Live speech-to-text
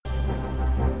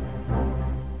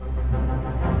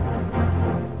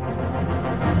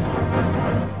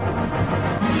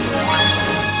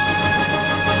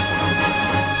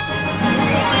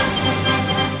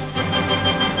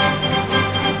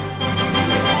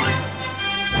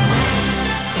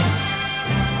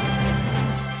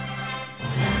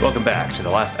Welcome back to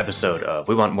the last episode of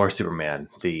We Want More Superman,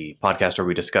 the podcast where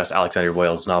we discuss Alexander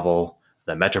Boyle's novel,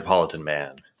 The Metropolitan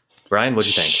Man. Brian, what'd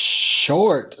you think?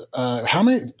 Short. How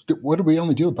many? What did we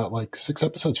only do? About like 6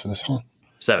 episodes for this, huh?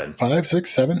 7. 5, 6,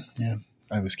 7? Yeah,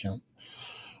 I lose count.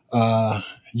 I'm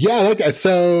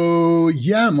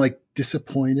like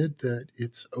disappointed that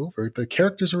it's over. The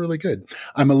characters are really good.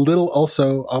 I'm a little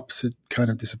also opposite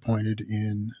kind of disappointed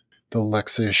in the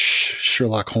Lexish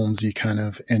Sherlock Holmesy kind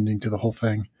of ending to the whole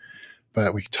thing,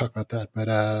 but we can talk about that.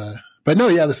 But no,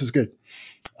 yeah, this is good.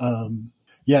 And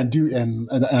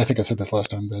I think I said this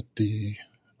last time that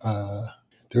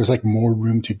there's like more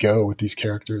room to go with these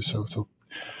characters, so it's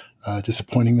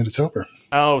disappointing that it's over.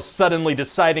 Oh, suddenly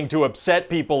deciding to upset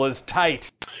people is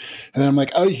tight. And then I'm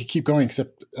like, oh, you can keep going,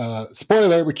 except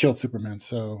spoiler, we killed Superman,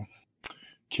 so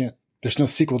can't. There's no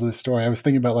sequel to this story. I was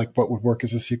thinking about like what would work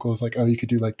as a sequel. Is like, oh, you could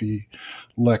do like the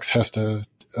Lex has to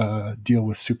deal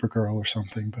with Supergirl or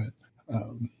something.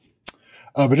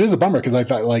 But it is a bummer because I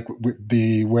thought like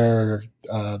where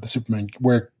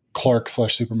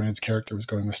Clark/Superman's character was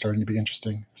going was starting to be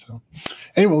interesting. So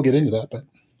anyway, we'll get into that. But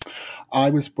I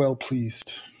was well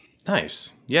pleased.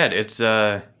 Nice. Yeah, it's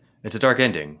a dark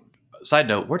ending. Side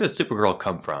note: where does Supergirl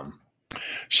come from?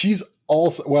 She's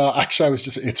also actually,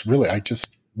 I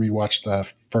just rewatched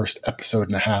the first episode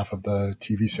and a half of the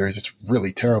TV series. It's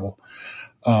really terrible.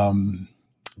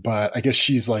 But I guess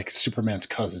she's like Superman's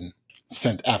cousin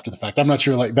sent after the fact. I'm not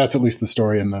sure, like that's at least the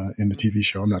story in the TV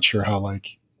show. I'm not sure how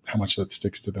much that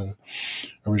sticks to the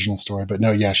original story, but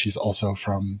no, yeah, she's also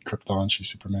from Krypton. She's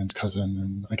Superman's cousin.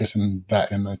 And I guess in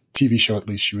the TV show, at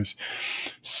least she was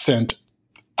sent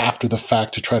after the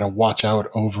fact to try to watch out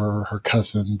over her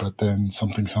cousin, but then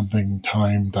something,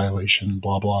 time dilation,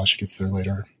 blah, blah. She gets there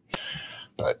later.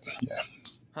 But yeah.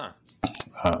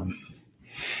 Huh.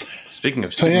 Speaking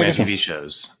of Superman TV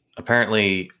shows,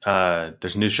 apparently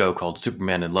there's a new show called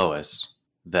Superman and Lois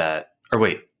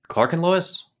Clark and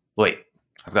Lois? Wait,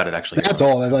 I've got it actually. That's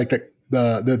all. I like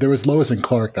that. There was Lois and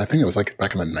Clark. I think it was like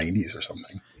back in the 90s or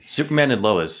something. Superman and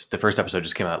Lois, the first episode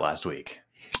just came out last week.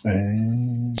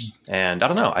 And I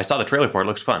don't know. I saw the trailer for it. It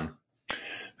looks fun.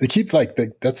 They keep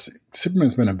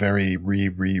Superman's been a very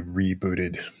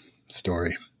rebooted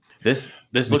story. This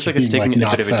looks like it's taking a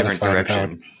bit of a different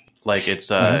direction. Like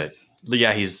it's I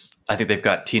think they've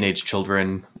got teenage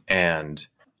children, and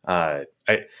at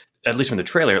least from the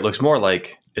trailer, it looks more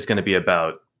like it's going to be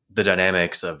about the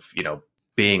dynamics of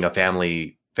being a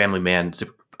family man.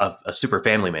 A super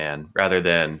family man rather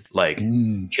than like,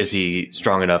 is he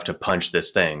strong enough to punch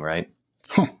this thing, right?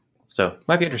 Huh. So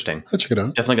might be interesting. I'll check it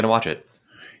out. Definitely going to watch it.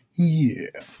 Yeah.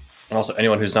 And also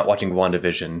anyone who's not watching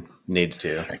WandaVision needs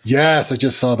to. Yes, I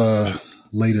just saw the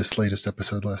latest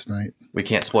episode last night. We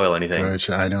can't spoil anything. Which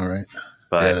I know, right?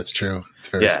 But yeah, that's true. It's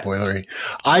very spoilery.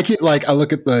 I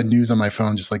look at the news on my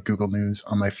phone, just like Google News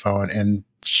on my phone, and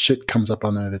shit comes up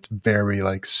on there that's very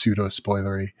like pseudo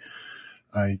spoilery.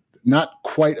 Not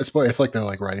quite a spoiler. It's like they're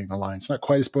like writing the line. It's not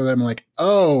quite a spoiler. I'm like,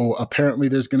 oh, apparently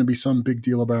there's going to be some big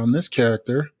deal around this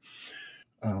character.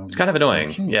 It's kind of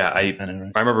annoying. Yeah, I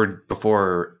remember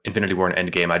before Infinity War and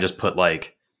Endgame, I just put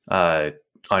like there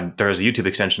was a YouTube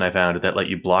extension I found that let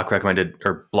you block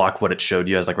what it showed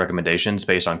you as like recommendations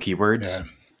based on keywords. Yeah,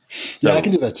 so, I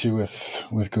can do that too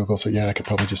with Google. So yeah, I could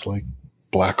probably just like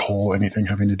black hole anything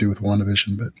having to do with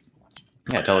WandaVision. But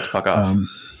yeah, tell it to fuck off.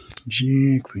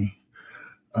 Exactly.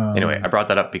 Anyway, I brought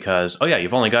that up because,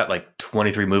 you've only got like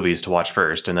 23 movies to watch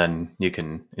first, and then you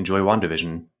can enjoy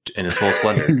WandaVision in its full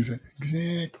splendor.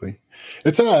 Exactly.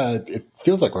 It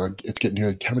feels like it's getting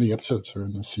near. How many episodes are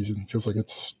in this season? It feels like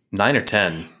it's 9 or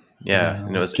 10. Yeah,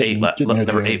 and it was 8.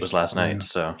 Number 8 was last night.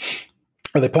 So,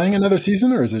 are they planning another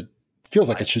season, or feels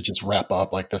like it should just wrap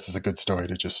up? Like this is a good story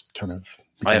to just kind of.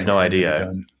 I have no idea.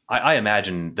 I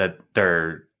imagine that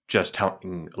they're just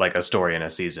telling like a story in a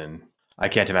season. I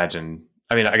can't imagine.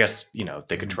 I mean, I guess,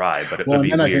 they could try, but it would be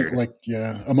weird. I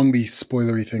think, among the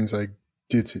spoilery things I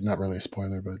did see, not really a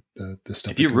spoiler, but the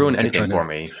stuff. If you ruin anything for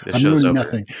me, this show's over.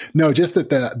 Nothing. No, just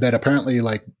that apparently,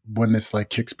 like, when this, like,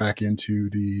 kicks back into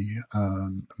the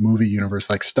movie universe,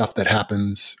 like, stuff that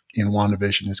happens in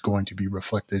WandaVision is going to be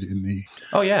reflected in the...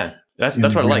 Oh, yeah. That's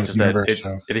what I liked, is that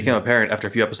it became apparent after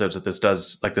a few episodes that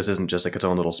this isn't just, like, its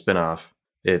own little spin-off.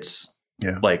 It's,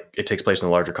 like, it takes place in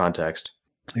a larger context.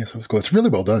 Yeah, so it's cool. It's really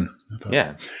well done.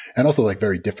 Yeah, and also like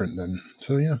very different than.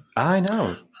 So yeah, I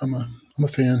know. I'm a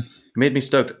fan. Made me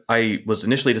stoked. I was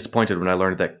initially disappointed when I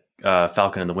learned that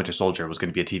Falcon and the Winter Soldier was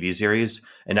going to be a TV series,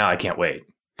 and now I can't wait.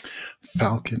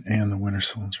 Falcon and the Winter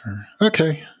Soldier.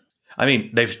 Okay. I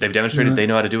mean, they've demonstrated they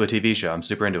know how to do a TV show. I'm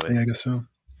super into it. Yeah, I guess so.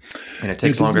 And it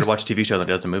takes longer to watch a TV show than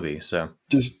it does a movie. So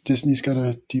Disney's got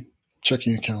a deep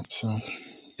checking account. So,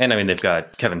 and I mean, they've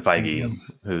got Kevin Feige,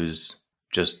 who's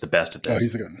just the best at this. Oh,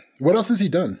 he's a good one. What else has he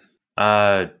done?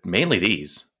 Mainly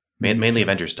these, mainly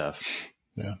Avengers stuff.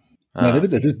 Yeah. No,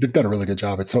 they've done a really good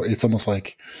job. It's almost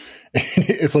like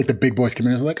it's like the big boys come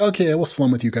in and like, okay, we'll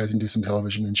slum with you guys and do some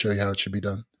television and show you how it should be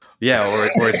done. Yeah,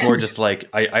 or it's more just like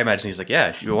I imagine he's like, yeah,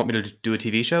 if you want me to do a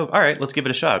TV show, all right, let's give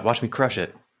it a shot. Watch me crush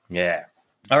it. Yeah.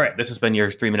 All right, this has been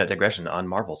your 3-minute digression on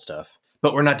Marvel stuff.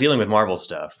 But we're not dealing with Marvel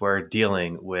stuff. We're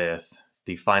dealing with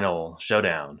the final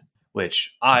showdown,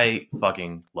 which I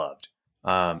fucking loved.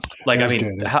 How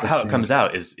it comes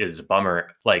out is a bummer.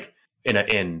 Like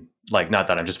in not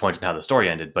that I'm disappointed in how the story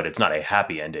ended, but it's not a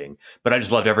happy ending. But I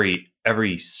just loved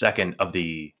every second of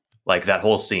the that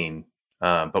whole scene.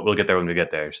 But we'll get there when we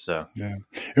get there. So yeah,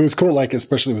 it was cool. Like,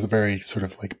 especially it was a very sort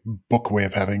of like book way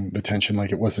of having the tension.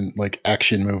 Like, it wasn't like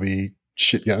action movie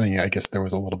shit. Yeah, I mean, I guess there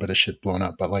was a little bit of shit blown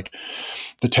up, but like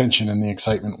the tension and the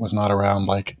excitement was not around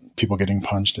like people getting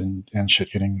punched and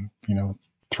shit getting,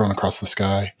 thrown across the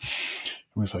sky.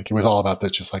 It was all about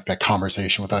that, just like that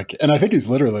conversation with and I think he's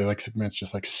literally like Superman's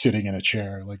just like sitting in a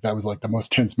chair. Like, that was like the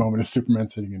most tense moment is Superman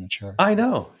sitting in a chair. I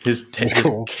know his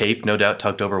cape, no doubt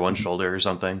tucked over one shoulder or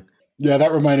something. Yeah,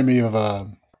 that reminded me of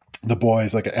The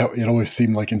Boys. Like, it always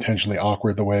seemed like intentionally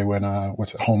awkward the way when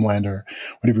Homelander,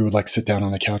 whenever he would like sit down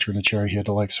on a couch or in a chair, he had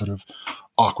to like sort of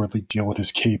awkwardly deal with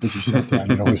his cape as he sat down.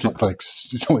 It always looked like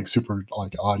super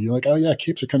like odd. You're like, oh yeah,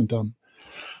 capes are kind of dumb.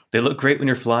 They look great when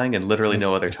you're flying and literally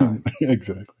no other time.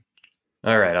 Exactly.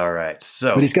 All right.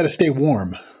 So, but he's got to stay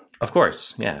warm. Of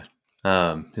course, yeah.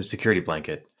 His security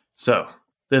blanket. So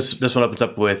this one opens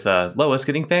up with Lois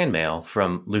getting fan mail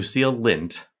from Lucille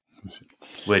Lint.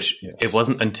 Which It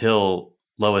wasn't until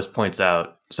Lois points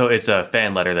out. So it's a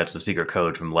fan letter that's a secret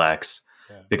code from Lex,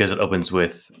 because it opens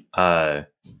with what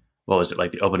was it,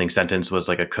 like the opening sentence was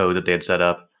like a code that they had set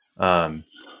up. I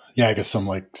guess some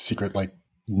like secret like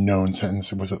known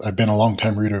sentence. It was I've been a long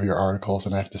time reader of your articles,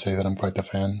 and I have to say that I'm quite the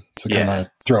fan. So kind of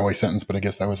a throwaway sentence, but I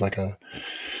guess that was like a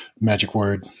magic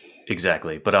word.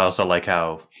 Exactly, but I also like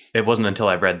how it wasn't until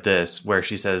I read this where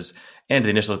she says, and the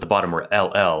initials at the bottom were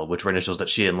LL, which were initials that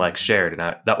she and Lex shared.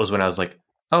 And that was when I was like,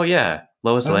 oh, yeah,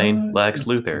 Lois Lane, Lex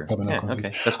Luthor. Yeah, okay,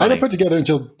 that's funny. I didn't put together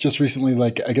until just recently,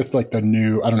 like, I guess, like the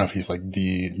new, I don't know if he's like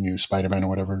the new Spider-Man or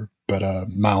whatever, but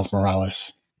Miles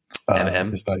Morales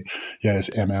is like, is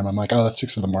MM. I'm like, oh, that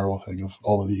sticks with the Marvel thing of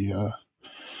all the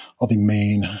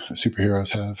main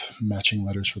superheroes have matching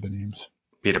letters for the names.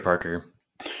 Peter Parker,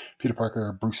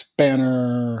 Bruce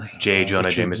Banner, J. Jonah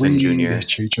Jameson Jr.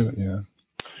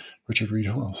 Richard Reed,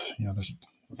 who else? Yeah, there's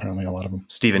apparently a lot of them.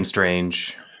 Stephen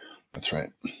Strange. That's right.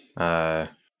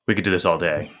 We could do this all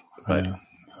day. But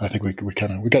I think we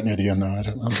got near the end, though. I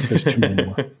don't think there's too many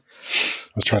more. I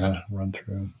was trying to run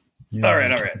through. Yeah, all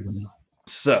right.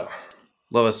 So,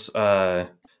 Lois, so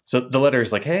the letter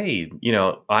is like, hey,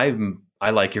 I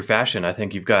like your fashion. I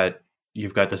think you've got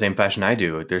the same fashion I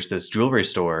do. There's this jewelry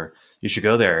store. You should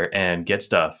go there and get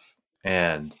stuff.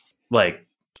 And like,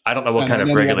 I don't know what kind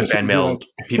of regular fan mail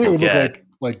people get.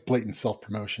 Like blatant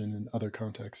self-promotion in other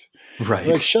contexts. Right.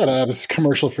 Like, shut up. It's a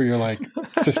commercial for your like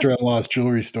sister-in-law's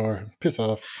jewelry store. Piss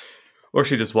off. Or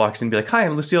she just walks in and be like, hi,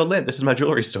 I'm Lucille Lint. This is my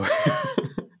jewelry store.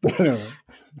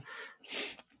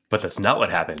 But that's not what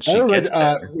happened. When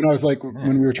I was like,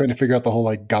 when we were trying to figure out the whole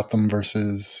like Gotham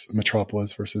versus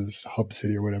Metropolis versus Hub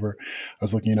City or whatever, I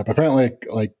was looking it up. Apparently,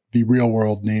 like the real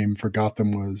world name for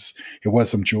Gotham was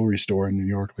some jewelry store in New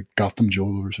York, like Gotham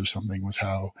Jewelers or something was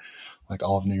how like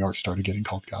all of New York started getting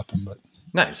called Gotham. But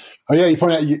nice. Oh yeah, you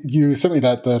pointed out you sent me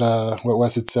that what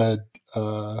Wes had said.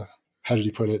 How did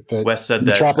he put it? That Wes said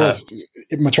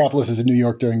Metropolis is in New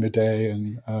York during the day,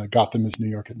 and Gotham is New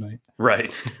York at night.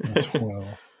 Right. As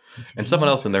well. And someone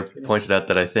else in there pointed out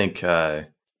that I think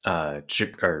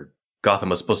Gotham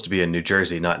was supposed to be in New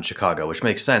Jersey, not in Chicago, which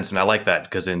makes sense. And I like that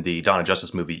because in the Dawn of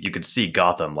Justice movie, you could see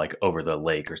Gotham like over the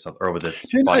lake or something, or over this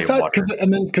body of water.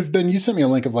 Because then you sent me a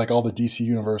link of like all the DC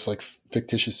Universe like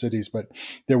fictitious cities, but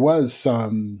there was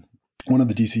one of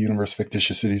the DC Universe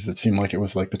fictitious cities that seemed like it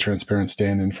was like the transparent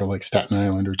stand-in for like Staten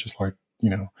Island or just like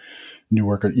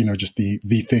Newark, or just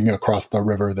the thing across the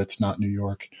river that's not New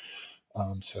York.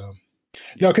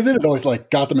 No, because it always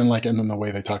like Gotham and then the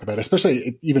way they talk about it,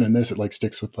 especially even in this, it like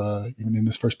sticks with even in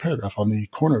this first paragraph on the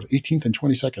corner of 18th and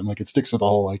 22nd, like it sticks with the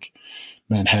whole like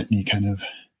Manhattan-y kind of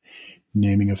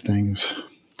naming of things.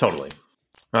 Totally.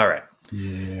 All right.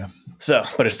 Yeah. So,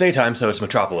 but it's daytime, so it's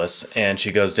Metropolis, and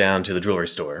she goes down to the jewelry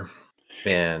store,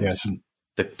 and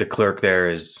the clerk there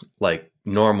is like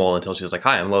normal until she's like,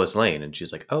 hi, I'm Lois Lane. And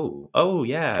she's like, oh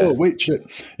yeah. Oh, wait, shit.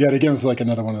 Yeah. And again, it's like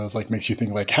another one of those, like, makes you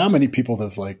think like, how many people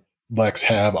does like Lex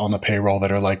have on the payroll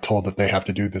that are like told that they have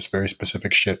to do this very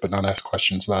specific shit, but not ask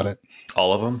questions about it.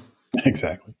 All of them?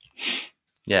 Exactly.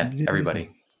 Yeah, everybody.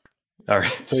 All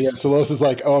right. So yeah, so Lois is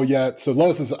like, oh yeah. So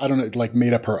Lois is, I don't know, like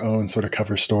made up her own sort of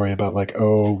cover story about like,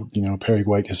 oh, Perry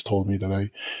White has told me that I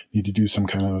need to do some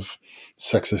kind of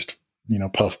sexist,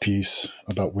 puff piece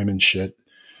about women shit.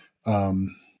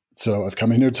 So I've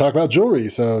come in here to talk about jewelry.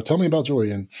 So tell me about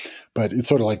jewelry. But it's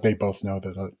sort of like they both know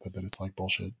that it's like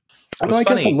bullshit. Although I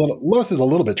guess Lois is a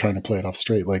little bit trying to play it off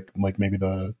straight, like maybe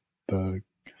the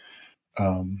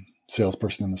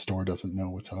salesperson in the store doesn't know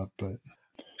what's up, but.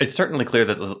 It's certainly clear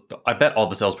that I bet all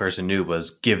the salesperson knew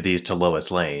was give these to Lois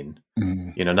Lane.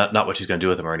 Not what she's going to do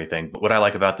with them or anything. But what I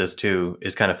like about this too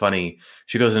is kind of funny.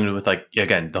 She goes into with like,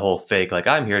 again, the whole fake, like,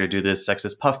 I'm here to do this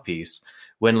sexist puff piece.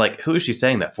 When like, who is she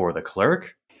saying that for? The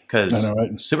clerk? Because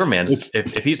right? Superman,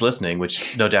 if he's listening,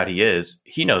 which no doubt he is,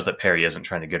 he knows that Perry isn't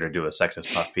trying to get her to do a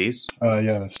sexist puff piece.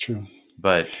 Yeah, that's true.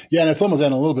 But yeah, and it's almost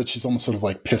and a little bit. She's almost sort of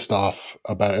like pissed off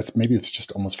about it. Maybe it's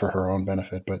just almost for her own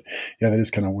benefit. But yeah, that is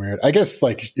kind of weird. I guess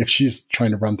like if she's trying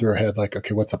to run through her head, like,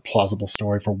 okay, what's a plausible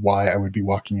story for why I would be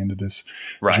walking into this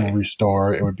jewelry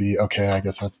store? It would be okay. I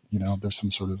guess that's, there's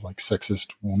some sort of like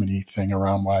sexist womany thing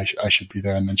around why I should be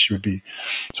there, and then she would be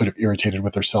sort of irritated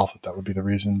with herself that would be the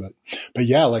reason. But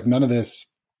yeah, like none of this,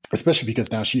 especially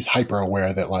because now she's hyper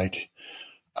aware that like.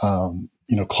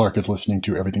 Clark is listening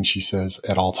to everything she says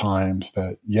at all times,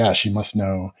 that, yeah, she must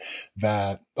know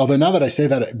that. Although now that I say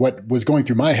that, what was going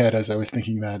through my head as I was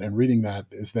thinking that and reading that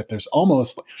is that there's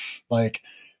almost like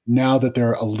now that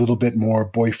they're a little bit more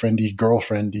boyfriendy,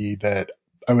 girlfriendy, that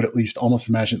I would at least almost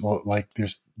imagine like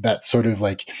there's that sort of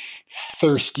like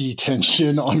thirsty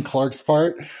tension on Clark's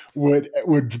part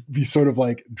would be sort of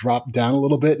like dropped down a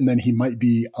little bit. And then he might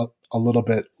be a little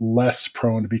bit less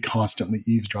prone to be constantly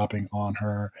eavesdropping on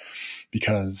her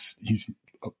because he's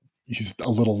a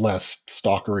little less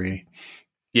stalkery.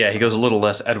 Yeah, he goes a little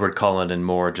less Edward Cullen and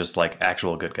more just like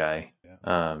actual good guy.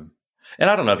 Yeah. And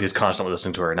I don't know if he's constantly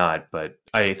listening to her or not, but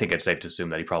I think it's safe to assume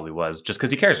that he probably was, just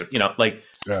because he cares.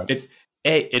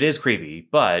 It is creepy,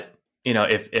 but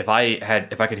if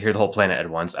I could hear the whole planet at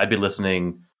once, I'd be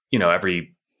listening,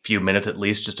 every few minutes at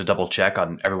least, just to double check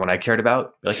on everyone I cared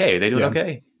about. Be like, hey, they doing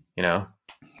okay? Yeah.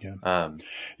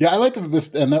 I like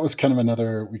this. And that was kind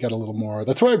of we got a little more,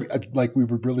 that's why we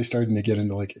were really starting to get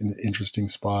into like an interesting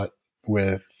spot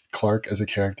with Clark as a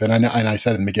character. And I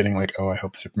said in the beginning, like, oh, I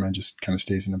hope Superman just kind of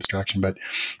stays in abstraction, but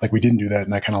like we didn't do that.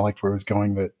 And I kind of liked where it was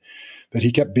going, that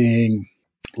he kept being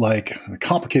like,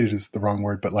 complicated is the wrong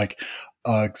word, but like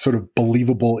a sort of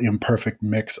believable, imperfect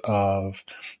mix of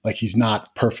like, he's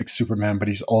not perfect Superman, but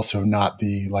he's also not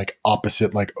the like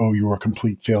opposite, like, oh, you were a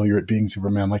complete failure at being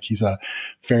Superman. Like he's a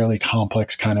fairly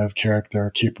complex kind of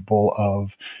character capable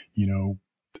of,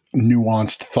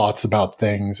 nuanced thoughts about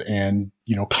things and,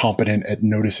 competent at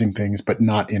noticing things, but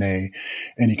not in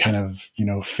any kind of,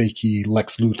 fakey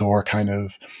Lex Luthor kind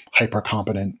of hyper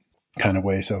competent kind of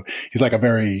way. So he's like a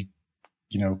very,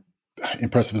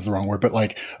 impressive is the wrong word, but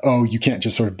like, oh, you can't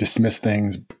just sort of dismiss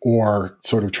things or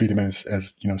sort of treat him as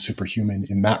superhuman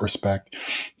in that respect.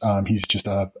 He's just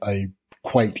a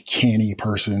quite canny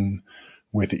person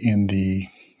within the,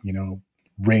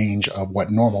 range of what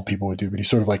normal people would do. But he's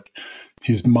sort of like,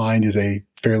 his mind is a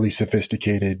fairly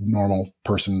sophisticated, normal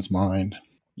person's mind.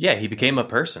 Yeah, he became a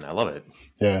person. I love it.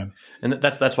 Yeah. And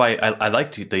that's why I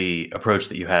liked the approach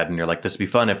that you had. And you're like, this would be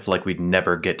fun if like we'd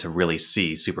never get to really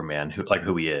see Superman,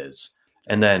 who he is.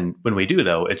 And then when we do,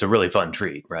 though, it's a really fun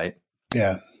treat, right?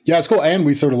 Yeah. Yeah, it's cool. And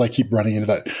we sort of like keep running into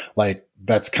that. Like,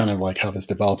 that's kind of like how this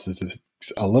develops is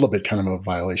a little bit kind of a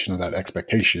violation of that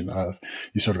expectation of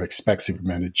you sort of expect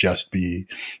Superman to just be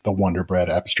the Wonder Bread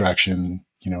abstraction,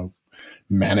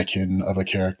 mannequin of a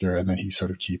character. And then he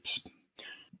sort of keeps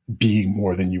being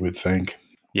more than you would think.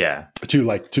 Yeah. To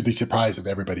the surprise of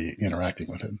everybody interacting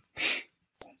with him.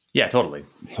 Yeah, totally.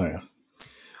 So, yeah.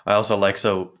 I also like,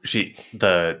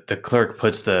 the clerk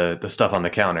puts the stuff on the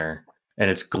counter and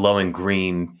it's glowing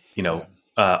green,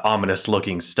 ominous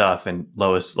looking stuff. And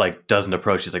Lois like doesn't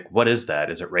approach. She's like, what is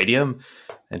that? Is it radium?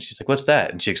 And she's like, what's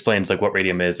that? And she explains like what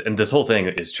radium is. And this whole thing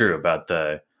is true about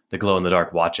the glow in the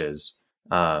dark watches,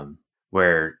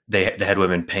 where the head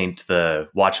women paint the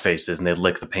watch faces and they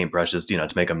lick the paint brushes, to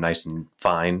make them nice and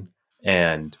fine.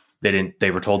 And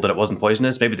they were told that it wasn't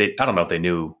poisonous. Maybe I don't know if they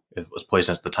knew if it was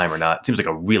poisonous at the time or not. It seems like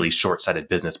a really short-sighted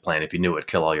business plan if you knew it would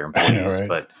kill all your employees. Know, right?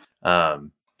 But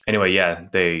anyway, yeah,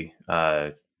 they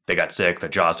got sick. Their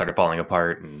jaws started falling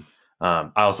apart. And I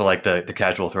also like the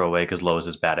casual throwaway because Lois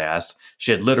is badass.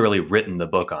 She had literally written the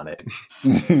book on it.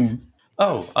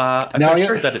 I'm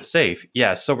sure that it's safe.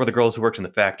 Yeah, so were the girls who worked in the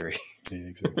factory. Yeah,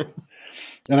 exactly.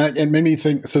 And it made me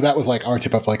think, so that was like our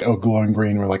tip of like, oh, glowing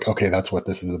green. We're like, okay, that's what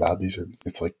this is about.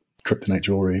 It's like kryptonite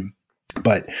jewelry.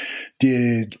 But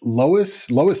did Lois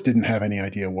didn't have any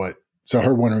idea so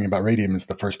her wondering about radium is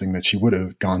the first thing that she would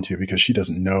have gone to, because she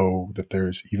doesn't know that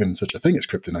there's even such a thing as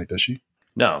kryptonite, does she?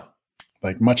 No.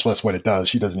 Like, much less what it does.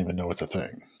 She doesn't even know it's a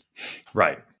thing.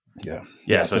 Right. Yeah.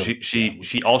 Yeah. So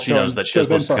she all she knows that she's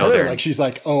supposed to go there. Like, she's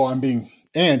like, oh,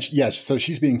 so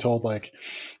she's being told like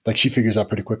she figures out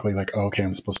pretty quickly, like, oh, okay,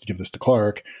 I'm supposed to give this to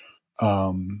Clark.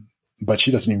 But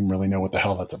she doesn't even really know what the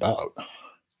hell that's about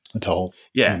until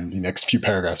in the next few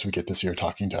paragraphs we get to see her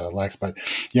talking to Lex. But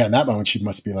yeah, in that moment she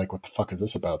must be like, what the fuck is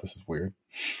this about? This is weird.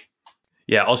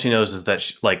 Yeah, all she knows is that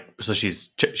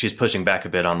she's pushing back a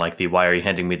bit on like the why are you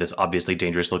handing me this obviously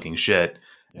dangerous looking shit?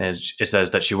 Yeah. And it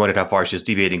says that she wondered how far she was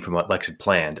deviating from what Lex had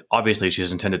planned. Obviously, she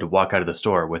was intended to walk out of the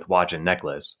store with watch and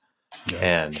necklace. Yeah.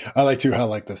 And I like too how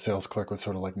like the sales clerk was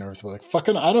sort of like nervous about like,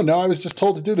 fucking, I don't know, I was just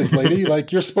told to do this, lady.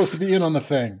 Like, you're supposed to be in on the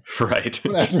thing, right?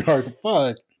 Don't ask me hard.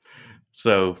 Fuck.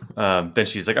 So then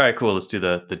she's like, all right, cool, let's do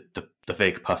the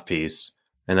fake puff piece.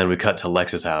 And then we cut to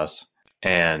Lex's house,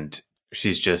 and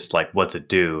she's just like, what's it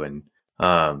do? And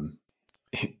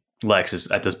Lex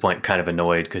is at this point kind of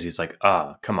annoyed because he's like,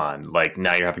 come on, like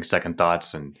now you're having second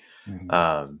thoughts. And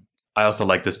I also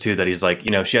like this too, that he's like,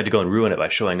 she had to go and ruin it by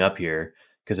showing up here,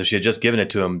 because if she had just given it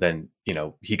to him, then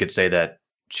he could say that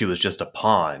she was just a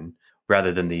pawn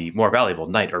rather than the more valuable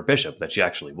knight or bishop that she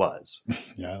actually was.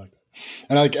 Yeah,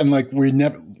 I like that.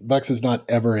 And Lex is not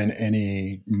ever in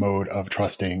any mode of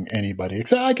trusting anybody,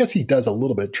 except I guess he does a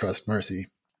little bit trust Mercy.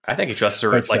 I think he trusts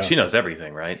her. Like, she knows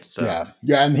everything, right? So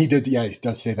yeah, and he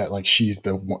does say that like she's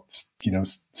the one,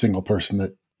 single person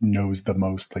that knows the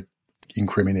most like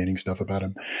incriminating stuff about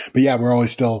him. But yeah,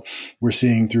 we're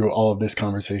seeing through all of this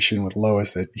conversation with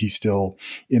Lois that he's still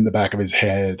in the back of his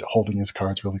head, holding his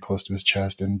cards really close to his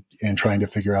chest and trying to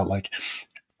figure out like,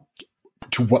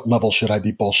 to what level should I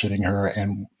be bullshitting her,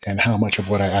 and how much of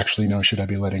what I actually know should I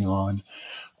be letting on?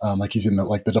 Like, he's in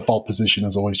the default position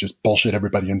is always just bullshit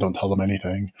everybody and don't tell them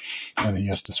anything. And then he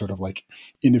has to sort of like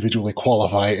individually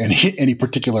qualify any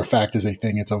particular fact as a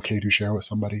thing it's okay to share with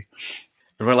somebody.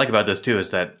 And what I like about this too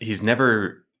is that he's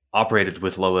never operated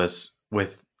with Lois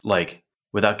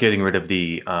without getting rid of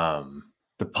the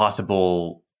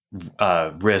possible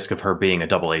risk of her being a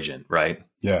double agent, right?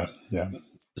 Yeah, yeah.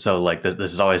 So like this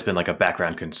has always been like a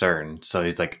background concern. So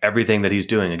he's like, everything that he's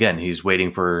doing, again, he's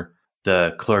waiting for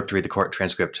the clerk to read the court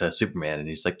transcript to Superman, and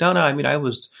he's like, no, I mean, I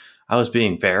was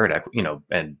being fair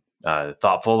and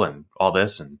thoughtful and all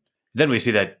this. And then we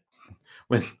see that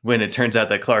when it turns out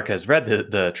that Clark has read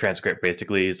the transcript,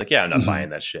 basically, he's like, yeah, I'm not buying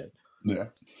that shit. Yeah,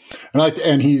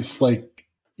 and he's like,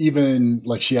 even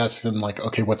like she asks him like,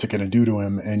 okay, what's it going to do to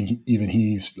him? And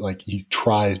he's like, he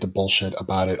tries to bullshit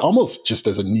about it, almost just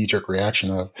as a knee-jerk reaction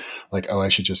of like, oh, I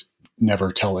should just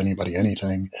never tell anybody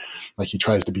anything. Like, he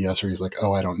tries to BS her. He's like,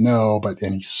 oh, I don't know.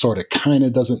 And he sort of kind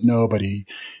of doesn't know, but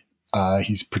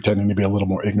he's pretending to be a little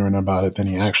more ignorant about it than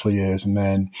he actually is. And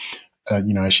then,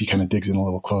 as she kind of digs in a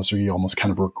little closer, he almost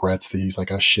kind of regrets that he's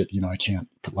like, oh shit, I can't,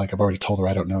 but like, I've already told her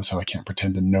I don't know, so I can't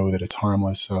pretend to know that it's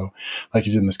harmless. So like,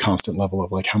 he's in this constant level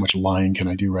of like, how much lying can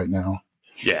I do right now?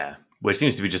 Yeah. Which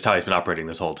seems to be just how he's been operating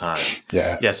this whole time.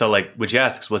 Yeah. Yeah. So like, when she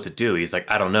asks, what's it do? He's like,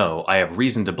 I don't know. I have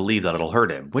reason to believe that it'll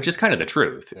hurt him, which is kind of the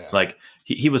truth. Yeah. Like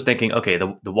he was thinking, okay,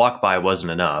 the walk by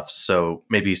wasn't enough. So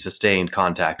maybe sustained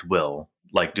contact will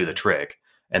like do the trick.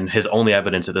 And his only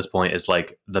evidence at this point is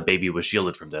like the baby was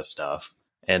shielded from this stuff.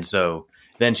 And so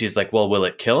then she's like, well, will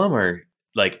it kill him? Or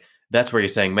like, that's where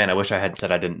he's saying, man, I wish I hadn't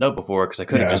said I didn't know before, because I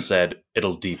could have just said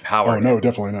it'll depower him. No,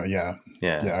 definitely not. Yeah.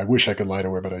 Yeah. Yeah. I wish I could lie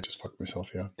to her, but I just fucked myself.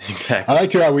 Yeah. Exactly. I like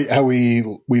to how we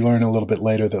learn a little bit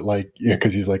later that like, yeah,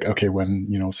 because he's like, okay, when,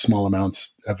 small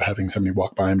amounts of having somebody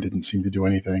walk by him didn't seem to do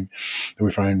anything, that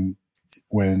we find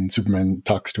when Superman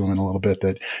talks to him in a little bit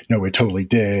that no, it totally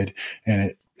did.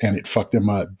 And it fucked him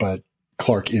up. But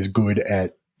Clark is good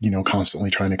at,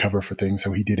 constantly trying to cover for things.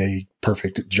 So he did a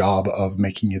perfect job of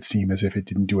making it seem as if it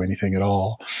didn't do anything at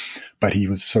all. But he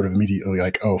was sort of immediately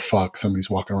like, oh, fuck, somebody's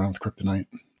walking around with kryptonite.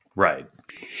 Right.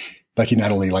 Like, he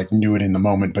not only like knew it in the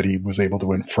moment, but he was able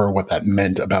to infer what that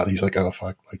meant about it. He's like, oh,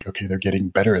 fuck, like, okay, they're getting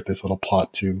better at this little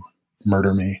plot to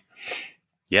murder me.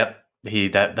 Yep. I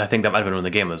think that might have been when the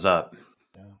game was up.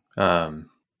 Yeah.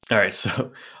 All right.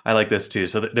 So I like this too.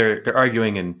 So they're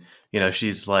arguing, and,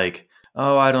 she's like,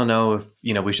 oh, I don't know if,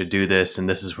 we should do this. And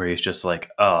this is where he's just like,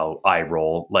 oh, eye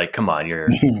roll. Like, come on, you're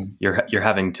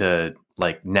having to,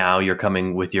 like, now you're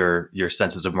coming with your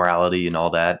senses of morality and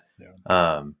all that.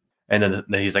 Yeah. And then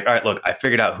he's like, all right, look, I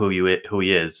figured out who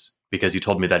he is. because you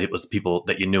told me that it was the people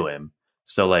that you knew him.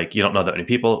 So like, you don't know that many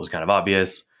people. It was kind of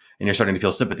obvious. And you're starting to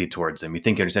feel sympathy towards him. You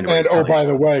think you understand where he's coming by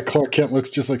the way, Clark Kent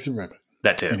looks just like Superman.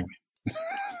 That too. Anyway.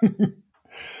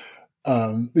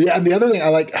 Yeah, and the other thing I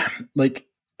like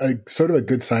a sort of a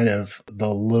good sign of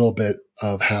the little bit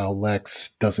of how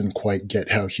Lex doesn't quite get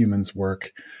how humans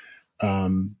work.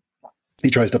 He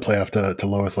tries to play off to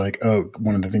Lois like, oh,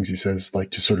 one of the things he says,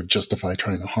 like to sort of justify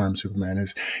trying to harm Superman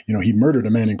is, he murdered a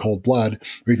man in cold blood,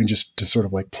 or even just to sort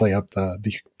of like play up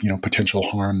the potential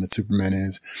harm that Superman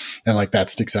is. And like that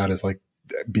sticks out as like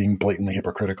being blatantly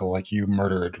hypocritical. Like you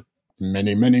murdered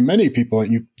many, many, many people,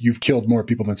 and you've killed more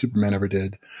people than Superman ever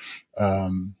did,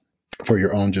 for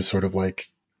your own just sort of like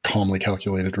calmly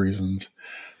calculated reasons.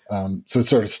 So it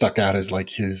sort of stuck out as like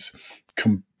he's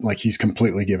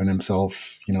completely given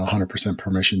himself, 100%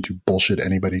 permission to bullshit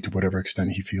anybody to whatever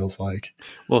extent he feels like.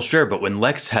 Well, sure. But when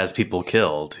Lex has people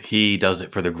killed, he does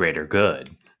it for the greater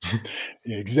good.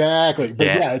 Exactly. But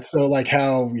yeah, it's so like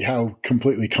how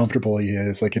completely comfortable he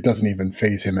is. Like it doesn't even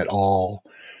faze him at all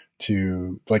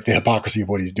to like the hypocrisy of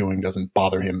what he's doing doesn't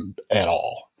bother him at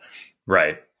all.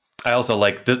 Right. I also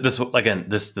like this again,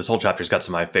 this whole chapter's got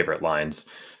some of my favorite lines.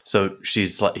 So he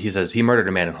says he murdered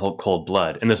a man in cold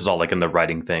blood. And this is all like in the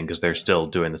writing thing because they're still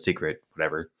doing the secret,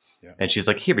 whatever. Yeah. And she's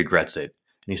like, he regrets it.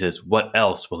 And he says, what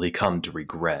else will he come to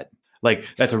regret? Like,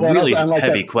 that's a really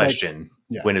heavy question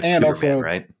when it's and Superman,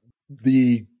 right?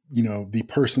 The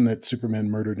person that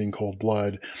Superman murdered in cold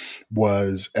blood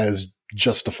was as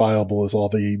justifiable as all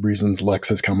the reasons Lex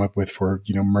has come up with for,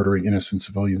 murdering innocent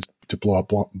civilians to blow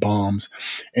up bombs,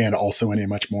 and also in a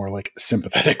much more like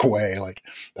sympathetic way. Like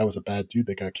that was a bad dude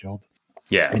that got killed.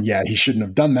 Yeah. And yeah, he shouldn't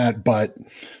have done that, but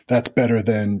that's better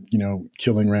than,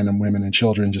 killing random women and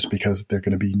children just because they're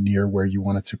going to be near where you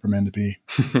wanted Superman to be.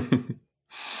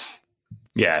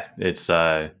 Yeah, it's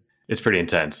pretty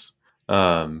intense.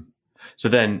 So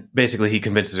then basically he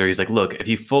convinces her, he's like, look, if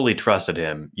you fully trusted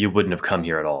him, you wouldn't have come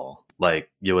here at all. Like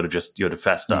you would have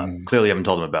fessed up. Clearly you haven't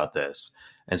told him about this.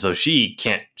 And so she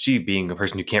being a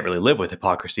person who can't really live with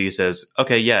hypocrisy says,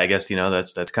 okay, yeah, I guess,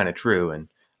 that's kind of true.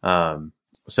 And,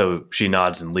 so she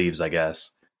nods and leaves, I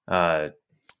guess. And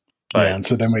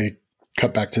so then we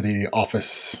cut back to the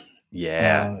office.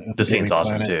 Yeah. The scene's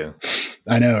awesome too.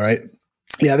 I know, right?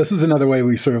 Yeah. This is another way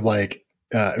we sort of like,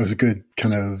 it was a good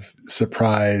kind of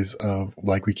surprise of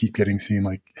like, we keep getting seen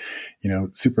like,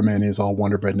 Superman is all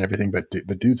Wonder Bread and everything, but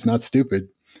the dude's not stupid.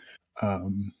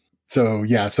 So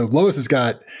Lois has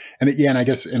got, and I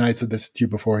guess, and I had said this to you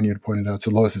before and you had pointed out,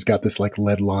 so Lois has got this like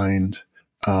lead lined,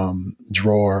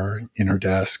 drawer in her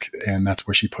desk, and that's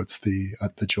where she puts the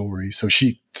jewelry.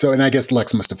 And I guess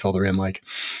Lex must have filled her in like,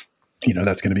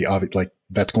 that's going to be obvious, like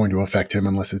that's going to affect him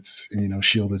unless it's,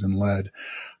 shielded in lead.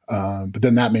 But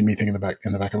then that made me think in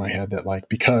the back of my head that like,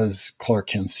 because Clark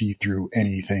can see through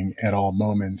anything at all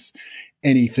moments,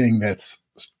 anything that's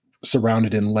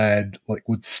surrounded in lead, like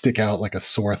would stick out like a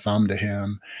sore thumb to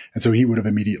him. And so he would have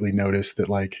immediately noticed that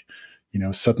like,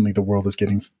 suddenly the world is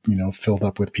getting, filled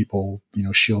up with people,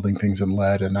 shielding things in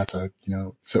lead. And that's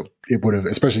so it would have,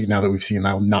 especially now that we've seen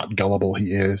how not gullible he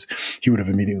is, he would have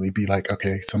immediately be like,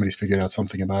 okay, somebody's figured out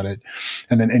something about it.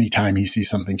 And then anytime he sees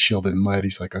something shielded in lead,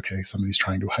 he's like, okay, somebody's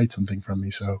trying to hide something from me.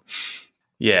 So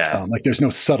yeah, like there's no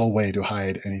subtle way to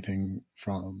hide anything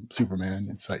from Superman.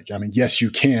 It's like, yes, you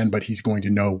can, but he's going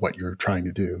to know what you're trying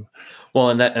to do.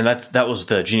 Well, and that was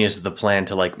the genius of the plan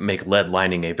to like make lead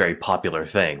lining a very popular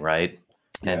thing, right?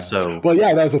 And so, well,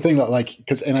 yeah, that was the thing that like,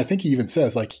 and I think he even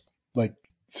says like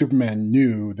Superman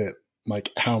knew that like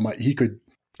how much he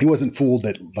wasn't fooled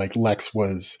that like Lex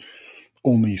was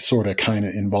only sort of kind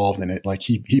of involved in it. Like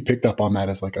he picked up on that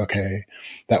as like, okay,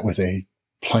 that was a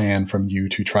plan from you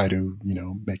to try to,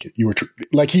 make it, you were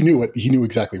like, he knew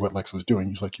exactly what Lex was doing.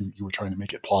 He's like, you were trying to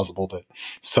make it plausible that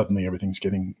suddenly everything's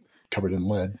getting covered in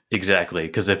lead. Exactly.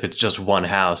 Because if it's just one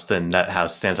house, then that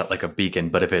house stands out like a beacon.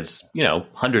 But if it's,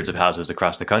 hundreds of houses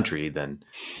across the country, then.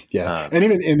 Yeah. And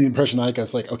even in the impression I got,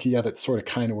 it's like, okay, yeah, that sort of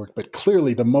kind of worked. But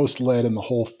clearly the most lead in the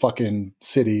whole fucking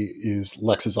city is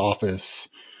Lex's office.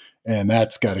 And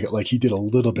that's got to go, like, he did a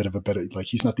little bit of a better, like,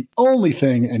 he's not the only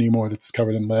thing anymore that's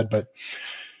covered in lead, but,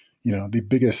 the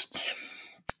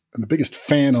biggest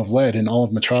fan of lead in all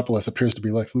of Metropolis appears to be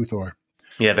Lex Luthor.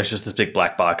 Yeah, there's just this big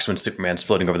black box when Superman's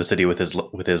floating over the city with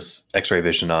his X-ray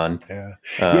vision on. Yeah,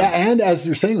 and as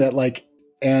you're saying that, like,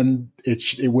 and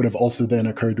it would have also then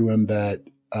occurred to him that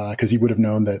because he would have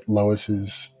known that Lois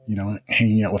is,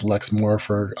 hanging out with Lex MoR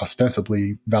for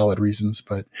ostensibly valid reasons,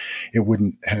 but it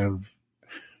wouldn't have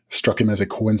struck him as a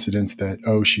coincidence that,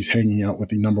 oh, she's hanging out with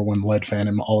the number one lead fan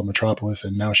in all of Metropolis,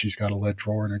 and now she's got a lead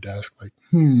drawer in her desk. Like,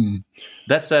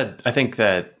 That said, I think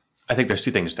I think there's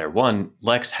two things there. One,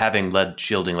 Lex having lead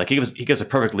shielding, like he gives a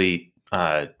perfectly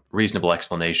reasonable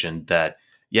explanation that,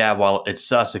 yeah, while it's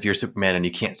sus if you're Superman and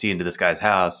you can't see into this guy's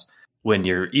house, when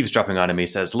you're eavesdropping on him, he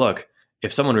says, look,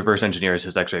 if someone reverse engineers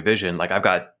his X-ray vision, like I've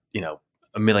got, $1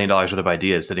 million worth of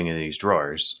ideas sitting in these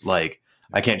drawers. Like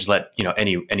I can't just let,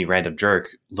 any random jerk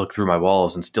look through my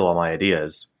walls and steal all my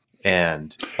ideas.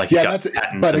 And like, he's got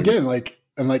patents. But again,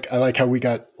 I like how we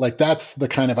got, like, that's the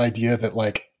kind of idea that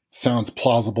like sounds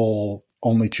plausible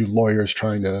only to lawyers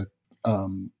trying to,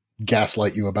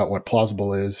 gaslight you about what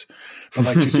plausible is. But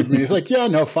like to Superman, he's like, yeah,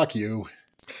 no, fuck you.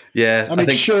 Yeah. I mean,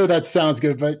 sure, that sounds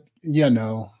good, but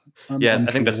no. I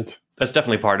think that's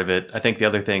definitely part of it. I think the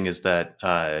other thing is that,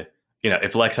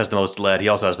 if Lex has the most lead, he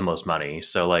also has the most money.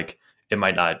 So like it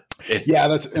might not, it's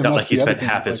not like he spent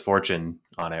half his fortune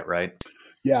on it. Right.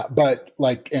 Yeah. But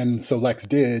like, and so Lex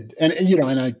did, and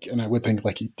I would think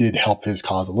like he did help his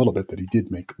cause a little bit, that he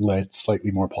did make lead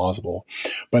slightly more plausible,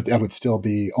 but that would still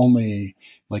be only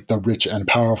like the rich and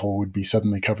powerful would be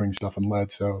suddenly covering stuff in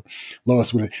lead. So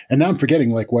Lois would, and now I'm forgetting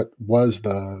like what was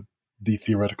the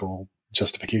theoretical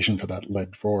justification for that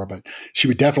lead drawer, but she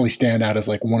would definitely stand out as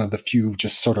like one of the few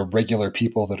just sort of regular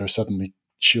people that are suddenly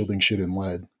shielding shit in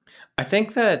lead. I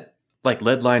think that like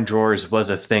lead line drawers was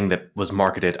a thing that was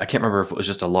marketed. I can't remember if it was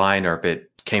just a line or if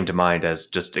it came to mind as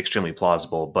just extremely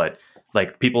plausible, but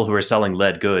like people who were selling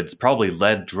lead goods, probably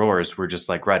lead drawers were just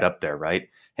like right up there, right?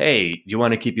 Hey, do you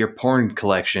want to keep your porn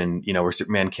collection, where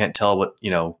Superman can't tell what,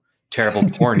 terrible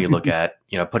porn you look at,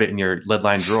 put it in your lead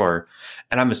line drawer.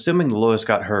 And I'm assuming Lois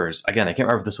got hers. Again, I can't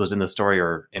remember if this was in the story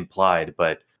or implied,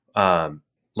 but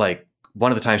like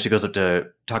one of the times she goes up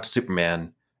to talk to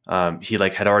Superman, he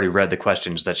like had already read the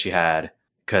questions that she had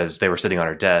because they were sitting on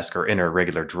her desk or in her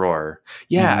regular drawer.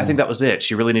 Yeah, I think that was it.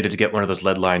 She really needed to get one of those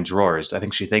lead line drawers. I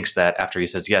think she thinks that after he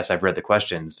says, yes, I've read the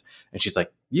questions. And she's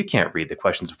like, you can't read the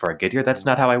questions before I get here. That's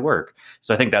not how I work.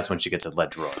 So I think that's when she gets a lead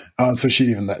drawer. So she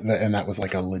even, and that was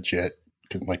like a legit,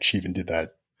 like she even did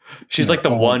that. She's like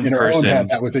the one person head,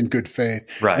 that was in good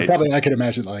faith. Right. And probably I could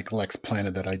imagine like Lex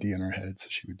planted that idea in her head so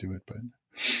she would do it, but...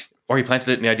 Or he planted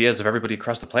it in the ideas of everybody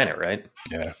across the planet, right?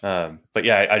 Yeah. But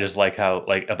yeah, I just like how,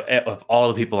 like, of all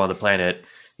the people on the planet,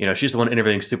 she's the one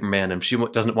interviewing Superman, and she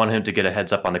doesn't want him to get a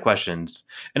heads up on the questions.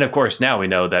 And of course, now we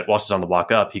know that while she's on the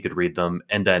walk up, he could read them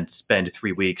and then spend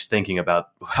 3 weeks thinking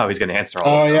about how he's going to answer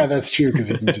all of them. Oh, yeah, that's true, because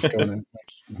he can just go in and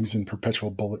he's in perpetual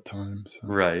bullet time. So.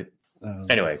 Right.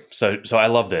 Anyway, so I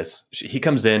love this. He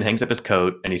comes in, hangs up his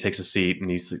coat, and he takes a seat, and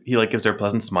he like gives her a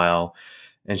pleasant smile.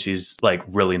 And she's like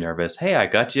really nervous. Hey, I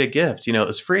got you a gift.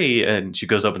 It's free. And she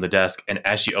goes open the desk. And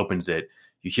as she opens it,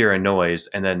 you hear a noise.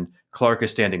 And then Clark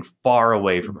is standing far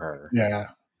away from her. Yeah.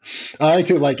 I like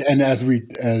to and as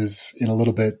in a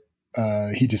little bit,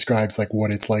 he describes like what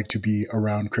it's like to be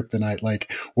around kryptonite,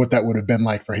 like what that would have been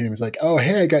like for him. He's like, oh,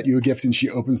 hey, I got you a gift. And she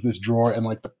opens this drawer and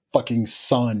like the fucking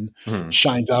sun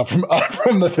shines out from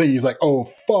the thing. He's like, oh,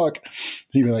 fuck.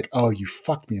 He'd be like, oh, you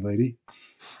fucked me, lady.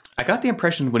 I got the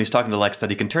impression when he's talking to Lex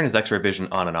that he can turn his X-ray vision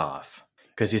on and off,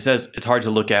 because he says it's hard to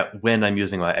look at when I'm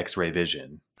using my X-ray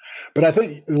vision. But I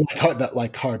think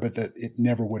hard, but that it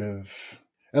never would have.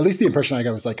 At least the impression I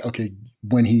got was like, okay,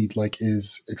 when he like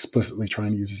is explicitly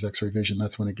trying to use his X-ray vision,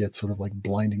 that's when it gets sort of like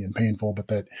blinding and painful. But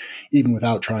that even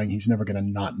without trying, he's never going to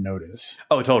not notice.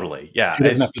 Oh, totally, yeah. He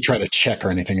doesn't have to try to check or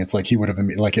anything. It's like he would have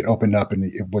like it opened up, and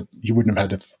he wouldn't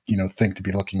have had to think to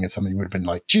be looking at something. He would have been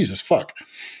like, Jesus fuck.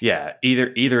 Yeah,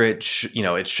 either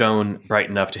it's shown bright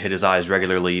enough to hit his eyes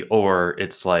regularly, or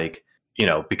it's like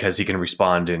because he can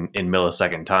respond in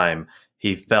millisecond time.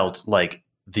 He felt like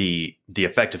the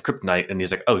effect of kryptonite, and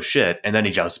he's like, oh shit, and then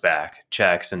he jumps back,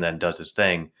 checks, and then does his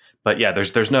thing. But yeah,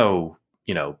 there's no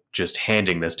just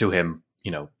handing this to him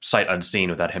sight unseen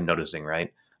without him noticing,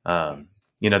 right?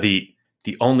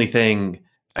 The only thing,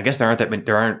 I guess there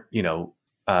aren't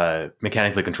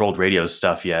mechanically controlled radio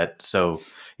stuff yet. So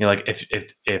like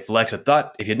if Lex had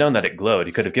thought, if he'd known that it glowed,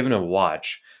 he could have given him a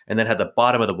watch and then had the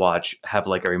bottom of the watch have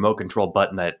like a remote control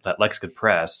button that Lex could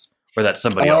press. Or that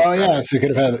somebody else. Oh yeah, so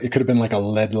it could have been like a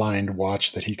lead lined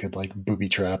watch that he could like booby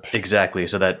trap. Exactly,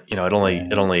 so that it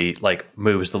only like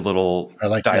moves the little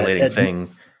like dilating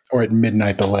thing. Or at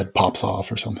midnight the lead pops off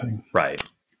or something. Right.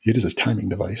 It is a timing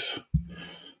device.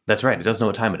 That's right. It doesn't know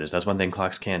what time it is. That's one thing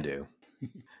clocks can do.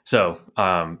 So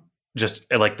just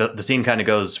like the scene kind of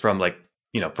goes from like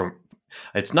from.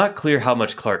 It's not clear how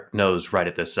much Clark knows right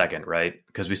at this second, right?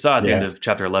 Because we saw at the end of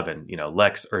chapter 11,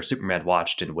 Lex or Superman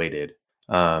watched and waited.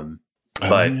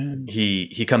 But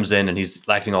he comes in and he's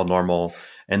acting all normal,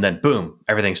 and then boom,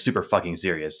 everything's super fucking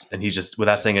serious. And he's just,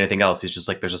 without saying anything else, he's just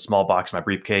like, there's a small box in my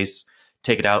briefcase.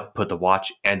 take it out, put the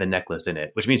watch and the necklace in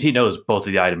it, which means he knows both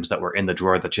of the items that were in the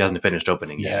drawer that she hasn't finished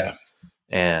opening yet.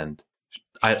 And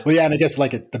and I guess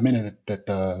like at the minute that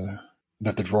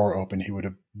the drawer opened, he would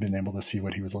have been able to see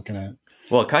what he was looking at.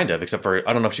 Well, kind of, except for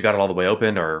I don't know if she got it all the way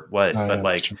open or what, but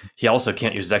like he also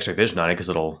can't use his X-ray vision on it because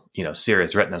it'll, sear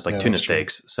his retinas like tuna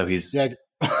steaks. So he's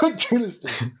tuna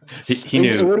steaks. he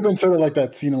knew it would have been sort of like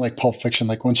that scene in like Pulp Fiction.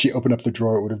 Like when she opened up the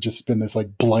drawer, it would have just been this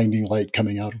like blinding light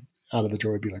coming out of the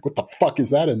drawer. It'd be like, what the fuck is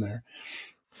that in there?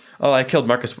 Oh, I killed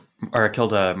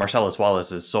Marcellus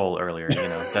Wallace's soul earlier.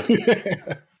 That's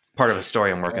part of a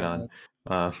story I'm working on.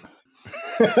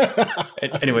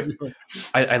 Anyway,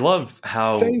 I love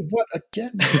how say what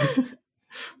again?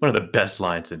 One of the best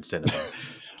lines in cinema.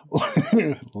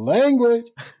 Language.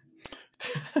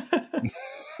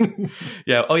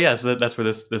 Yeah. Oh, yeah. So that's where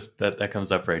that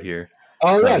comes up right here.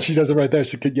 Oh yeah, she does it right there.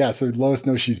 So Lois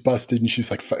knows she's busted, and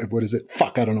she's like, "What is it?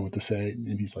 Fuck, I don't know what to say."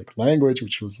 And he's like, "Language,"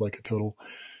 which was like a total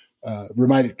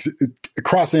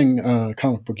crossing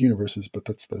comic book universes, but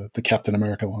that's the Captain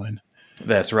America line.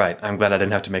 That's right. I'm glad I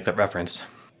didn't have to make that reference.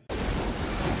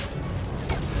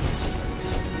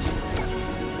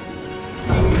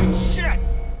 Shit!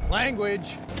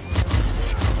 Language.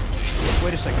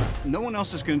 Wait a second. No one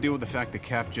else is going to deal with the fact that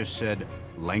Cap just said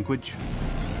language?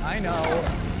 I know.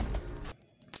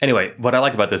 Anyway, what I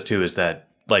like about this too is that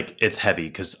like it's heavy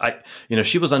because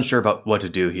she was unsure about what to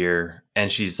do here,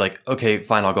 and she's like, okay,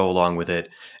 fine, I'll go along with it.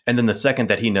 And then the second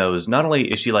that he knows, not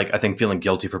only is she like, I think, feeling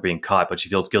guilty for being caught, but she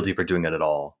feels guilty for doing it at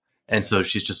all. And so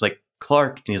she's just like,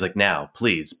 Clark, and he's like, now,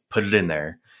 please put it in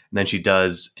there. And then she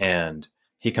does, and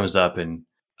he comes up, and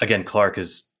again, Clark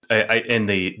is, and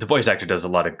the voice actor does a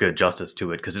lot of good justice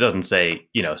to it because it doesn't say,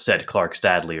 said Clark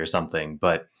sadly or something,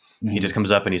 but he just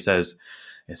comes up and he says,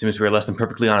 it seems we were less than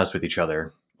perfectly honest with each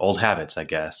other. Old habits, I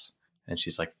guess. And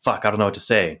she's like, fuck, I don't know what to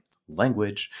say.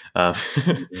 Language.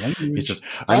 He's just,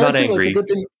 I'm not angry. Like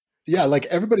like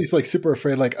everybody's like super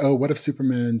afraid, like, oh, what if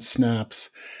Superman snaps?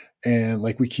 And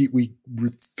like we're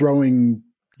throwing,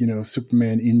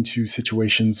 Superman into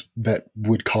situations that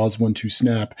would cause one to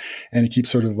snap. And it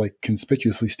keeps sort of like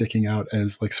conspicuously sticking out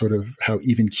as like sort of how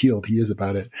even keeled he is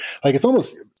about it. Like it's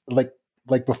almost like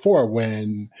before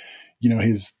when,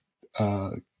 his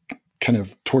kind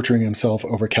of torturing himself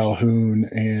over Calhoun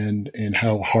and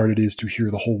how hard it is to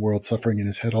hear the whole world suffering in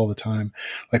his head all the time.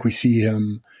 Like we see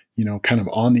him, kind of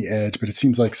on the edge, but it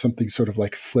seems like something sort of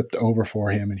like flipped over for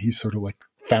him, and he's sort of like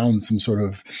found some sort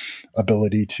of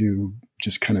ability to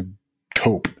just kind of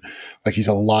cope. Like he's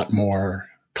a lot more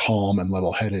calm and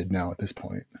level-headed now at this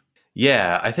point.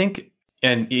 Yeah, I think,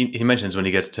 and he mentions when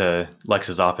he gets to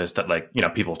Lex's office that like,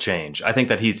 people change. I think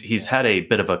that he's had a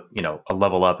bit of a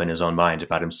level up in his own mind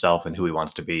about himself and who he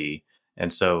wants to be.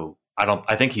 And so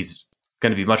I think he's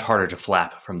going to be much harder to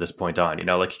flap from this point on.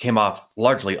 Like he came off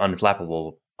largely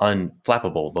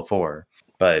unflappable before,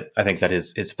 but I think that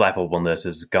his flappableness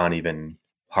has gone even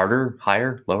harder,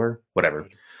 higher, lower, whatever.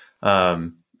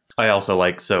 I also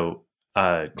like,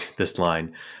 this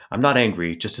line, I'm not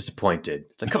angry, just disappointed.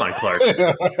 It's like, come on, Clark.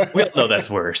 We all know that's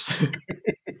worse.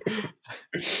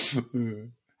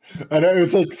 I know,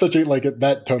 it's like such a, like,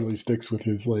 that totally sticks with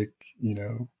his, like,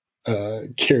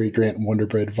 Cary Grant Wonder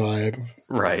Bread vibe.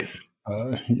 Right.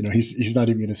 He's not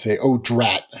even going to say, oh,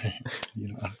 drat.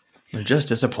 I'm just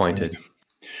disappointed.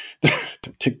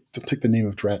 Don't take the name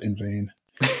of drat in vain.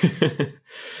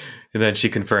 And then she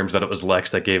confirms that it was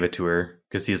Lex that gave it to her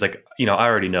because he's like, I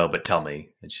already know, but tell me.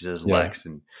 And she says, Lex.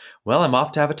 And, well, I'm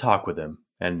off to have a talk with him.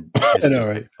 And I know,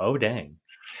 right? Like, oh, dang.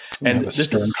 And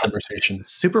this is conversation.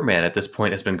 Superman at this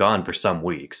point has been gone for some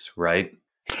weeks, right?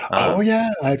 Oh, yeah.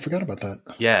 I forgot about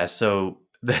that. Yeah. So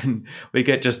then we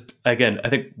get just, again, I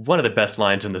think one of the best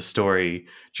lines in the story,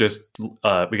 just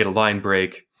we get a line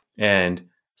break and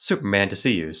Superman to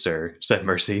see you, sir, said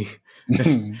Mercy.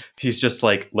 He's just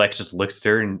like, Lex just looks at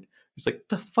her and he's like,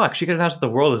 the fuck? She could announce that the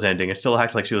world is ending and still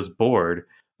acts like she was bored.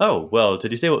 Oh, well,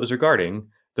 did he say what was regarding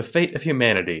the fate of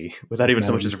humanity without even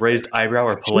so much as raised eyebrow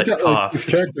or polite cough? This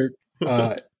character,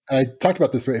 I talked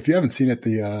about this, but if you haven't seen it,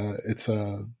 it's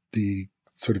the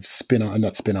sort of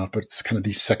not spin-off, but it's kind of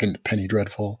the second Penny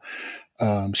Dreadful.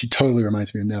 She totally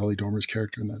reminds me of Natalie Dormer's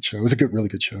character in that show. It was a really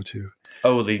good show too.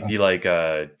 Oh, the like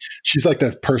she's like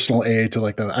the personal aide to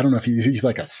like I don't know if he's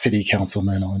like a city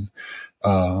councilman on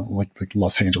like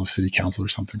Los Angeles City Council or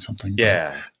something.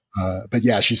 Yeah. But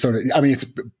yeah, she's sort of, I mean, it's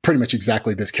pretty much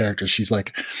exactly this character. She's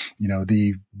like,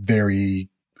 the very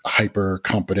hyper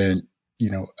competent,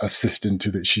 assistant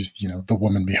to she's, the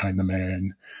woman behind the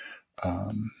man.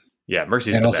 Yeah,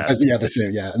 Mercy's and the also, best. yeah, the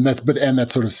same, yeah, and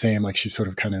that's sort of same. Like she's sort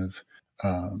of kind of,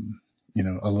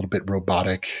 a little bit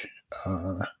robotic,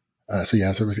 So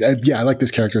it was, I like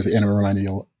this character, and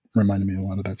it reminded me a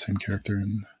lot of that same character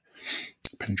in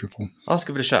Penny Dreadful. I'll have to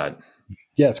give it a shot.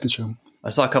 Yeah, it's a good show. I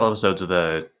saw a couple episodes of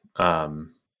the.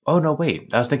 Oh no!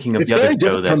 Wait, I was thinking of It's the other very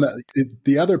show different from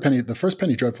the other Penny, the first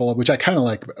Penny Dreadful, which I kind of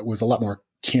like, was a lot more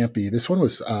campy. This one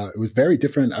was it was very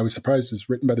different. I was surprised it was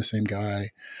written by the same guy.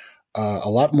 A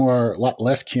lot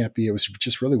less campy. It was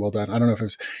just really well done. I don't know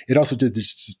if it also did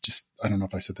just I don't know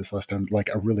if I said this last time, like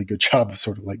a really good job of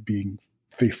sort of like being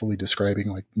faithfully describing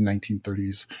like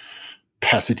 1930s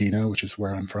Pasadena, which is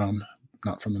where I'm from.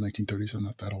 Not from the 1930s. I'm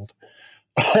not that old.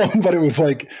 But it was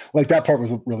like that part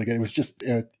was really good. It was just,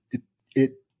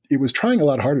 it was trying a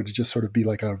lot harder to just sort of be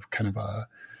like a kind of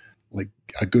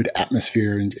a good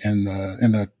atmosphere, and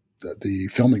the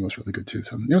filming was really good too.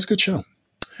 So it was a good show.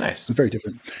 Nice. It was very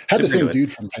different. Had the same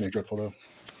dude from Penny Dreadful though.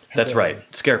 That's right.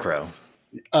 Scarecrow.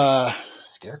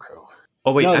 Scarecrow.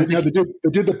 Oh wait,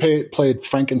 the dude that played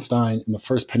Frankenstein in the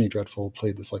first Penny Dreadful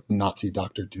played this like Nazi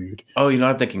doctor dude. Oh, you know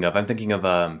what I'm thinking of? I'm thinking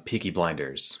of Peaky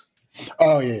Blinders.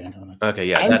 Oh yeah. No. Okay,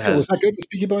 yeah. Was that good? Was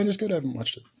Peaky Blinders good? I haven't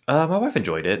watched it. My wife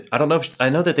enjoyed it. I don't know if I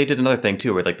know that they did another thing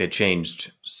too, where like they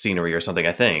changed scenery or something.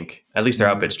 I think at least their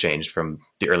outfits changed from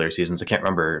the earlier seasons. I can't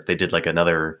remember if they did like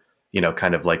another,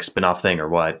 kind of like spin-off thing or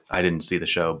what. I didn't see the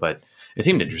show, but it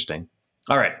seemed interesting.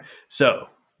 All right, so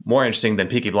more interesting than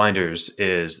Peaky Blinders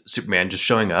is Superman just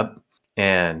showing up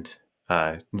and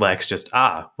Lex just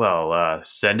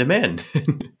send him in.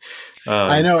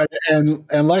 I know,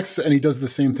 and Lex, and he does the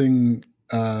same thing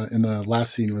in the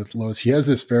last scene with Lois. He has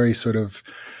this very sort of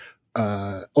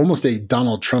almost a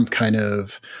Donald Trump kind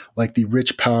of like the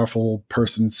rich, powerful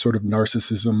person's sort of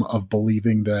narcissism of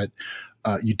believing that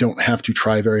you don't have to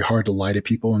try very hard to lie to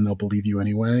people and they'll believe you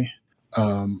anyway.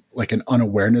 Like an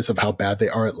unawareness of how bad they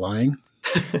are at lying.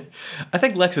 I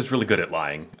think Lex is really good at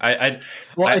lying.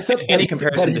 Except any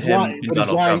comparison to him and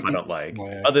Donald Trump, I don't like,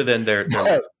 other than their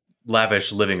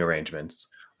lavish living arrangements.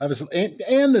 And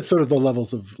the sort of the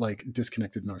levels of like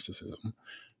disconnected narcissism.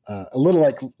 A little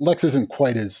like Lex isn't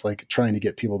quite as like trying to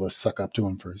get people to suck up to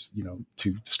him for his,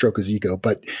 to stroke his ego,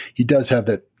 but he does have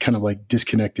that kind of like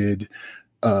disconnected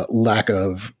lack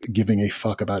of giving a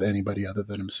fuck about anybody other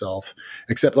than himself,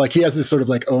 except like he has this sort of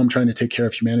like, I'm trying to take care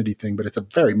of humanity thing, but it's a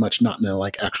very much not in a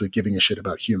like actually giving a shit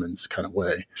about humans kind of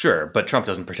way. Sure. But Trump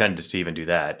doesn't pretend to even do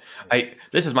that.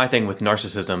 This is my thing with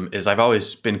narcissism is I've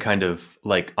always been kind of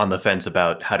like on the fence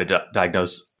about how to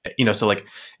diagnose, so like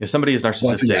if somebody is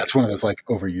narcissistic, it's one of those like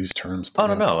overused terms.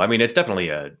 No. I mean, it's definitely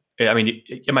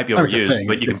it might be overused,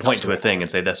 but you can point to a thing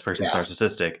and say this person's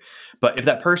narcissistic. But if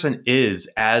that person is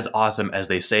as awesome as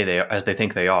they say as they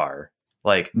think they are,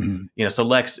 like, so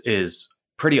Lex is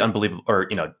pretty unbelievable or,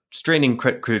 straining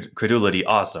credulity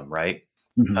awesome, right?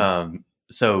 Mm-hmm.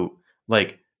 So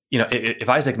like, if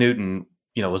Isaac Newton,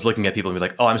 was looking at people and be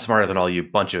like, oh, I'm smarter than all you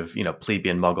bunch of,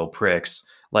 plebeian muggle pricks,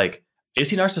 like, is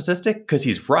he narcissistic? Because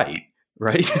he's right?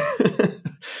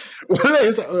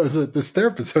 This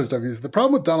therapist was talking. The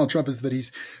problem with Donald Trump is that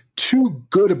he's too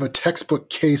good of a textbook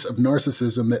case of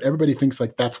narcissism that everybody thinks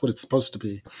like that's what it's supposed to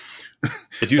be.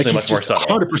 It's usually much more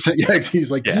subtle. 100%. Yeah,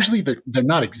 he's like usually they're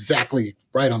not exactly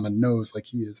right on the nose like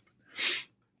he is.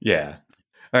 Yeah.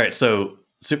 All right. So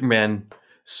Superman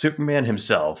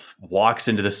himself walks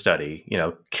into the study.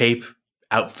 Cape,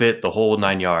 outfit, the whole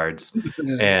 9 yards,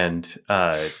 and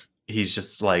he's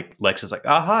just like, Lex is like,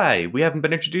 hi, we haven't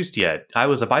been introduced yet. I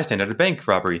was a bystander at a bank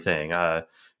robbery thing.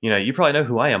 You probably know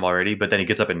who I am already. But then he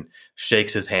gets up and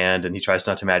shakes his hand and he tries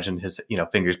not to imagine his,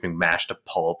 fingers being mashed to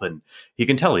pulp. And he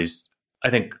can tell he's, I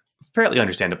think, fairly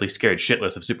understandably scared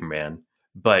shitless of Superman.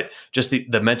 But just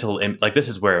the mental, like this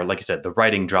is where, like you said, the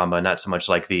writing drama, not so much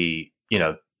like the,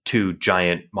 two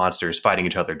giant monsters fighting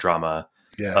each other drama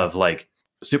of like,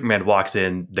 Superman walks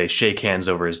in, they shake hands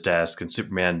over his desk, and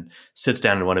Superman sits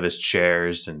down in one of his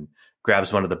chairs and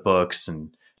grabs one of the books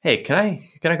and, hey, can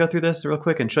I go through this real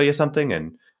quick and show you something?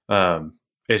 And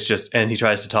it's just, and he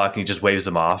tries to talk and he just waves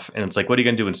him off. And it's like, what are you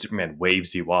going to do when Superman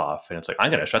waves you off? And it's like,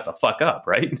 I'm going to shut the fuck up,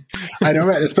 right? I know,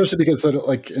 right? Especially because sort of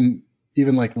like,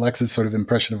 even like Lex's sort of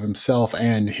impression of himself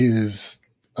and his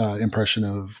impression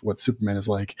of what Superman is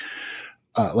like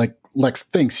Lex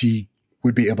thinks he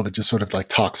would be able to just sort of like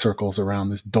talk circles around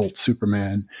this dolt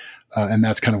Superman. And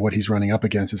that's kind of what he's running up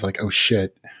against is like, oh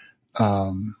shit.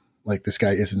 Like this guy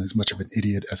isn't as much of an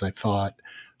idiot as I thought.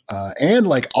 And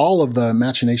like all of the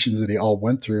machinations that he all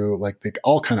went through, like they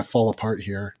all kind of fall apart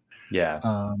here. Yeah.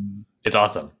 It's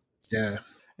awesome. Yeah.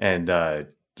 And,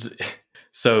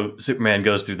 so Superman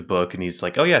goes through the book and he's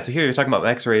like, oh yeah, so here you're talking about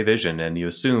X-ray vision. And you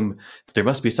assume that there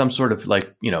must be some sort of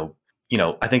like,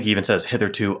 I think he even says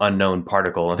hitherto unknown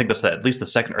particle. I think that's at least the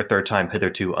second or third time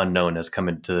hitherto unknown has come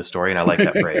into the story. And I like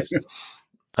that phrase.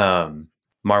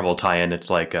 Marvel tie-in. It's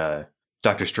like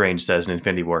Doctor Strange says in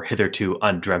Infinity War, "Hitherto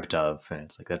undreamt of," and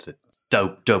it's like that's a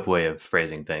dope way of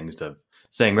phrasing things, of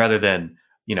saying rather than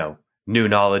new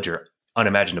knowledge or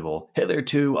unimaginable,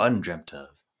 hitherto undreamt of.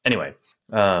 Anyway,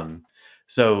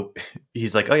 so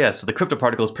he's like, oh yeah, so the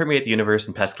cryptoparticles permeate the universe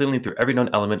and pass cleanly through every known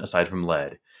element aside from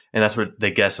lead, and that's what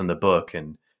they guess in the book.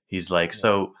 And he's like,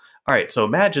 so all right, so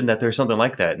imagine that there's something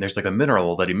like that, and there's like a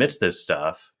mineral that emits this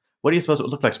stuff. What do you suppose it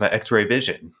would look like to my X-ray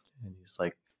vision? And he's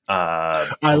like,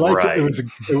 I liked it.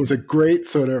 It was a great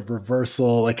sort of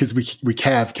reversal, like because we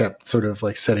kept sort of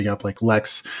like setting up like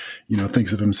Lex,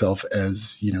 thinks of himself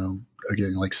as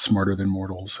again like smarter than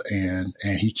mortals, and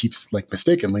he keeps like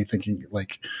mistakenly thinking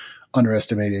like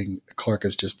underestimating Clark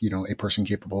as just a person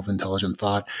capable of intelligent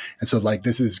thought. And so like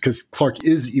this is because Clark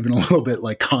is even a little bit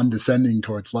like condescending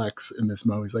towards Lex in this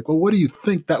moment. He's like, well, what do you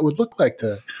think that would look like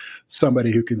to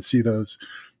somebody who can see those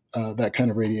that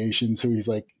kind of radiation? So he's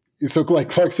like, so like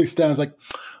Clark sits down and is like,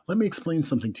 let me explain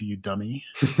something to you, dummy.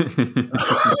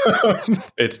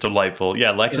 It's delightful.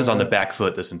 Yeah, Lex is on the back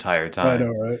foot this entire time. I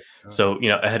know, right? So,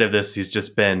 ahead of this, he's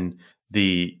just been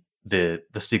the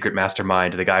secret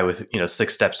mastermind, the guy with,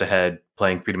 6 steps ahead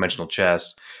playing 3-dimensional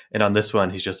chess. And on this one,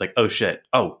 he's just like, oh shit.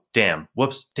 Oh, damn.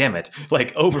 Whoops. Damn it.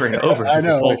 Like over and over through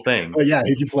this whole thing. But yeah,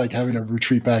 he keeps like having to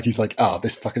retreat back. He's like, oh,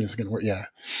 this fucking is going to work. Yeah.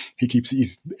 He keeps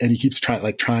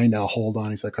trying to hold on.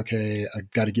 He's like, okay, I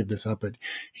got to give this up. But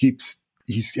he's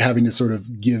having to sort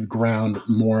of give ground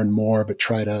more and more, but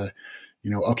try to,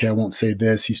 okay, I won't say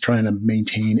this. He's trying to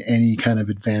maintain any kind of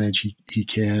advantage he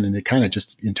can. And it kind of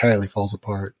just entirely falls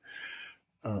apart.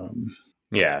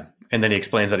 Yeah. And then he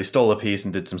explains that he stole a piece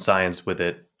and did some science with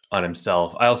it on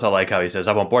himself. I also like how he says,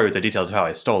 I won't bore you with the details of how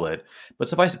I stole it, but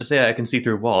suffice it to say I can see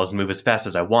through walls and move as fast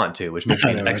as I want to, which makes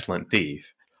me an excellent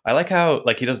thief. I like how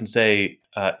he doesn't say,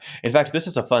 in fact, this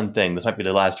is a fun thing. This might be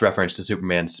the last reference to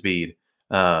Superman's speed.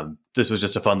 This was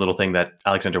just a fun little thing that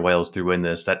Alexander Wales threw in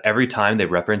this, that every time they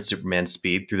reference Superman's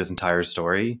speed through this entire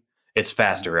story, it's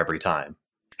faster every time.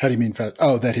 How do you mean fast?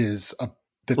 Oh, that is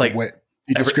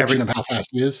the description of how fast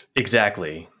he is?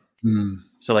 Exactly.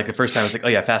 So like the first time it's like, oh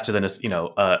yeah, faster than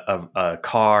a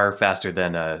car, faster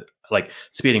than like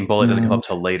speeding bullet doesn't come up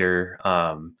till later.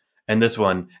 And this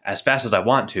one, as fast as I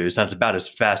want to, sounds about as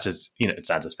fast as, it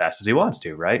sounds as fast as he wants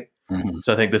to, right? Mm-hmm.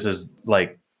 So I think this is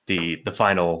like the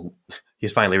final,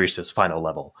 he's finally reached his final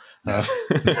level.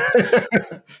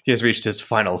 He has reached his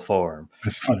final form.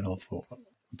 His final form.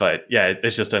 But yeah,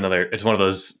 it's just it's one of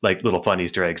those like little fun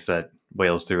Easter eggs that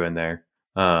Wales threw in there.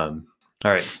 All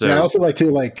right. So I also like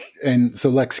to and so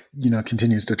Lex,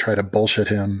 continues to try to bullshit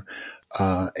him.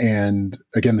 And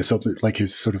again, this like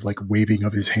his sort of like waving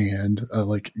of his hand,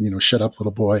 shut up,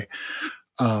 little boy.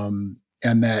 And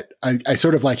that I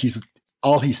sort of like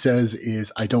all he says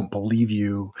is, I don't believe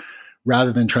you,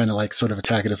 rather than trying to like sort of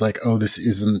attack it as like, oh, this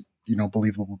isn't,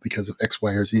 believable because of X,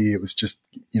 Y, or Z. It was just,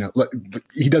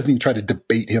 he doesn't even try to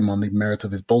debate him on the merits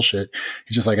of his bullshit.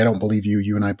 He's just like, I don't believe you.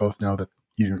 You and I both know that,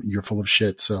 you're full of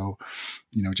shit. So,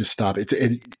 just stop.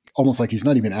 It's almost like he's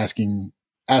not even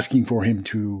asking for him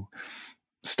to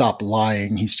stop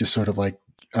lying. He's just sort of like,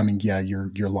 I mean, yeah,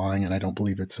 you're lying and I don't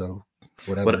believe it. So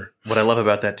whatever. What I love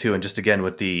about that too, and just again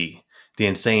with the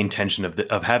insane tension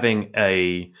of having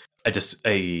an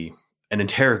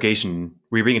interrogation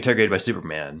where you're being interrogated by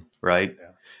Superman, right?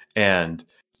 Yeah. And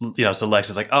so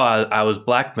Lex is like, oh, I was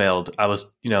blackmailed. I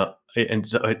was, and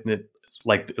so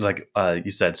like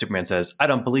you said, Superman says, I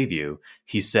don't believe you.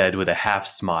 He said with a half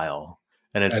smile,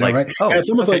 and it's like, right? Oh, and it's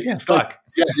almost okay,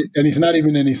 and he's not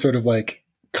even any sort of like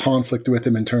conflict with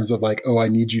him in terms of like, oh, I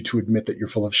need you to admit that you're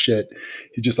full of shit.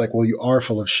 He's just like, well, you are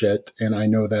full of shit, and I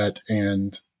know that,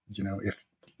 and if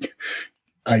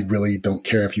I really don't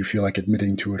care if you feel like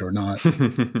admitting to it or not.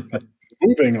 But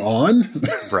moving on,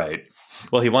 right?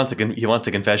 Well, he wants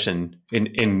a confession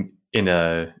in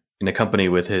a company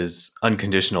with his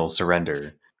unconditional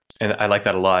surrender, and I like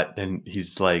that a lot. And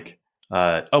he's like,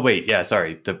 oh wait, yeah,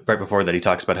 sorry. Right before that, he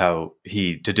talks about how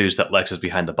he deduced that Lex was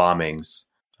behind the bombings,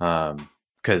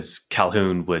 because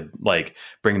Calhoun would like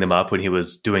bring them up when he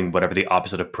was doing whatever the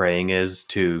opposite of praying is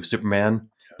to Superman.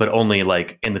 But only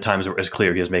like in the times where it was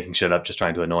clear he was making shit up, just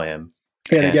trying to annoy him.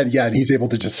 And again, yeah, and he's able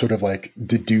to just sort of like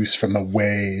deduce from the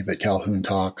way that Calhoun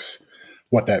talks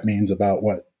what that means about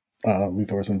what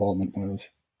Luthor's involvement was.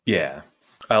 Yeah.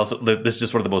 This is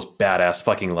just one of the most badass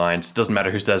fucking lines. Doesn't matter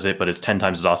who says it, but it's 10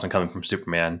 times as awesome coming from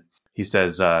Superman. He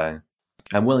says, I'm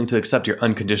willing to accept your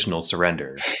unconditional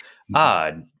surrender.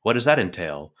 Odd. What does that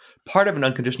entail? Part of an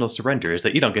unconditional surrender is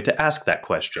that you don't get to ask that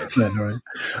question. Yeah, right.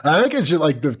 I think it's just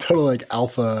like the total like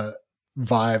alpha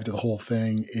vibe to the whole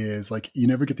thing is like, you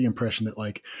never get the impression that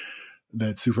like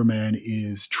that Superman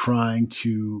is trying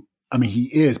to, I mean, he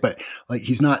is, but like,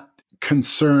 he's not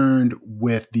concerned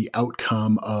with the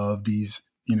outcome of these,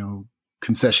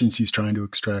 concessions he's trying to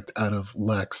extract out of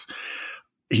Lex.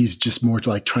 He's just more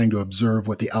like trying to observe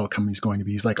what the outcome is going to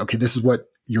be. He's like, okay, this is what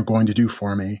you're going to do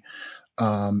for me.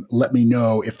 Let me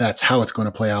know if that's how it's going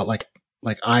to play out. Like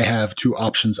I have two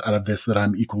options out of this that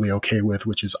I'm equally okay with,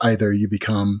 which is either you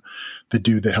become the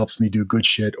dude that helps me do good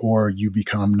shit, or you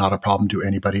become not a problem to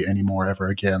anybody anymore ever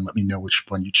again. Let me know which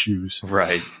one you choose.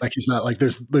 Right. Like, he's not like,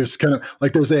 there's kind of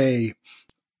like, there's a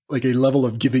level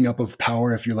of giving up of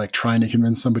power if you're like trying to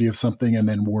convince somebody of something and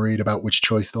then worried about which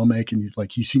choice they'll make. And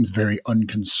he seems very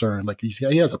unconcerned. Like,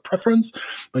 he has a preference,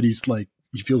 but he's like,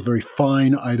 he feels very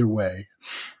fine either way.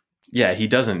 Yeah. He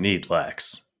doesn't need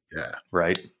Lex. Yeah.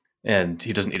 Right. And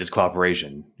he doesn't need his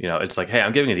cooperation. It's like, hey,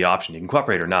 I'm giving you the option. You can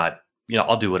cooperate or not.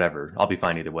 I'll do whatever. I'll be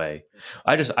fine either way.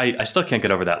 I still can't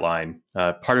get over that line.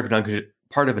 Part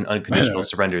of an unconditional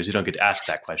surrender is you don't get to ask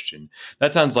that question.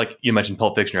 That sounds like, you mentioned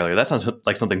Pulp Fiction earlier. That sounds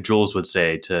like something Jules would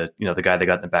say to, the guy that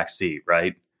got in the back seat,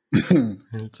 right?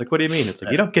 It's like, what do you mean? It's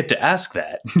like, you don't get to ask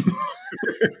that.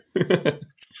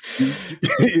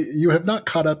 You have not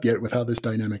caught up yet with how this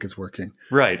dynamic is working.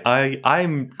 Right.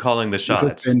 I'm calling the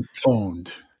shots. You've been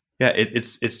pwned. Yeah,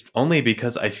 it's only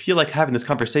because I feel like having this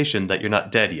conversation that you're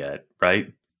not dead yet,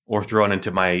 right? Or thrown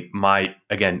into my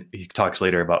again, he talks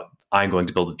later about, I'm going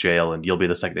to build a jail and you'll be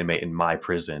the second inmate in my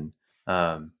prison.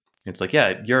 It's like,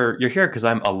 yeah, you're here because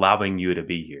I'm allowing you to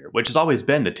be here, which has always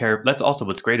been the terror. That's also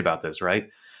what's great about this, right?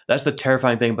 That's the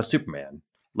terrifying thing about Superman.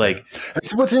 Like,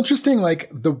 so what's interesting,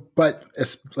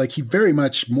 he very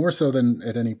much more so than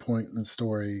at any point in the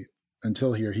story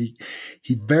until here, he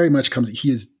very much he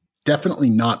is definitely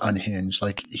not unhinged.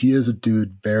 Like, he is a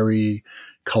dude very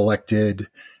collected,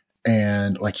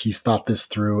 and like, he's thought this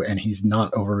through, and he's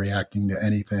not overreacting to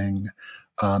anything.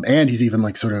 And he's even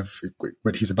like sort of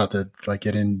what he's about to like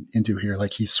get into here.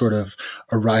 Like, he's sort of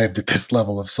arrived at this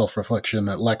level of self-reflection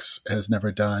that Lex has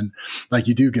never done. Like,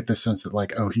 you do get this sense that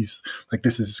like, oh, he's like,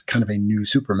 this is kind of a new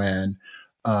Superman,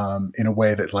 in a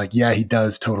way that like, yeah, he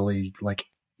does totally like,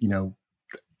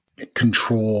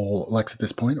 control Lex at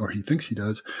this point, or he thinks he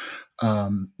does,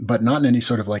 but not in any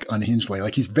sort of like unhinged way.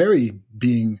 Like, he's very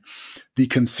being the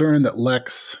concern that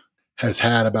Lex has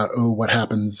had about, oh, what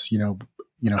happens,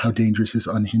 how dangerous is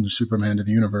unhinged Superman to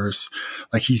the universe.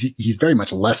 Like, he's very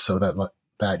much less so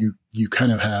that you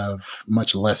kind of have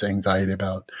much less anxiety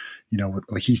about,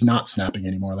 like, he's not snapping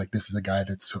anymore. Like, this is a guy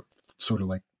that's sort of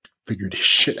like figured his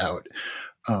shit out.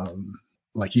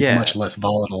 Like, he's much less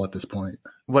volatile at this point.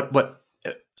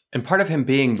 And part of him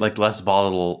being like less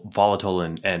volatile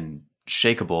and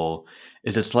shakeable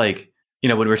is, it's like,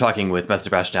 when we were talking with Methods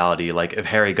of Rationality, like, if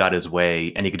Harry got his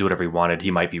way and he could do whatever he wanted,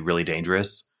 he might be really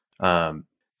dangerous.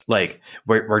 Like,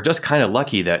 we're just kind of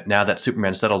lucky that now that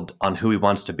Superman settled on who he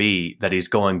wants to be, that he's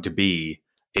going to be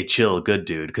a chill, good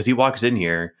dude. Because he walks in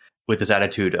here with this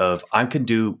attitude of, I can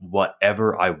do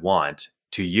whatever I want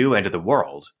to you and to the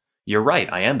world. You're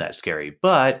right, I am that scary,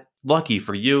 but lucky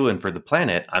for you and for the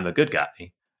planet, I'm a good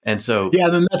guy. And so, yeah,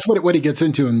 then that's what he gets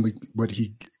into, and what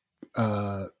he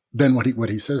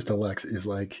says to Lex is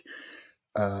like,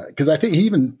 because I think he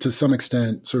even to some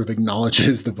extent sort of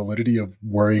acknowledges the validity of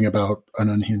worrying about an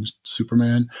unhinged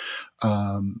Superman.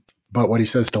 But what he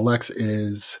says to Lex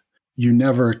is, you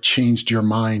never changed your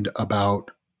mind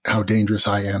about how dangerous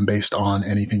I am based on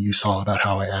anything you saw about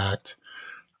how I act.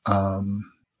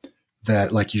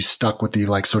 That like, you stuck with the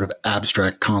like sort of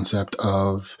abstract concept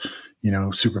of,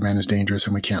 Superman is dangerous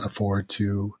and we can't afford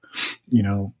to,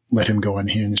 let him go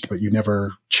unhinged, but you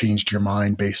never changed your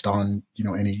mind based on,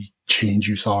 any change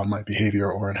you saw in my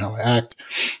behavior or in how I act.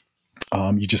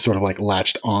 You just sort of like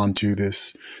latched on to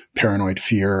this paranoid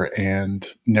fear and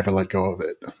never let go of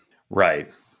it.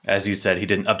 Right. As you said, he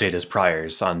didn't update his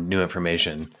priors on new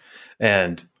information.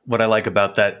 And what I like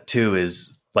about that too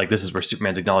is like, this is where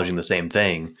Superman's acknowledging the same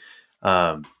thing.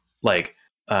 So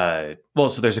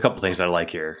there's a couple things that I like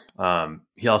here.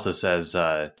 He also says,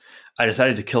 I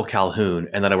decided to kill Calhoun,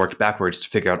 and then I worked backwards to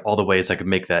figure out all the ways I could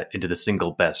make that into the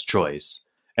single best choice.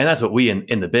 And that's what we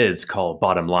in the biz call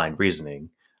bottom line reasoning.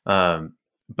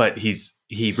 But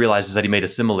he realizes that he made a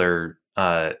similar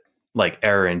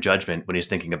error in judgment when he's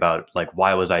thinking about like,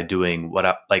 why was I doing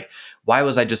why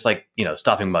was I just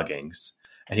stopping muggings?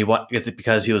 And it's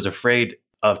because he was afraid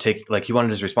of he wanted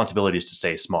his responsibilities to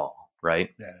stay small, right?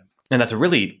 Yeah. And that's a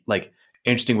really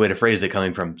interesting way to phrase it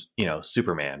coming from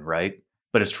Superman, right?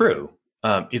 But it's true.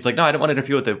 He's like, no, I don't want to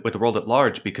interfere with the world at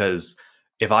large, because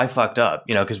if I fucked up,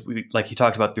 because he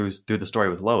talked about through the story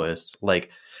with Lois, like,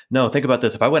 no, think about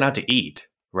this. If I went out to eat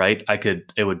right?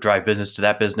 It would drive business to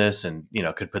that business and,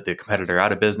 could put the competitor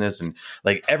out of business, and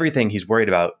like everything he's worried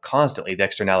about constantly, the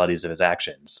externalities of his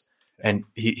actions. And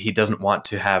he doesn't want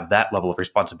to have that level of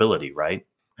responsibility, right?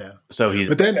 Yeah. So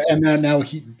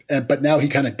but now he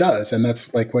kind of does. And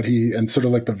that's like and sort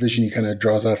of like the vision he kind of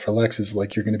draws out for Lex is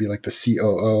like, you're going to be like the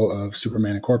COO of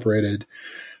Superman Incorporated.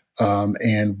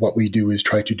 And what we do is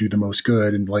try to do the most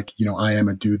good. And like, I am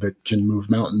a dude that can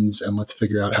move mountains, and let's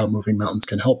figure out how moving mountains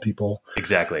can help people.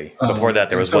 Exactly. Before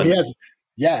that, there was one.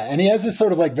 And he has this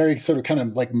sort of like very sort of kind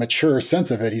of like mature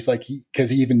sense of it. He's like, because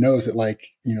he even knows that like,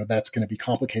 that's going to be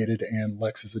complicated, and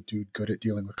Lex is a dude good at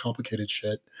dealing with complicated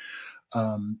shit.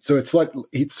 So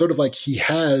it's sort of like he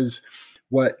has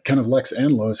what kind of Lex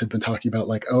and Lois had been talking about,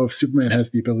 like, oh, if Superman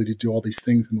has the ability to do all these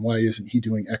things, then why isn't he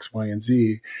doing X, Y, and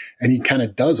Z? And he kind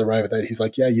of does arrive at that. He's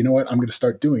like, yeah, you know what? I'm going to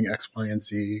start doing X, Y, and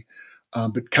Z,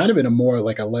 but kind of in a more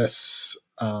like a less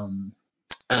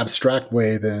abstract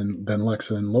way than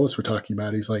Lex and Lois were talking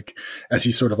about. He's like, as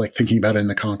he's sort of like thinking about it in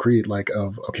the concrete, like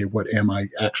of, okay, what am I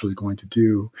actually going to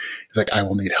do? He's like, I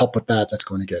will need help with that. That's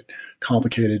going to get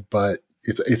complicated, but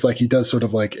it's like he does sort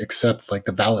of like accept like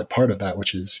the valid part of that,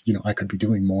 which is, I could be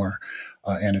doing more.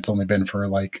 And it's only been for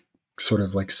like sort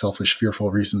of like selfish, fearful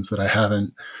reasons that I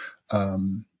haven't.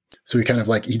 So he kind of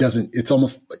like, it's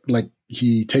almost like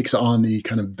he takes on the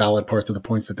kind of valid parts of the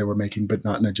points that they were making, but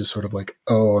not in a just sort of like,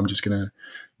 oh, I'm just going to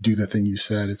do the thing you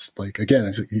said. It's like,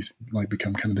 again, he's like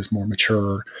become kind of this more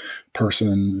mature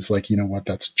person. It's like, you know what,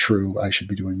 that's true. I should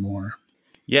be doing more.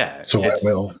 Yeah. So I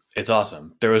will. It's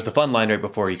awesome. There was the fun line right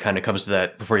before he kind of comes to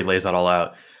that, before he lays that all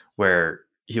out, where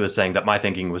he was saying that my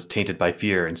thinking was tainted by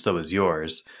fear, and so is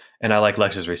yours. And I like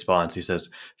Lex's response. He says,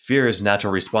 fear is a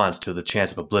natural response to the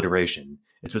chance of obliteration.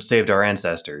 It's what saved our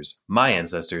ancestors, my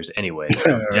ancestors anyway,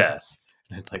 from death.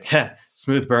 And it's like,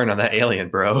 smooth burn on that alien,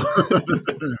 bro.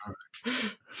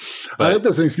 I like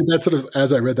those things. That sort of,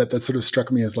 as I read that sort of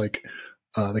struck me as like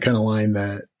the kind of line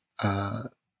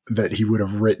that he would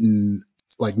have written,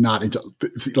 like not into,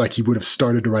 like he would have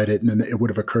started to write it, and then it would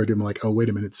have occurred to him like, oh, wait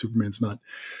a minute,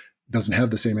 doesn't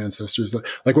have the same ancestors.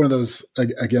 Like one of those,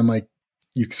 again, like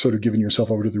you sort of giving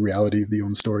yourself over to the reality of the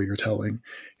own story you're telling.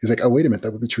 He's like, oh, wait a minute,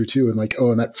 that would be true too. And like,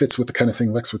 oh, and that fits with the kind of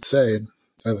thing Lex would say. And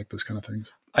I like those kind of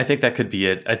things. I think that could be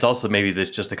it. It's also maybe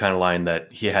just the kind of line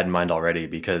that he had in mind already,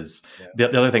 because the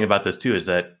other thing about this too is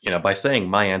that, by saying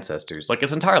my ancestors, like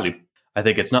I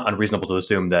think it's not unreasonable to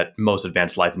assume that most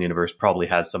advanced life in the universe probably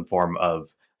has some form of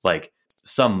like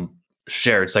some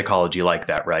shared psychology like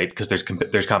that, right? Because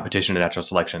there's competition and natural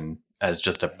selection as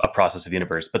just a process of the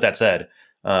universe. But that said,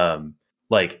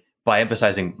 like by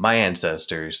emphasizing my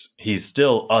ancestors, he's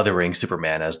still othering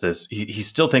Superman as this. He's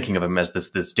still thinking of him as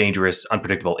this dangerous,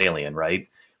 unpredictable alien, right?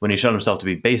 When he's shown himself to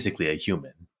be basically a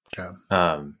human.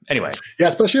 Yeah. Anyway. Yeah,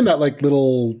 especially in that like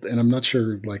little, and I'm not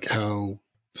sure like how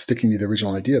sticking to the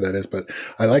original idea that is, but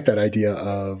I like that idea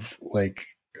of like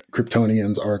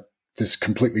Kryptonians are this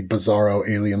completely bizarro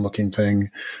alien looking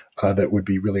thing that would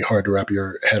be really hard to wrap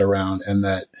your head around, and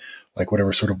that like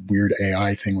whatever sort of weird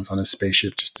AI thing was on his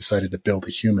spaceship just decided to build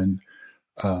a human,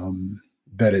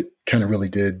 that it kind of really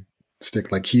did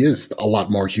stick. Like he is a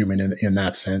lot more human in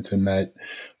that sense, and that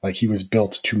like he was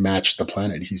built to match the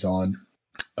planet he's on.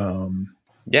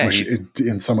 Which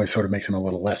in some ways sort of makes him a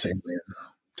little less alien.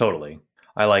 Totally.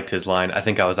 I liked his line. I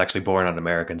think I was actually born on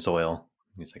American soil.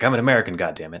 He's like, I'm an American,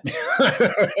 goddammit.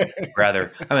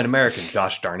 Rather, I'm an American,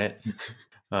 gosh darn it.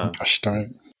 Gosh darn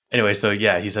it. Anyway, so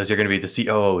yeah, he says you're going to be the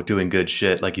COO doing good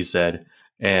shit, like you said.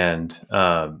 And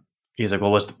he's like,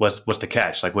 well, what's the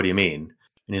catch? Like, what do you mean?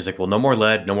 And he's like, well, no more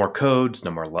lead, no more codes,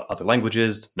 no more other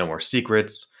languages, no more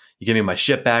secrets. You give me my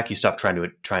ship back. You stop trying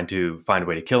to find a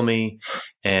way to kill me.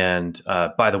 And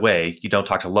by the way, you don't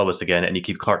talk to Lois again, and you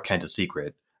keep Clark Kent a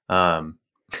secret.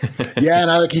 Yeah,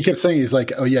 and he kept saying, he's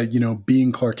like, oh yeah,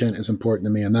 being Clark Kent is important to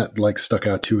me, and that like stuck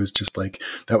out too. Is just like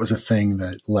that was a thing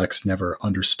that Lex never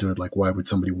understood. Like, why would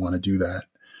somebody want to do that?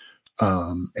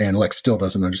 And Lex still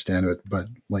doesn't understand it, but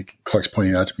like Clark's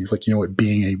pointing out to me, he's like, you know what,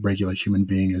 being a regular human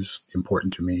being is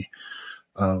important to me.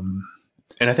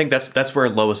 And I think that's where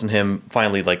Lois and him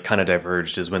finally like kind of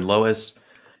diverged, is when Lois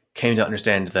came to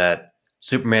understand that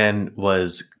Superman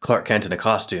was Clark Kent in a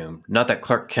costume, not that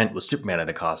Clark Kent was Superman in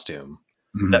a costume.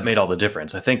 Mm-hmm. That made all the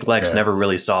difference. I think Lex never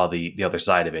really saw the other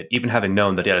side of it, even having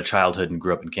known that he had a childhood and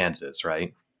grew up in Kansas,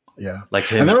 right? Yeah. Like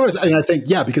to him, and there was, and I think,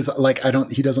 yeah, because like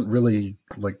he doesn't really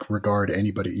like regard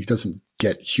anybody. He doesn't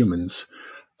get humans,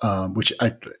 which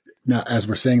now as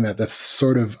we're saying that's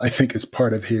sort of, I think is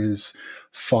part of his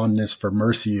fondness for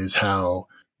Mercy, is how,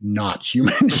 not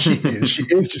human she is. She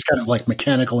is just kind of like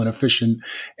mechanical and efficient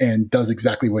and does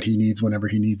exactly what he needs whenever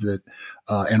he needs it,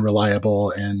 and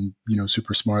reliable and,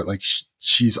 super smart. Like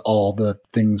she's all the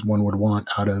things one would want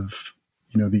out of,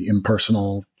 the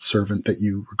impersonal servant that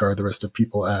you regard the rest of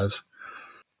people as.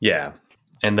 Yeah.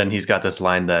 And then he's got this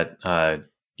line that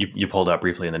you pulled up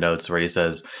briefly in the notes where he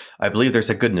says, "I believe there's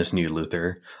a goodness in you,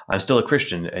 Luther. I'm still a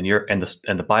Christian, and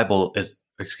the Bible is,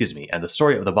 and the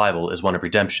story of the Bible is one of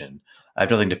redemption. I have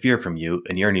nothing to fear from you,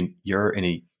 and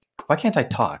why can't I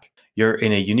talk? You're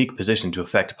in a unique position to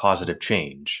affect positive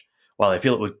change. While I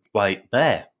feel it would,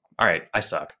 all right, I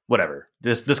suck. Whatever.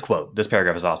 This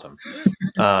paragraph is awesome."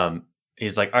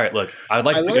 He's like, "All right, look, I'd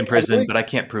like to be in prison, but I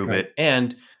can't prove it,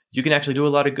 and you can actually do a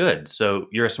lot of good. So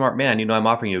you're a smart man. I'm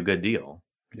offering you a good deal."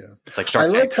 Yeah, it's like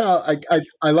Shark Tank.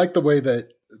 I like the way that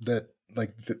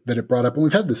it brought up, and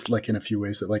we've had this like in a few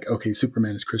ways that like, okay,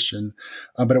 Superman is Christian,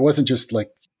 but it wasn't just like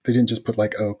they didn't just put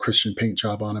like, oh, Christian paint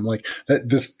job on him. Like that,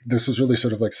 this was really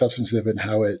sort of like substantive in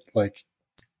how it like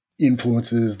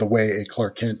influences the way a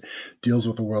Clark Kent deals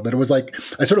with the world. That it was like,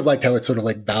 I sort of liked how it sort of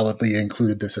like validly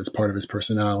included this as part of his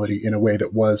personality in a way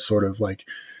that was sort of like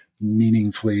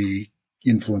meaningfully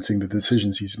influencing the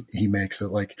decisions he makes.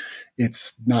 That like,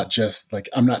 it's not just like,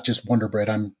 I'm not just Wonder Bread.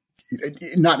 I'm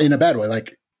not in a bad way.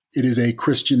 Like, it is a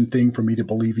Christian thing for me to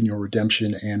believe in your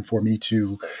redemption and for me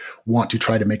to want to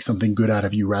try to make something good out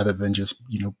of you rather than just,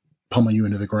 pummel you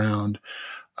into the ground.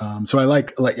 So I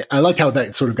like how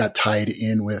that sort of got tied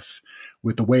in with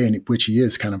the way in which he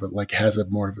is kind of like has a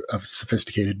more of a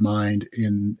sophisticated mind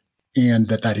and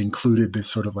that included this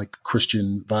sort of like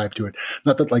Christian vibe to it.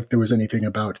 Not that like there was anything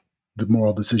about the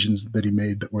moral decisions that he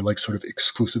made that were like sort of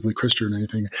exclusively Christian or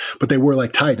anything, but they were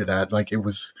like tied to that. Like it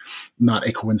was not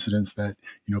a coincidence that,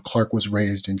 Clark was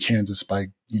raised in Kansas by,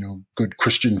 good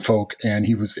Christian folk and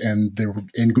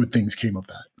good things came of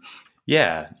that.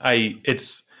 Yeah.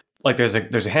 It's like, there's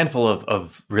a handful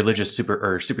of religious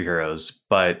superheroes,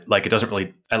 but like, it doesn't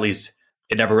really, at least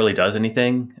it never really does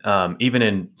anything. Even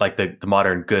in like the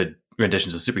modern good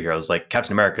renditions of superheroes, like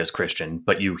Captain America is Christian,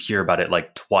 but you hear about it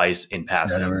like twice in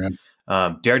passing.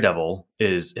 Daredevil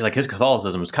is like, his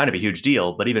Catholicism was kind of a huge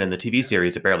deal, but even in the TV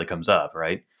series, it barely comes up.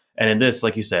 Right. And in this,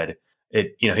 like you said,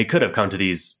 he could have come to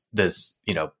his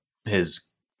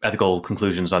ethical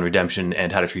conclusions on redemption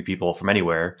and how to treat people from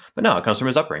anywhere, but no, it comes from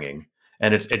his upbringing.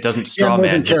 And it doesn't straw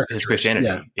man his Christianity.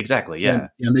 Yeah. Exactly. Yeah.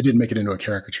 And they didn't make it into a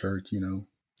caricature,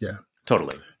 Yeah.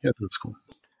 Totally. Yeah. That's cool.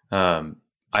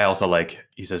 I also like,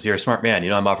 he says, "You're a smart man.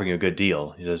 I'm offering you a good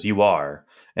deal." He says, "You are."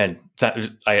 And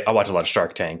I watch a lot of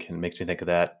Shark Tank and it makes me think of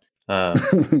that.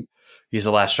 He's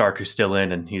the last shark who's still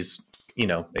in and he's,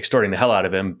 extorting the hell out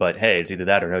of him, but hey, it's either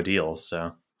that or no deal.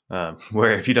 So,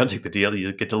 where if you don't take the deal,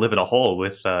 you get to live in a hole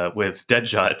with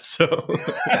Deadshot. So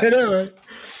I know, right?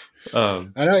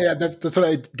 I know, yeah. That's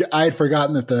what I had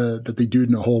forgotten that the dude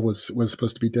in the hole was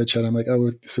supposed to be Deadshot. I'm like,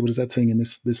 oh, so what is that saying in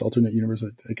this alternate universe?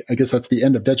 I guess that's the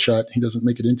end of Deadshot. He doesn't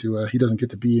make it into. He doesn't get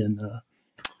to be in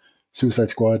Suicide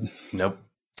Squad. Nope.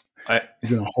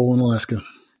 He's in a hole in Alaska.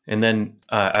 And then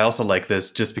I also like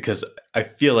this just because I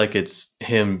feel like it's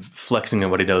him flexing on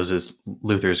what he knows is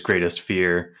Luther's greatest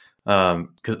fear.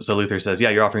 So Luther says, "Yeah,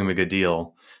 you're offering him a good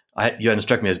deal. You hadn't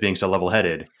struck me as being so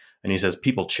level-headed." And he says,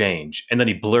 "People change." And then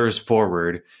he blurs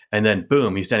forward and then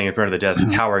boom, he's standing in front of the desk,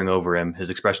 towering over him, his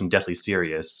expression deathly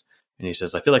serious. And he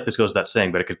says, "I feel like this goes without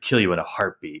saying, but it could kill you in a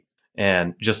heartbeat."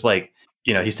 And just like,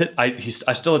 I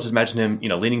still just imagine him,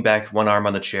 leaning back, one arm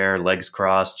on the chair, legs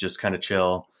crossed, just kind of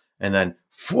chill. And then,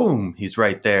 boom, he's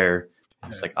right there.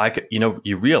 It's like,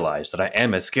 you realize that I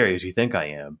am as scary as you think I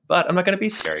am, but I'm not going to be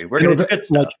scary. We're going to do good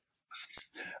stuff.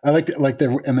 I like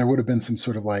there would have been some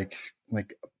sort of like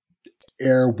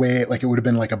airway, like it would have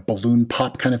been like a balloon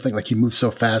pop kind of thing. Like he moved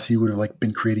so fast, he would have like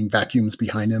been creating vacuums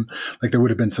behind him. Like there would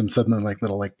have been some sudden like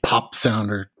little like pop sound,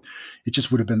 or there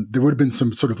would have been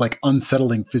some sort of like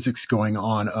unsettling physics going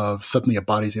on of suddenly a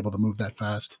body's able to move that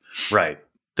fast. Right.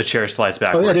 The chair slides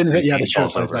backwards. Oh, yeah, the chair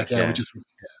slides back. Yeah, just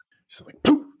like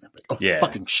poof. Like, oh, yeah.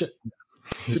 Fucking shit.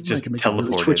 It's just teleported.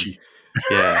 Really twitchy.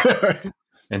 Yeah.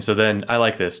 And so then I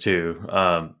like this too.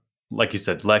 Like you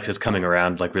said, Lex is coming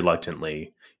around like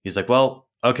reluctantly. He's like, well,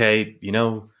 okay,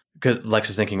 because Lex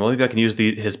is thinking, well, maybe I can use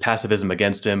his pacifism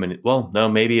against him. And well, no,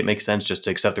 maybe it makes sense just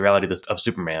to accept the reality of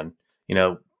Superman.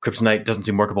 Kryptonite doesn't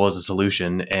seem workable as a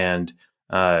solution. And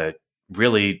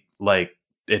really, like,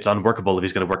 it's unworkable if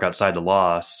he's going to work outside the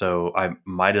law. So I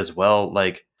might as well,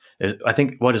 like, I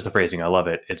think, what is the phrasing? I love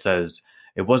it. It says,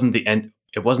 it wasn't the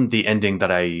ending that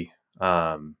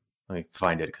let me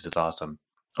find it because it's awesome.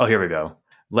 Oh, here we go.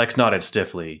 Lex nodded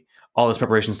stiffly. all his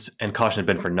preparations and caution had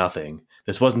been for nothing.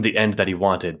 This wasn't the end that he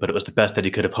wanted, but it was the best that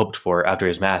he could have hoped for after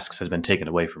his masks had been taken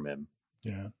away from him.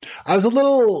 Yeah. I was a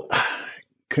little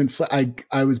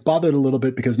I was bothered a little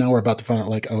bit because now we're about to find out,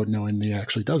 like, oh no, and he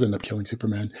actually does end up killing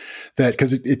Superman. That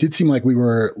because it did seem like we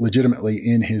were legitimately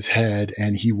in his head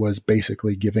and he was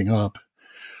basically giving up.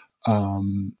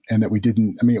 And that we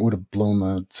didn't, I mean, it would have blown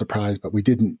the surprise, but we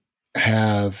didn't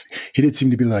have, he did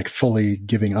seem to be like fully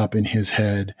giving up in his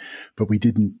head, but we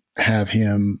didn't have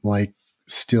him like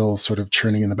still sort of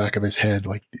churning in the back of his head,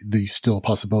 like these still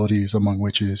possibilities, among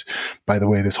which is, by the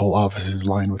way, this whole office is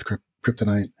lined with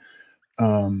kryptonite.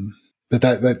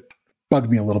 That bugged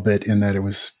me a little bit in that it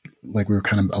was like we were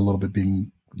kind of a little bit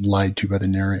being lied to by the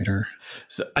narrator.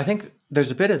 So I think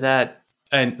there's a bit of that,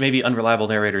 and maybe unreliable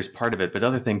narrator is part of it. But the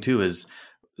other thing too is,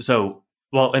 so,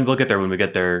 well, and we'll get there when we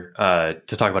get there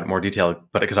to talk about it in more detail,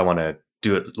 but because I want to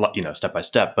do it, step by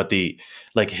step. But the,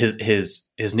 like his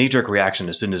knee-jerk reaction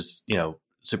as soon as,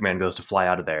 Superman goes to fly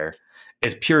out of there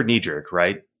is pure knee-jerk,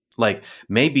 right? Like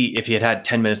maybe if he had had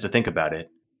 10 minutes to think about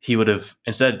it, he would have,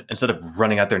 instead of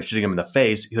running out there and shooting him in the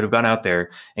face, he would have gone out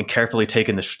there and carefully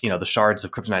taken the shards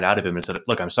of kryptonite out of him and said,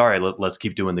 look, I'm sorry, let's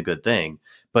keep doing the good thing.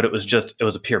 But it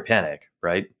was a pure panic,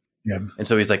 right? Yeah. And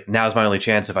so he's like, now's my only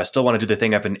chance. If I still want to do the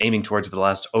thing I've been aiming towards for the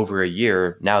last over a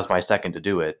year, now's my second to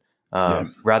do it.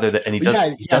 Rather than, and he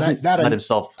doesn't let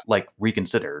himself like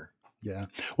reconsider. Yeah.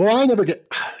 Well, I never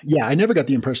got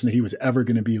the impression that he was ever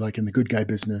going to be like in the good guy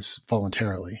business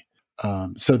voluntarily.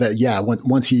 So that,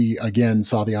 once he again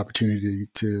saw the opportunity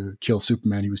to kill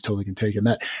Superman, he was totally going to take it.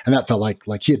 And that felt like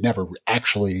he had never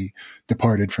actually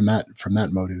departed from that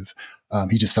motive.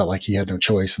 He just felt like he had no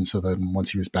choice. And so then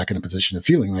once he was back in a position of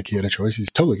feeling like he had a choice,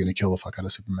 he's totally going to kill the fuck out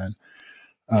of Superman.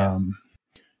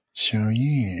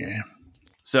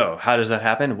 So how does that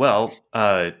happen? Well,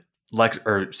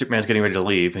 Superman's getting ready to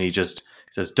leave and he just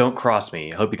says, "Don't cross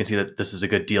me. I hope you can see that this is a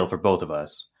good deal for both of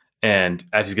us." And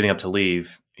as he's getting up to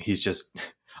leave, he's just,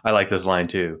 I like this line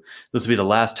too. "This will be the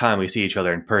last time we see each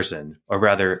other in person, or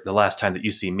rather the last time that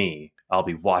you see me. I'll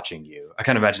be watching you." I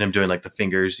kind of imagine him doing like the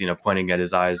fingers, pointing at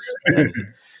his eyes.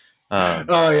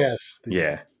 Oh yes.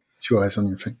 Yeah. 2 eyes on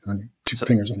your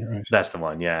fingers on your eyes. That's the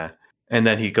one. Yeah. And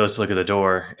then he goes to look at the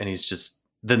door and he's just,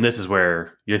 then this is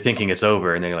where you're thinking it's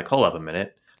over. And then you're like, hold up a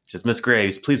minute. He says, "Miss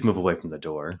Graves, please move away from the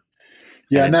door."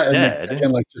 Yeah, and instead,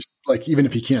 again, like just like even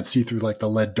if he can't see through like the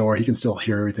lead door, he can still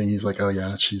hear everything. He's like, "Oh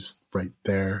yeah, she's right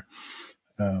there."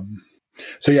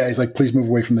 So yeah, he's like, "Please move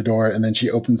away from the door," and then she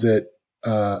opens it.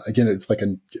 Again, it's like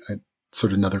a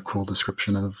sort of another cool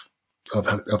description of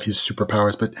his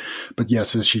superpowers, but yeah,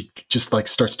 so she just like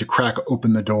starts to crack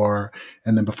open the door,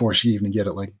 and then before she even get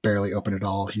it like barely open at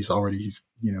all, he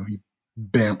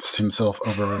bamfs himself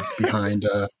over behind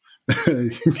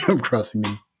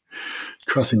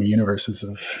crossing the universes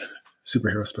of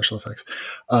superhero special effects.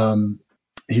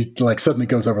 He's like suddenly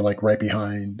goes over like right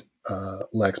behind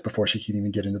Lex before she can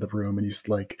even get into the room, and he's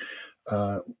like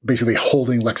basically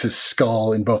holding Lex's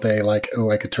skull in both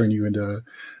I could turn you into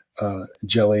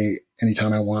jelly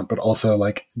anytime I want, but also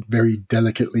like very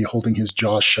delicately holding his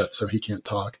jaw shut so he can't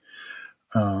talk.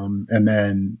 And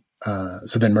then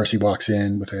so then Mercy walks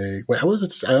in with how was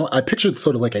it? I pictured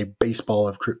sort of like a baseball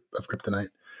of kryptonite.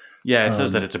 Yeah, it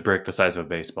says that it's a brick the size of a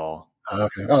baseball.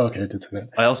 Okay. Oh, okay. I did say that.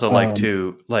 I also like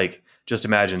to just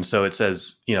imagine. So it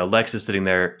says, Lex is sitting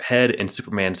there, head in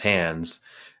Superman's hands,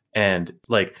 and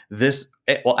like this.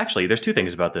 Well, actually, there's two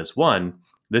things about this. One,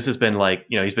 this has been like,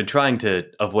 he's been trying to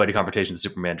avoid a confrontation with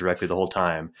Superman directly the whole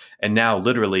time, and now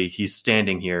literally he's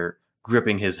standing here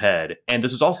gripping his head. And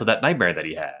this was also that nightmare that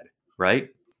he had, right?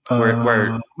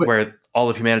 Where all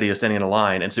of humanity is standing in a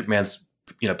line, and Superman's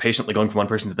patiently going from one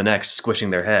person to the next, squishing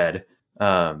their head.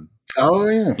 Oh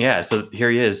yeah. Yeah. So here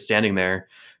he is standing there,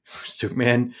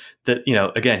 Superman, that,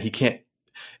 again, he can't,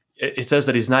 it says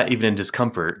that he's not even in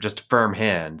discomfort, just firm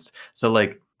hands. So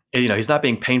like, he's not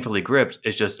being painfully gripped.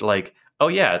 It's just like, oh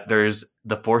yeah, there's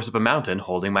the force of a mountain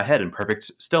holding my head in perfect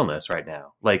stillness right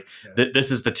now. Like this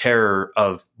is the terror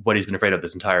of what he's been afraid of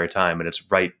this entire time. And it's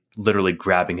literally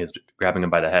grabbing him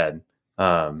by the head.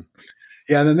 Yeah.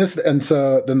 And then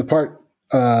so the part,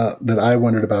 that I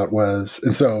wondered about was,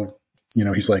 and so,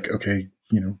 he's like, okay,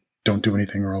 don't do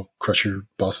anything or I'll crush your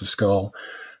boss's skull.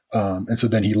 And so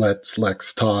then he lets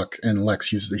Lex talk, and Lex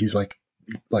he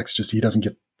doesn't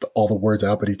get all the words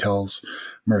out, but he tells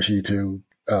Mercy to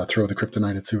throw the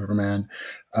kryptonite at Superman.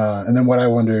 And then what I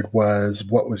wondered was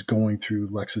what was going through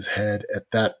Lex's head at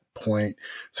that point.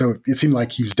 So it seemed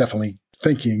like he was definitely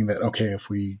thinking that, okay, if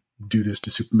we do this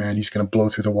to Superman, he's going to blow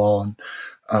through the wall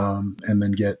and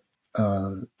then get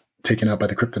taken out by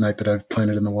the kryptonite that I've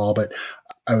planted in the wall. But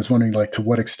I was wondering, like, to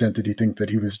what extent did he think that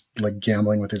he was like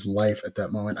gambling with his life at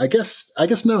that moment? I guess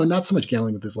no, not so much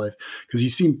gambling with his life, because he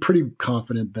seemed pretty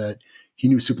confident that he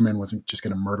knew Superman wasn't just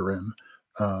going to murder him.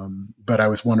 But I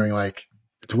was wondering, like,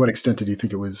 to what extent did he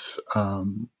think it was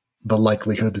the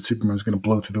likelihood that Superman was going to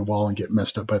blow through the wall and get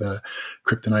messed up by the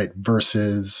kryptonite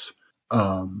versus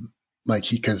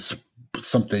because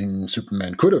something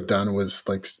Superman could have done was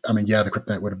like, I mean, yeah, the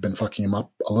kryptonite would have been fucking him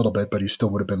up a little bit, but he still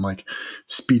would have been like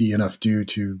speedy enough dude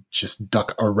to just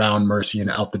duck around Mercy and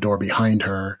out the door behind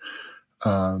her.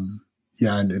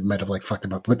 Yeah, and it might have like fucked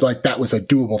him up, but like that was a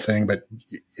doable thing. But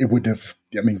it wouldn't have.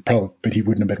 I mean, probably, but he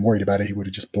wouldn't have been worried about it. He would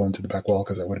have just blown to the back wall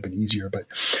because that would have been easier. But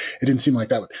it didn't seem like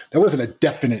that wasn't a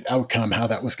definite outcome how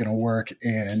that was going to work.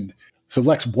 And so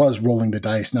Lex was rolling the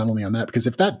dice not only on that, because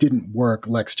if that didn't work,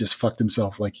 Lex just fucked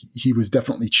himself. Like he was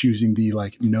definitely choosing the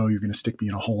like, no, you're going to stick me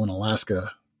in a hole in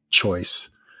Alaska choice,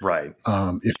 right?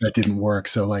 If that didn't work,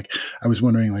 so like I was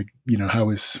wondering, like, you know, how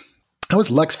was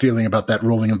Lex feeling about that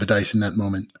rolling of the dice in that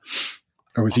moment?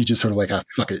 Or was he just sort of like,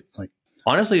 fuck it? Like,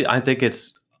 honestly, I think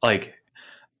it's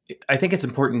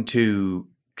important to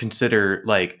consider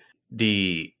like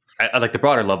the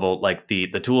broader level, like the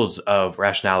tools of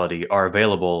rationality are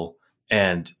available,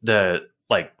 and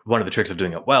one of the tricks of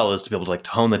doing it well is to be able to like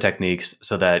to hone the techniques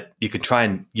so that you can try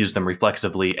and use them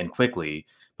reflexively and quickly.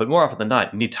 But more often than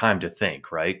not, you need time to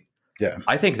think, right? Yeah.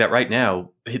 I think that right now,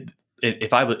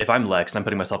 if I'm Lex and I'm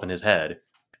putting myself in his head,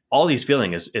 all he's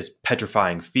feeling is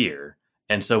petrifying fear.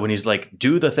 And so when he's like,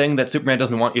 do the thing that Superman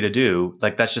doesn't want you to do,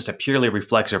 like that's just a purely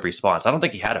reflexive response. I don't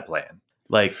think he had a plan.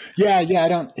 Like, I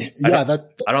don't think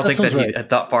that right. He had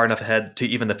thought far enough ahead to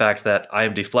even the fact that I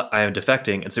am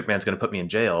defecting and Superman's going to put me in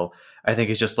jail. I think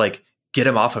he's just like, get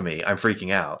him off of me. I'm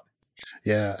freaking out.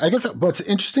 Yeah, I guess what's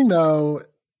interesting though.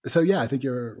 So yeah, I think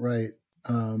you're right.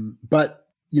 But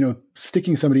you know,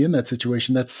 sticking somebody in that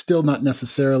situation, that's still not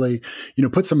necessarily, you know,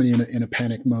 put somebody in a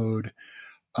panic mode.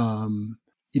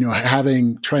 You know,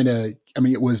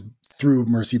 it was through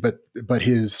Mercy, but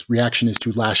his reaction is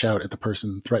to lash out at the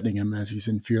person threatening him as he's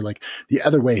in fear. Like the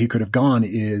other way he could have gone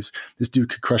is, this dude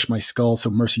could crush my skull, so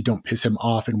Mercy, don't piss him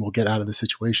off and we'll get out of the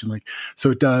situation. Like, so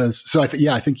it does. So I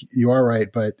think you are right,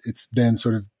 but it's then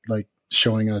sort of like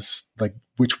showing us like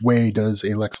which way does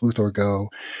a Lex Luthor go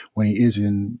when he is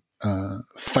in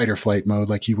fight or flight mode,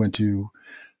 like he went to,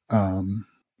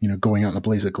 you know, going out in a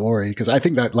blaze of glory. Because I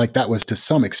think that like that was to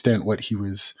some extent what he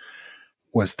was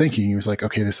thinking. He was like,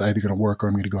 okay, this is either going to work or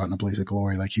I'm going to go out in a blaze of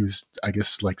glory. Like he was, I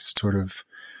guess, like sort of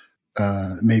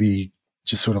maybe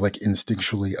just sort of like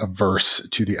instinctually averse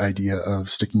to the idea of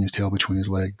sticking his tail between his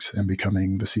legs and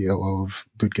becoming the COO of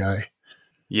Good Guy.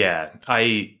 Yeah,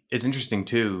 it's interesting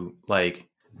too. Like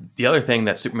the other thing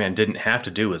that Superman didn't have to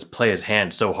do was play his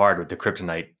hand so hard with the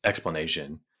kryptonite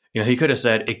explanation. You know, he could have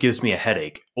said, it gives me a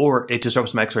headache, or it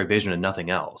disrupts my X-ray vision and nothing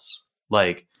else.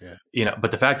 Like, yeah. You know,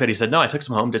 but the fact that he said, no, I took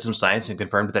some home, did some science and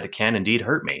confirmed that it can indeed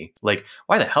hurt me. Like,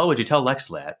 why the hell would you tell Lex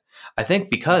that? I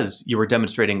think because you were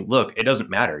demonstrating, look, it doesn't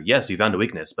matter. Yes, you found a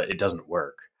weakness, but it doesn't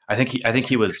work. I think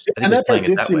he was playing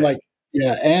it that way. Like,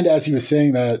 yeah. And as he was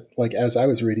saying that, like, as I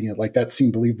was reading it, like that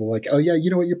seemed believable. Like, oh yeah, you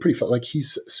know what? You're pretty like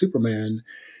he's Superman.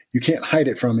 You can't hide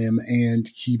it from him, and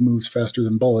he moves faster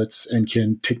than bullets and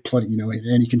can take plenty, you know,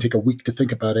 and he can take a week to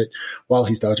think about it while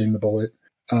he's dodging the bullet.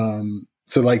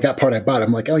 So like that part I bought,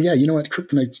 I'm like, oh yeah, you know what?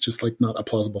 Kryptonite's just like not a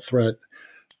plausible threat.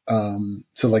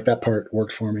 So like that part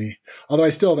worked for me. Although I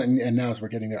still, and now as we're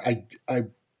getting there, I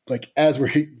like, as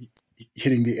we're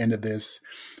hitting the end of this,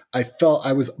 I felt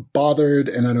I was bothered,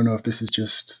 and I don't know if this is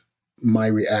just my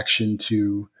reaction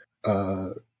to,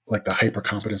 like the hyper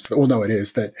competence. Well, no, it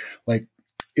is that like,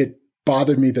 it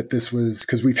bothered me that this was,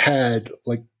 because we've had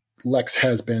like Lex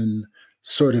has been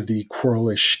sort of the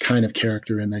Quirrell-ish kind of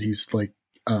character in that he's like,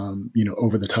 you know,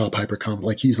 over the top hyper competent.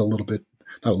 Like he's not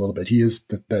a little bit. He is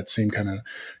that same kind of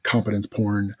competence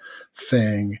porn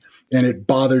thing. And it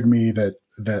bothered me that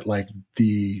like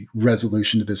the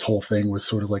resolution to this whole thing was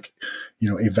sort of like, you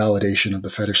know, a validation of the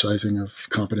fetishizing of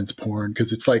competence porn.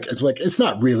 Cause it's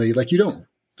not really like,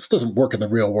 this doesn't work in the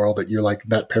real world that you're like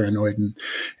that paranoid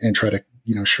and try to,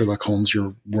 you know, Sherlock Holmes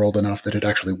your world enough that it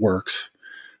actually works.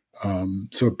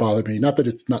 So it bothered me. Not that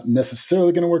it's not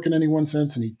necessarily going to work in any one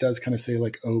sense. And he does kind of say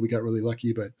like, oh, we got really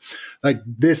lucky. But like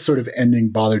this sort of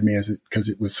ending bothered me because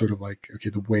it was sort of like,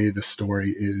 okay, the way the story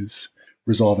is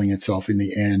resolving itself in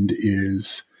the end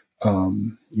is,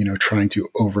 you know, trying to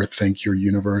overthink your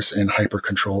universe and hyper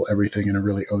control everything in a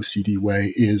really OCD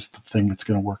way is the thing that's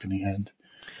going to work in the end.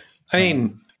 I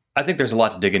mean, I think there's a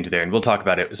lot to dig into there, and we'll talk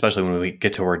about it, especially when we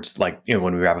get towards like, you know,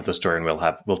 when we wrap up the story, and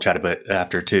we'll chat a bit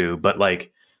after too. But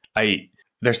like,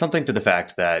 there's something to the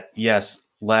fact that yes,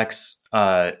 Lex,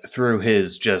 through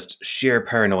his just sheer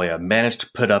paranoia, managed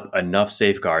to put up enough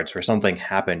safeguards for something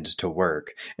happened to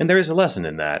work. And there is a lesson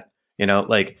in that.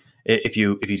 Like if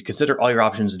you consider all your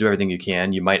options and do everything you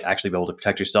can, you might actually be able to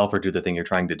protect yourself or do the thing you're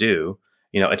trying to do.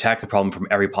 Attack the problem from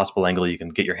every possible angle you can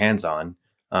get your hands on.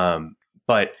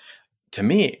 But to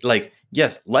me, like,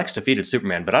 yes, Lex defeated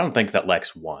Superman, but I don't think that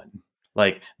Lex won.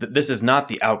 Like, this is not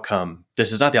the outcome.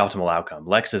 This is not the optimal outcome.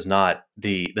 Lex is not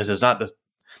this is not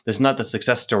the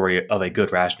success story of a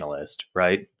good rationalist,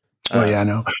 right? Well, yeah, I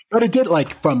know. But it did,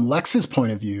 like, from Lex's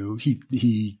point of view,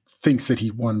 he thinks that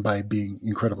he won by being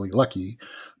incredibly lucky.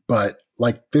 But,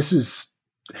 like, this is,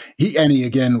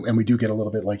 and we do get a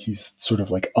little bit, like, he's sort of,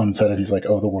 like, unsettled. He's like,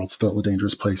 oh, the world's still a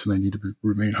dangerous place and I need to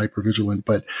remain hypervigilant.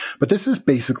 But this is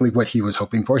basically what he was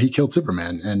hoping for. He killed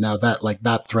Superman. And now that, like,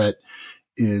 that threat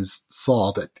is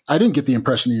solved. I didn't get the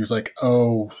impression he was like,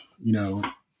 oh,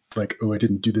 I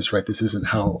didn't do this right. This isn't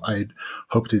how I'd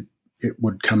hoped it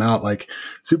would come out. Like,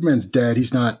 Superman's dead.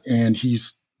 He's not, and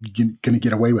he's going to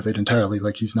get away with it entirely.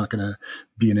 Like, he's not going to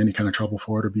be in any kind of trouble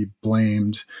for it or be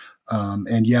blamed.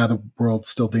 And yeah, the world's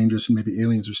still dangerous and maybe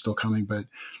aliens are still coming, but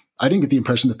I didn't get the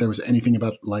impression that there was anything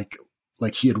about like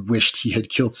he had wished he had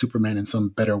killed Superman in some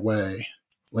better way.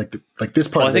 Like this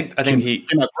part. Well, I think he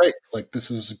came out great. Like,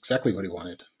 this is exactly what he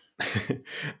wanted.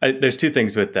 There's two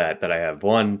things with that I have.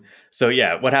 One, so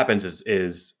yeah, what happens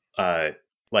is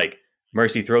like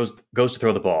Mercy goes to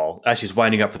throw the ball. As she's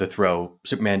winding up for the throw,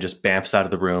 Superman just bamfs out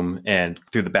of the room and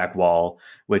through the back wall,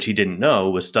 which he didn't know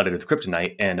was studded with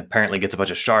kryptonite, and apparently gets a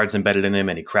bunch of shards embedded in him,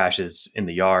 and he crashes in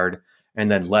the yard. And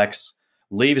then Lex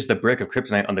leaves the brick of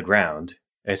kryptonite on the ground.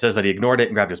 It says that he ignored it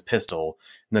and grabbed his pistol,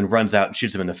 and then runs out and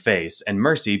shoots him in the face. And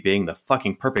Mercy, being the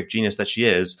fucking perfect genius that she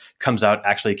is, comes out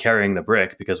actually carrying the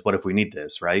brick, because what if we need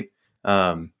this, right?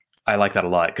 I like that a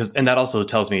lot, and that also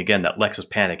tells me again that Lex was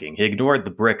panicking. He ignored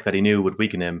the brick that he knew would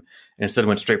weaken him, and instead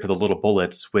went straight for the little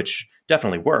bullets, which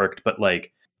definitely worked. But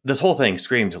like, this whole thing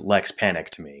screamed Lex panic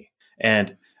to me.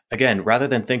 And again, rather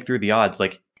than think through the odds,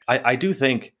 like I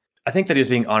think that he was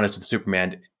being honest with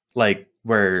Superman, like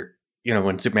where,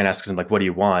 when Superman asks him, like, what do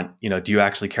you want? Do you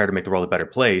actually care to make the world a better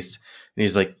place? And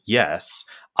he's like, yes,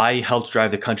 I helped drive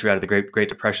the country out of the Great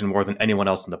Depression more than anyone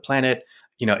else on the planet.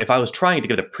 If I was trying to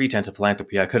give the pretense of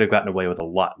philanthropy, I could have gotten away with a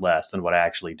lot less than what I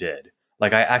actually did.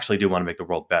 Like, I actually do want to make the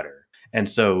world better. And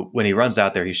so when he runs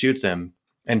out there, he shoots him.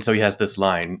 And so he has this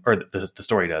line, or the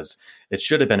story does, it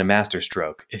should have been a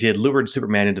masterstroke. If he had lured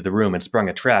Superman into the room and sprung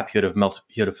a trap, he would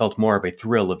have felt more of a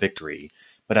thrill of victory.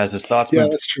 But as his thoughts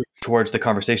moved towards the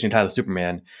conversation he had with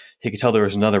Superman, he could tell there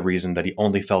was another reason that he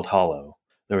only felt hollow.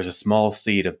 There was a small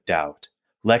seed of doubt.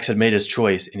 Lex had made his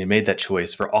choice, and he made that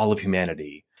choice for all of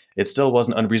humanity. It still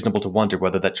wasn't unreasonable to wonder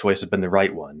whether that choice had been the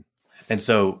right one. And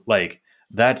so, like,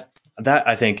 that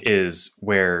I think is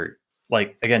where,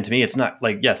 like, again, to me, it's not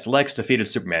like, yes, Lex defeated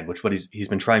Superman, which what he's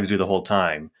been trying to do the whole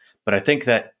time. But I think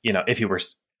that, if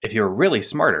he were really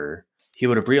smarter, he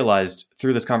would have realized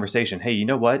through this conversation, hey, you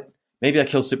know what? Maybe I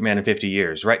killed Superman in 50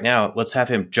 years. Right now, let's have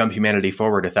him jump humanity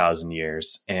forward 1,000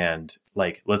 years, and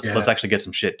like let's actually get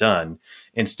some shit done.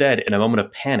 Instead, in a moment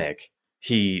of panic,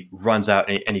 he runs out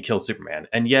and he kills Superman.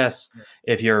 And yes,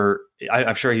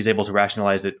 I'm sure he's able to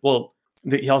rationalize it. Well,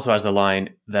 he also has the line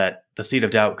that the seed of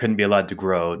doubt couldn't be allowed to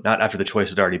grow, not after the choice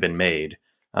had already been made.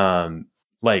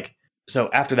 So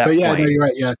after that, but yeah, point, no, you're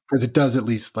right. Yeah, because it does at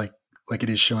least like it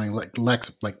is showing like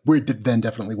Lex, like we're then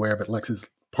definitely aware, but Lex is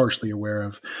partially aware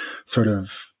of sort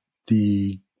of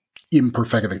the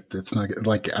imperfect. It's not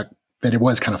like that it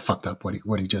was kind of fucked up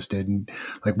what he just did, and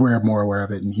like we're more aware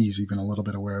of it, and he's even a little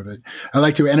bit aware of it. I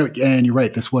like to, and you're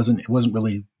right. It wasn't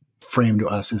really framed to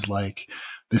us as like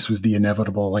this was the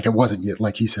inevitable. Like it wasn't yet,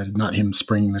 like he said, not him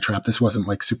springing the trap. This wasn't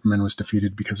like Superman was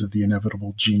defeated because of the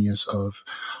inevitable genius of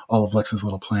all of Lex's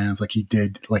little plans. Like he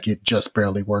did, like it just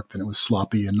barely worked, and it was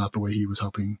sloppy and not the way he was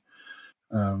hoping.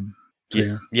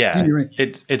 Yeah. You're right.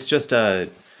 It's just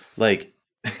like.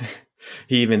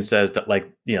 He even says that,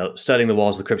 like, studying the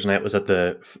walls of the kryptonite was at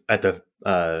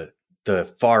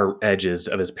the far edges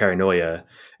of his paranoia,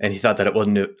 and he thought that it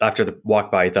wasn't. After the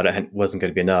walk by, he thought it wasn't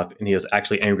going to be enough, and he was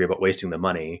actually angry about wasting the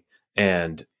money.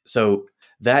 And so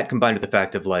that, combined with the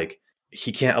fact of like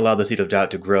he can't allow the seed of doubt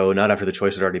to grow, not after the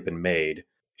choice had already been made.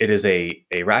 It is a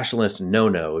rationalist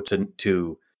no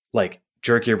to like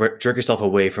jerk yourself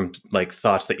away from like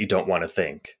thoughts that you don't want to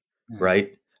think,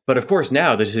 right? But of course,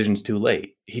 now the decision's too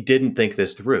late. He didn't think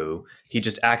this through. He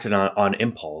just acted on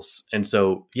impulse. And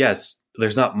so, yes,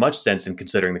 there's not much sense in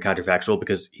considering the counterfactual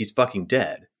because he's fucking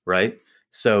dead, right?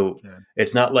 So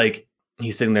It's not like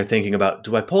he's sitting there thinking about,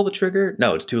 do I pull the trigger?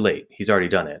 No, it's too late. He's already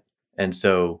done it. And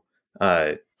so,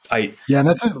 Yeah, and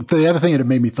that's the other thing that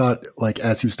made me thought, like,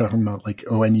 as he was talking about, like,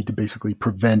 oh, I need to basically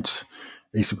prevent,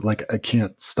 basically, like, I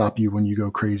can't stop you when you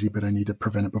go crazy, but I need to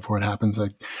prevent it before it happens.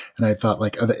 Like, and I thought,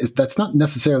 like, that's not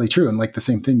necessarily true. And like the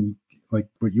same thing, like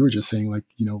what you were just saying, like,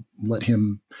 let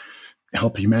him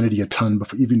help humanity a ton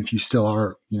before, even if you still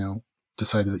are,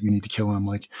 decided that you need to kill him.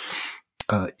 Like,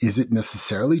 is it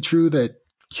necessarily true that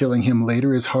killing him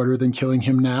later is harder than killing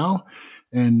him now?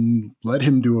 And let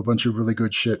him do a bunch of really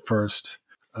good shit first.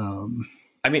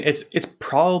 I mean, it's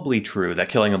probably true that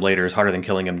killing him later is harder than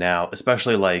killing him now,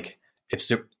 especially like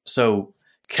so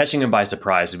catching him by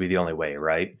surprise would be the only way,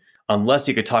 right? Unless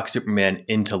you could talk Superman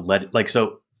into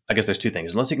so I guess there's two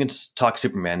things. Unless you can talk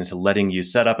Superman into letting you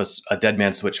set up a dead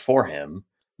man switch for him.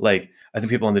 Like, I think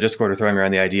people in the Discord are throwing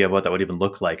around the idea of what that would even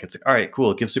look like. It's like, all right,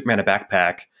 cool. Give Superman a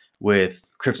backpack with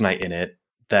kryptonite in it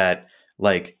that,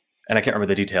 like, and I can't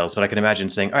remember the details, but I can imagine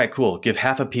saying, all right, cool. Give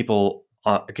half a dozen people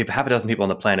on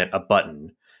the planet a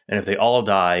button. And if they all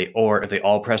die, or if they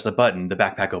all press the button, the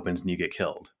backpack opens and you get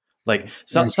killed. Like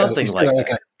something like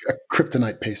a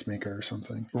kryptonite pacemaker or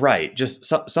something. Right.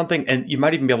 Just something. And you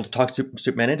might even be able to talk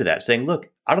Superman into that, saying,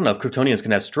 look, I don't know if Kryptonians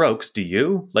can have strokes. Do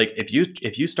you? Like, if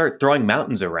you start throwing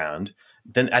mountains around,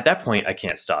 then at that point, I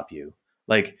can't stop you.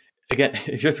 Like, again,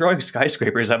 if you're throwing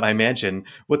skyscrapers at my mansion,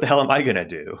 what the hell am I going to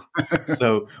do?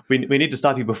 So we need to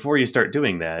stop you before you start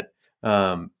doing that.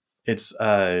 I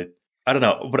don't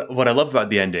know. What I love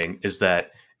about the ending is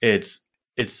that it's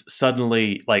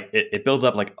suddenly like it builds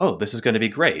up like, oh, this is going to be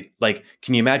great. Like,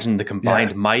 can you imagine the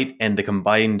combined might and the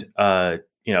combined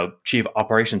chief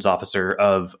operations officer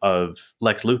of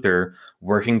Lex Luthor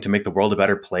working to make the world a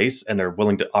better place, and they're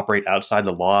willing to operate outside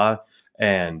the law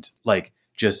and like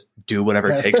just do whatever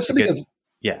it takes to get.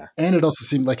 Yeah. And it also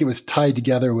seemed like it was tied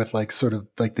together with like sort of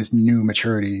like this new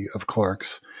maturity of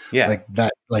Clark's. Yeah. Like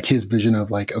that, like his vision of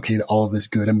like, okay, all of this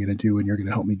good I'm going to do and you're going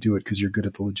to help me do it because you're good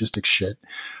at the logistics shit.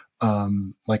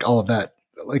 Like all of that,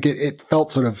 like it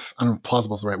felt sort of, I don't know if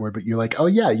plausible is the right word, but you're like, oh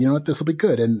yeah, you know what, this will be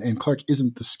good. And Clark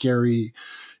isn't the scary,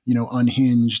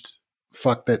 unhinged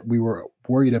fuck that we were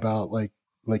worried about. Like,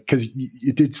 cause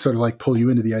it did sort of like pull you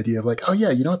into the idea of like, oh yeah,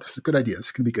 you know what, this is a good idea. This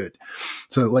is going to be good.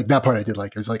 So like that part I did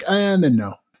like, it was like, and then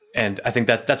no. And I think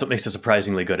that's what makes a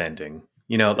surprisingly good ending.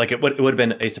 Like it would have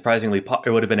been it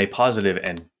would have been a positive,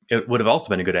 and it would have also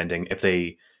been a good ending if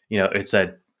they, it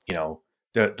said,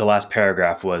 the last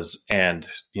paragraph was, and,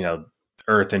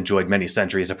 Earth enjoyed many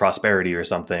centuries of prosperity or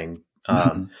something.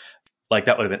 Like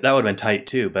that would have been tight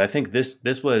too. But I think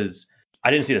this was,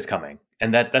 I didn't see this coming,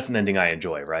 and that's an ending I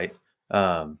enjoy. Right.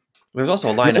 There's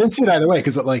also a line. I didn't see it either way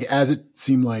because, like, as it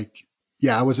seemed like,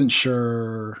 yeah, I wasn't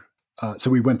sure. So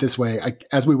we went this way.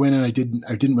 As we went in, I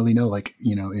didn't really know. Like,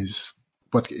 is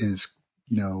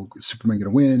Superman going to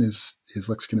win? Is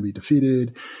Lex going to be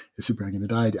defeated? Is Superman going to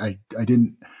die? I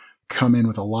didn't come in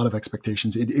with a lot of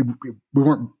expectations. We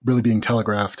weren't really being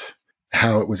telegraphed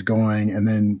how it was going, and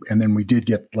then we did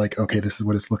get like, okay, this is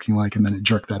what it's looking like, and then it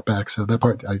jerked that back. So that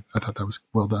part, I thought that was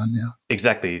well done. Yeah,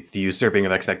 exactly. The usurping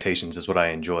of expectations is what I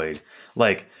enjoyed.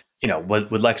 Like,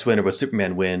 would Lex win or would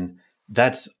Superman win?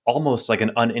 That's almost like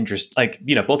an uninteresting. Like,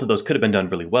 both of those could have been done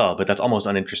really well, but that's almost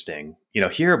uninteresting.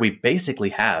 Here we basically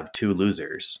have two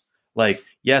losers. Like,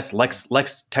 yes, Lex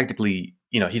technically,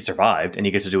 he survived and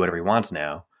he gets to do whatever he wants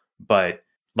now, but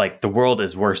like the world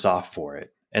is worse off for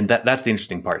it. And that's the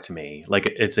interesting part to me. Like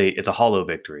it's a hollow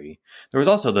victory. There was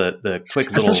also the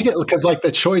quick little, especially because like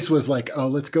the choice was like, oh,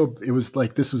 let's go. It was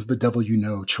like, this was the devil,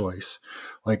 choice.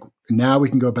 Like now we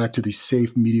can go back to the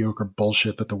safe, mediocre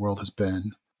bullshit that the world has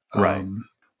been. Right.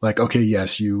 Like, okay,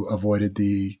 yes, you avoided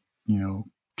the,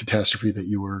 catastrophe that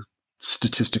you were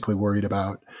statistically worried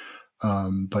about.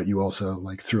 But you also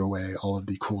like threw away all of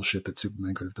the cool shit that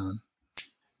Superman could have done.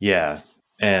 Yeah.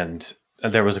 And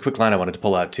there was a quick line I wanted to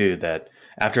pull out too, that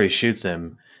after he shoots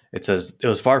him, it says, it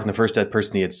was far from the first dead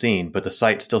person he had seen, but the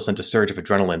sight still sent a surge of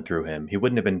adrenaline through him. He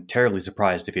wouldn't have been terribly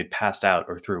surprised if he had passed out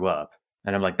or threw up.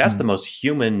 And I'm like, that's the most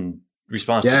human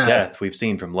response to death we've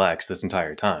seen from Lex this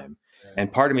entire time.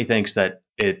 And part of me thinks that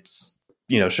it's,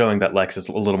 showing that Lex is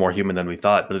a little more human than we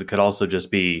thought, but it could also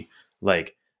just be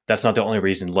like, that's not the only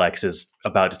reason Lex is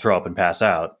about to throw up and pass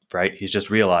out, right? He's just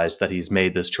realized that he's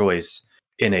made this choice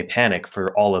in a panic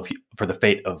for the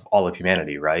fate of all of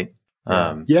humanity, right?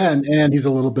 And he's a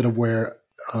little bit aware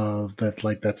of that,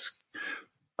 like that's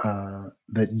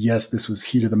that. Yes, this was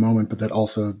heat of the moment, but that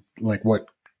also like what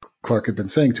Clark had been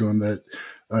saying to him, that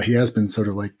he has been sort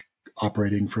of like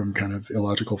operating from kind of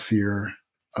illogical fear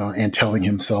and telling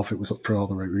himself it was for all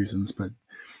the right reasons. But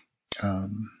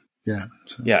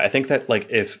I think that like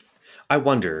if I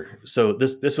wonder, so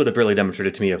this would have really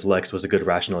demonstrated to me if Lex was a good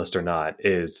rationalist or not,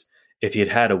 is if he had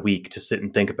had a week to sit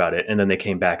and think about it, and then they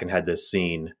came back and had this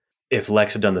scene, if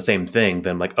Lex had done the same thing,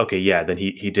 then like, okay, yeah, then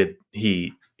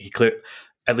he clear,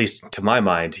 at least to my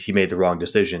mind, he made the wrong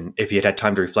decision. If he had had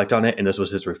time to reflect on it, and this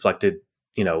was his reflected,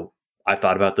 I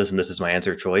thought about this and this is my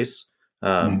answer choice.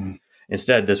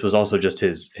 Instead, this was also just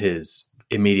his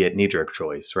immediate knee-jerk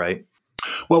choice, right?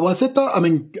 Well, was it though? I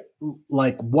mean,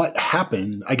 like what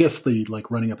happened? I guess the like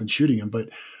running up and shooting him,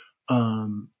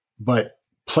 but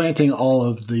planting all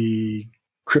of the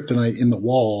kryptonite in the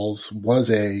walls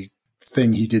was a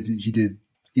thing he did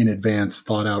in advance,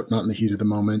 thought out, not in the heat of the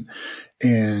moment.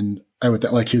 And I would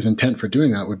like his intent for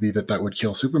doing that would be that would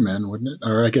kill Superman, wouldn't it?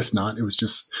 Or I guess not. It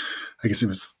was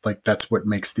like that's what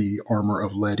makes the armor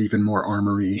of lead even more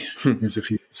armory is if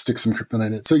he sticks some kryptonite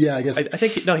in it. So yeah, I guess I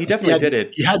think he definitely did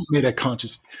it. He hadn't made a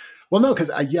conscious. Well, no,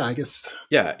 because I guess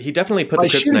he definitely put by the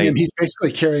kryptonite. Him, he's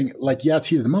basically carrying it's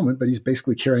heat of the moment, but he's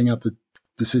basically carrying out the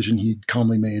decision he'd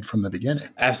calmly made from the beginning.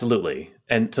 Absolutely.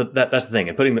 And so that's the thing.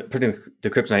 And putting the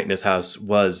kryptonite in his house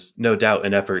was no doubt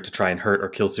an effort to try and hurt or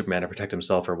kill Superman or protect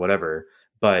himself or whatever.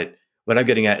 But what I'm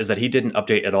getting at is that he didn't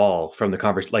update at all from the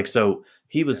conversation. Like, so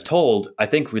he was told, I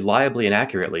think reliably and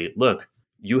accurately, look,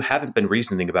 you haven't been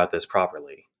reasoning about this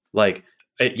properly. Like,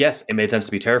 yes, it made sense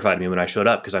to be terrified of me when I showed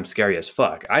up because I'm scary as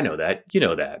fuck. I know that. You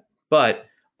know that. But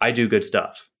I do good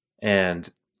stuff. And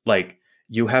like,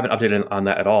 you haven't updated on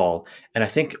that at all. And I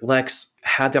think Lex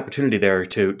had the opportunity there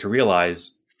to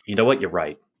realize, you know what, you're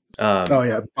right.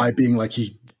 By being like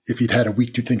if he'd had a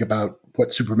week to think about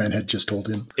what Superman had just told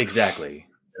him. Exactly.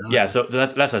 Yeah, so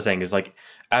that's what I was saying is like,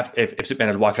 if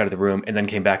Superman had walked out of the room and then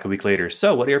came back a week later,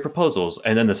 so what are your proposals?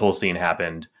 And then this whole scene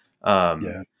happened.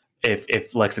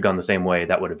 If Lex had gone the same way,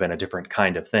 that would have been a different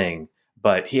kind of thing.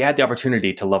 But he had the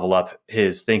opportunity to level up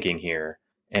his thinking here.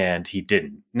 And he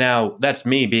didn't. Now, that's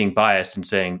me being biased and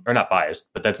saying, or not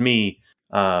biased, but that's me.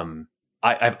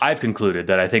 I've concluded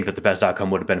that I think that the best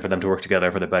outcome would have been for them to work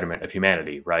together for the betterment of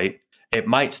humanity, right? It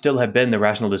might still have been the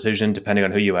rational decision, depending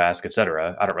on who you ask,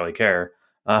 etc. I don't really care.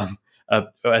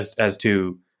 As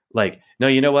to like, no,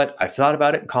 you know what? I've thought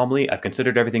about it calmly. I've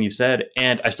considered everything you've said,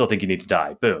 and I still think you need to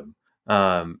die. Boom.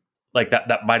 Like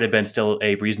that might have been still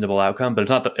a reasonable outcome, but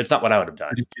it's not what I would have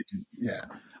done. Yeah.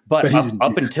 But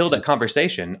up until that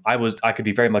conversation, I could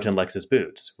be very much in Lex's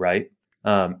boots, right?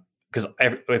 Because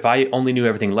if I only knew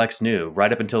everything Lex knew,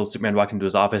 right up until Superman walked into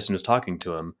his office and was talking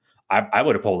to him, I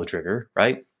would have pulled the trigger,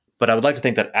 right? But I would like to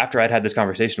think that after I'd had this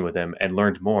conversation with him and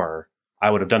learned more,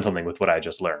 I would have done something with what I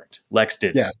just learned. Lex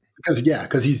did. Yeah,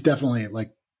 because he's definitely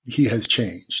like, he has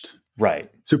changed.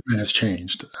 Right. Superman has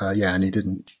changed. And he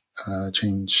didn't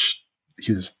change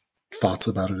his thoughts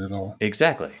about it at all.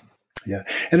 Exactly. Yeah.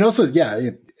 And also,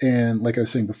 and like I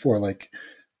was saying before, like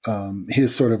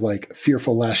his sort of like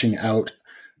fearful lashing out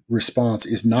response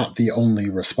is not the only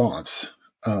response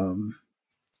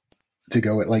to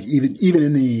go at, like even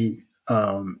in the,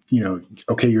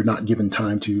 okay, you're not given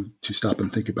time to stop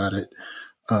and think about it.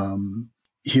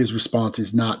 His response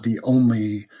is not the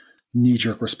only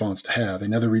knee-jerk response to have. A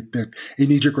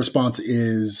knee-jerk response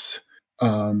is,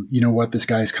 you know what, this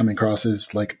guy's coming across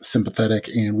as like sympathetic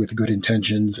and with good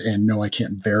intentions, and no, I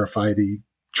can't verify the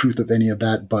truth of any of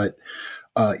that. But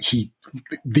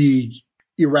the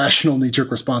irrational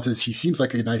knee-jerk response is, he seems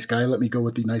like a nice guy. Let me go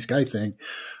with the nice guy thing.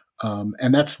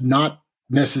 And that's not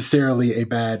necessarily a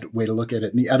bad way to look at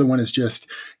it. And the other one is just,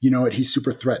 you know what, he's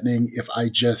super threatening. If I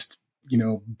just,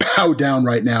 bow down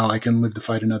right now, I can live to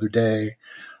fight another day.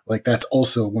 Like, that's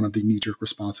also one of the knee-jerk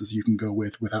responses you can go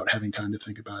with without having time to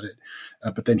think about it.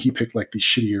 But then he picked like the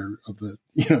shittier of the,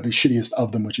 the shittiest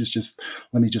of them, which is just,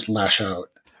 let me just lash out.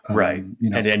 Right.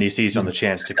 And he sees on the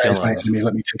chance to kill him. My enemy,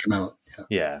 let me take him out.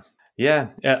 Yeah.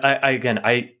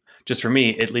 I just for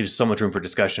me, it leaves so much room for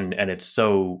discussion, and it's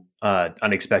so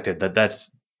unexpected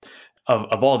that's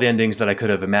of all the endings that I could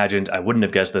have imagined, I wouldn't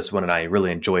have guessed this one, and I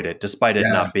really enjoyed it, despite it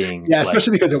not being. Yeah,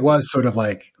 especially because it was sort of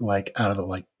like out of the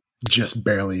like just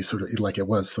barely sort of like it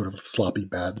was sort of sloppy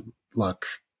bad luck.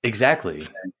 Exactly.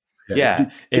 Yeah.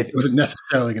 It wasn't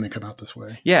necessarily going to come out this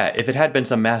way. Yeah. If it had been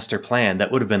some master plan,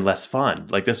 that would have been less fun.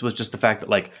 Like, this was just the fact that,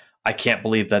 like, I can't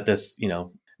believe that this,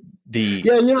 the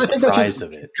surprise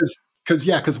of it.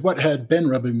 Because what had been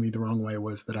rubbing me the wrong way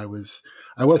was that I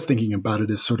was thinking about it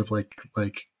as sort of like,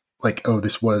 oh,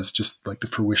 this was just like the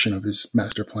fruition of his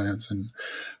master plans.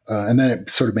 And then it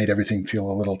sort of made everything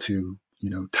feel a little too,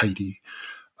 tidy.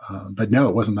 But no,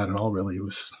 it wasn't that at all, really. It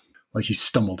was like he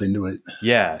stumbled into it.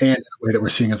 Yeah. And the way that we're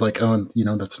seeing is like, oh,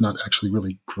 that's not actually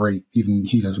really great. Even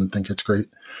he doesn't think it's great.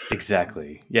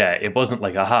 Exactly. Yeah. It wasn't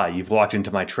like, aha, you've walked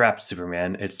into my trap,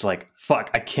 Superman. It's like, fuck,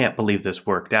 I can't believe this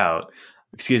worked out.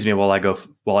 Excuse me while I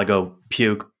go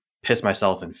puke, piss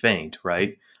myself, and faint,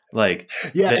 right? Like,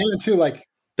 yeah, and too, like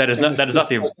that is not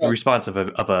the response of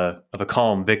a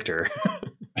calm victor.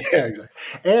 Yeah,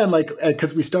 exactly. And like,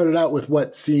 because we started out with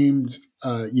what seemed,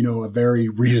 a very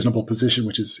reasonable position,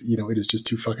 which is, it is just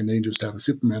too fucking dangerous to have a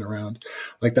Superman around.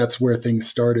 Like, that's where things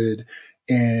started.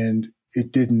 And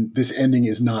it didn't, this ending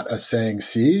is not us saying,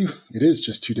 see, it is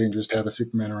just too dangerous to have a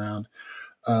Superman around.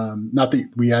 Not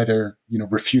that we either,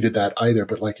 refuted that either,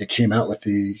 but like it came out with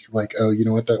the, like, oh, you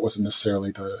know what, that wasn't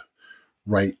necessarily the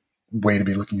right way to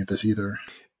be looking at this either.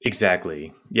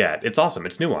 Exactly. Yeah, it's awesome.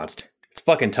 It's nuanced. It's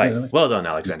fucking tight. Yeah. Well done,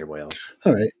 Alexander Wales.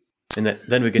 All right. And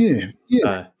then we get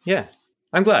yeah.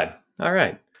 I'm glad. All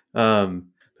right.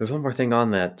 There's one more thing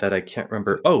on that I can't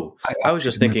remember. Oh, I was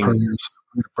just thinking. I'm going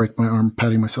to break my arm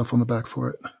patting myself on the back for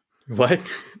it. What?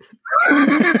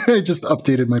 I just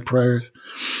updated my prayers.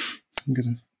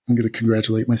 I'm gonna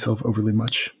congratulate myself overly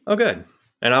much. Oh, good.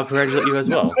 And I'll congratulate you as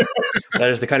well. That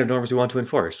is the kind of norms we want to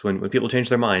enforce. When people change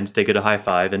their minds, they get a high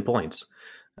five and points.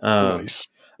 Nice.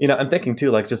 I'm thinking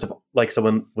too, like just like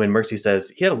someone when Mercy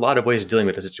says he had a lot of ways of dealing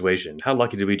with the situation. How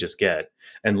lucky did we just get?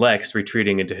 And Lex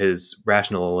retreating into his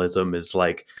rationalism is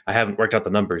like, I haven't worked out the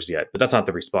numbers yet, but that's not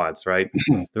the response, right?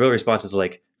 The real response is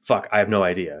like, fuck, I have no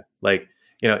idea. Like,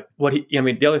 the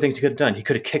other things he could have done, he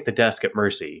could have kicked the desk at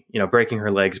Mercy, breaking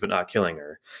her legs but not killing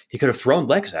her. He could have thrown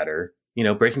Lex at her,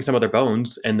 breaking some of their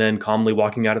bones and then calmly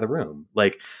walking out of the room.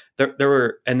 Like there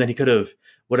were, and then he could have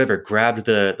grabbed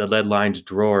the lead-lined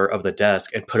drawer of the desk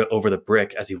and put it over the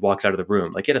brick as he walks out of the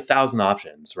room. Like he had 1,000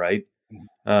 options, right?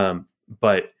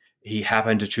 But he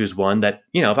happened to choose one that,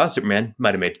 if I was Superman,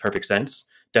 might have made perfect sense.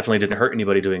 Definitely didn't hurt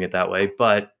anybody doing it that way.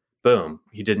 But boom,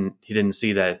 he didn't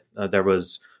see that there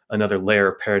was another layer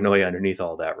of paranoia underneath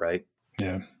all that, right?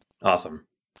 Yeah. Awesome.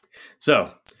 So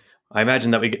I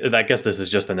imagine that I guess this is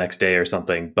just the next day or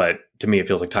something, but to me it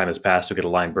feels like time has passed. We get a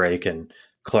line break and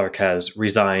Clark has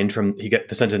resigned he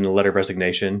sent in a letter of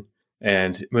resignation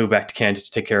and moved back to Kansas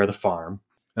to take care of the farm.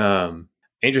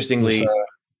 Interestingly,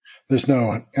 there's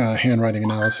no handwriting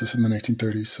analysis in the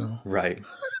 1930s, so right.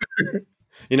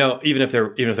 Even if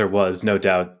there was, no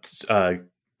doubt,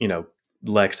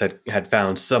 Lex had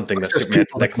found something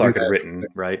that Clark had written,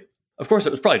 right? Of course, it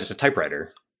was probably just a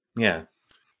typewriter. Yeah,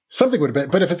 something would have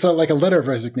been. But if it's like a letter of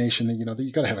resignation,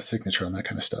 you got to have a signature on that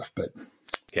kind of stuff. But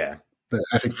yeah.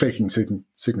 I think faking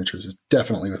signatures is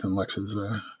definitely within Lex's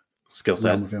skill set.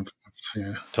 Realm of influence.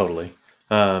 Yeah, totally.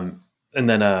 And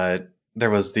then there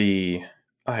was I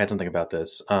had something about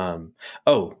this.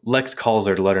 Lex calls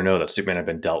her to let her know that Superman had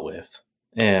been dealt with,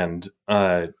 and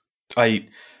that was,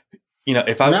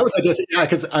 I guess, yeah,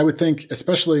 because I would think,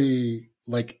 especially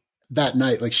like that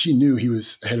night, like she knew he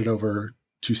was headed over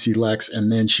to see Lex, and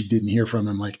then she didn't hear from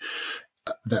him. Like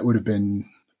that would have been.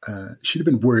 She'd have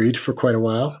been worried for quite a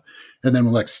while. And then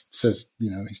when Lex says,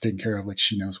 he's taken care of, like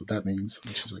she knows what that means.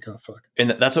 And she's like, oh, fuck.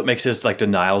 And that's what makes his like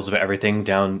denials of everything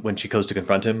down when she goes to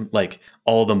confront him, like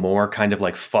all the more kind of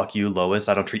like, fuck you, Lois.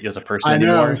 I don't treat you as a person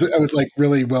anymore. I was like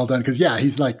really well done. Cause yeah,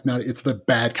 he's like, not, it's the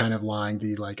bad kind of lying.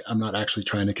 The like, I'm not actually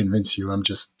trying to convince you. I'm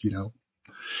just,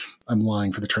 I'm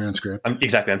lying for the transcript.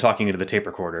 I'm talking into the tape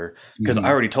recorder because I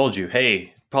already told you,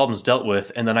 hey, problem's dealt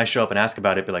with, and then I show up and ask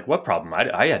about it, be like, what problem?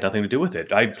 I had nothing to do with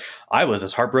it. I was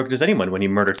as heartbroken as anyone when he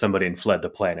murdered somebody and fled the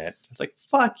planet. It's like,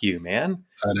 fuck you, man.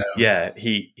 I know. Yeah,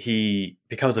 he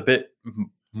becomes a bit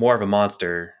more of a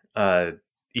monster.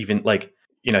 Even like,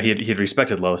 he'd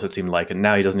respected Lois, it seemed like, and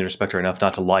now he doesn't respect her enough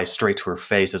not to lie straight to her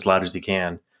face as loud as he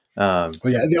can. And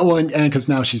because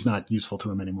now she's not useful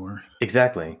to him anymore.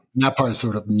 Exactly. And that part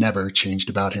sort of never changed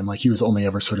about him. Like he was only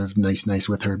ever sort of nice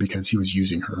with her because he was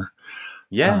using her.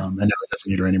 Yeah. And now he doesn't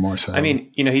need her anymore. So I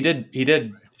mean, he did.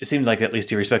 It seemed like at least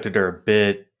he respected her a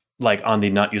bit, like on the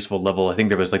not useful level. I think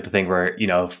there was like the thing where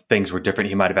if things were different,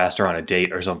 he might have asked her on a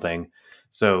date or something.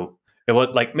 So it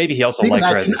was like maybe he also liked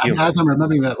her as a human. As I'm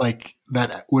remembering that, like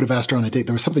that would have asked her on a date.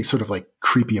 There was something sort of like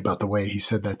creepy about the way he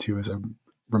said that too. As I'm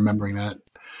remembering that.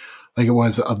 Like it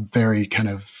was a very kind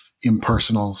of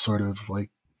impersonal sort of like,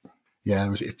 yeah,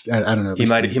 I don't know.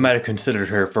 He might have considered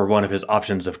her for one of his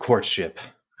options of courtship.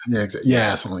 Yeah, exactly.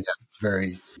 Yeah, something like that. It's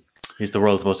very. He's the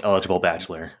world's most eligible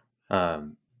bachelor.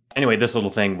 Anyway, this little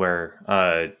thing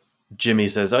where Jimmy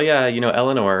says, "Oh yeah,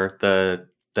 Eleanor,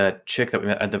 that chick that we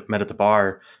met at the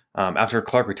bar. After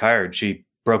Clark retired, she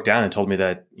broke down and told me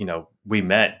that we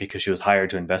met because she was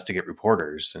hired to investigate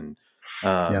reporters." And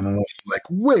and then Lois is like,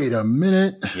 wait a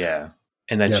minute. Yeah.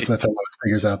 And then so that's how Lois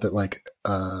figures out that like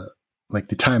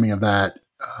the timing of that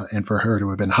and for her to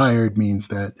have been hired means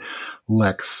that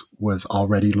Lex was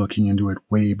already looking into it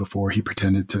way before he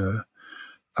pretended to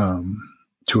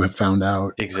have found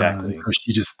out. Exactly. So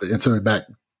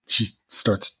she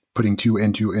starts putting two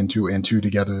and two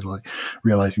together, like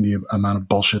realizing the amount of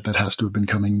bullshit that has to have been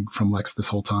coming from Lex this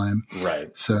whole time.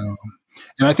 Right. So,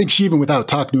 and I think she, even without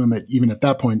talking to him, even at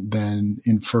that point, then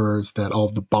infers that all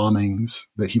of the bombings,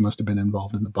 that he must have been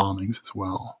involved in the bombings as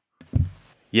well.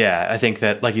 Yeah, I think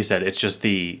that, like you said, it's just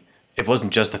it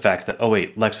wasn't just the fact that, oh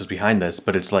wait, Lex was behind this,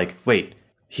 but it's like, wait,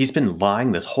 he's been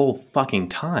lying this whole fucking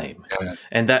time. Yeah.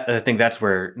 And that, I think that's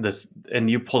where this, and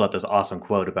you pulled out this awesome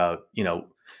quote about, and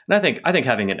I think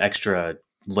having an extra,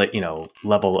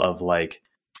 level of like,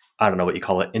 I don't know what you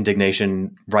call it,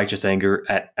 indignation, righteous anger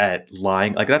at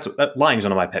lying. Like lying is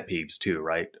one of my pet peeves too,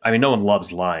 right? I mean, no one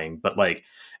loves lying, but like,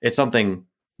 it's something,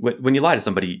 when you lie to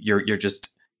somebody, you're just,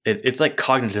 it's like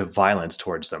cognitive violence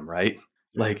towards them, right?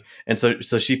 Like, and so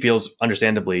she feels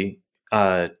understandably,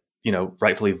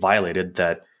 rightfully violated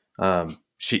that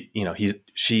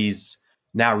she's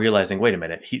now realizing, wait a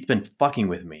minute, he's been fucking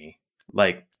with me.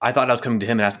 Like, I thought I was coming to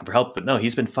him and asking for help, but no,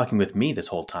 he's been fucking with me this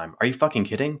whole time. Are you fucking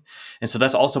kidding? And so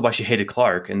that's also why she hated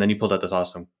Clark. And then you pulled out this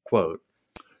awesome quote.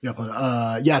 Yeah, but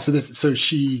so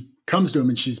she comes to him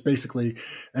and she's basically,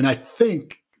 and I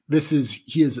think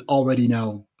he has already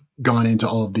now gone into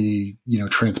all of the,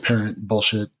 transparent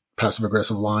bullshit, passive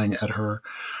aggressive lying at her.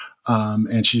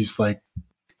 And she's like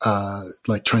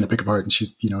trying to pick apart, and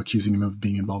she's, accusing him of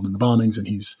being involved in the bombings, and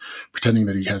he's pretending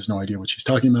that he has no idea what she's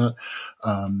talking about.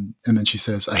 And then she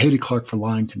says, I hated Clark for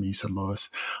lying to me, said Lois.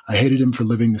 I hated him for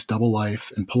living this double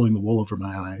life and pulling the wool over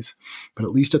my eyes. But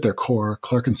at least at their core,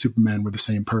 Clark and Superman were the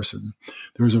same person.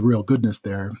 There was a real goodness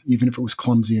there, even if it was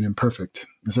clumsy and imperfect.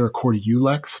 Is there a core to you,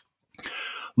 Lex?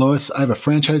 Lois, I have a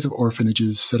franchise of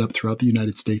orphanages set up throughout the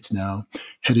United States now,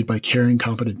 headed by caring,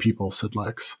 competent people, said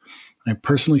Lex. I'm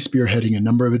personally spearheading a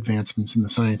number of advancements in the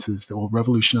sciences that will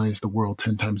revolutionize the world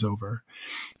 10 times over.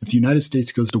 If the United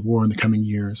States goes to war in the coming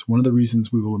years, one of the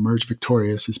reasons we will emerge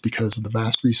victorious is because of the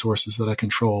vast resources that I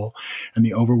control and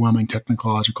the overwhelming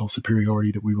technological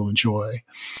superiority that we will enjoy.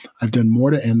 I've done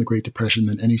more to end the Great Depression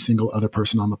than any single other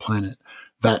person on the planet.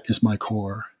 That is my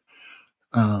core.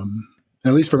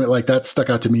 At least from it, like, that stuck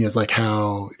out to me as like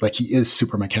how, like, he is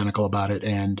super mechanical about it,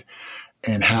 and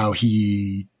how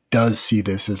he does see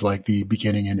this as like the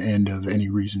beginning and end of any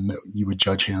reason that you would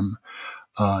judge him.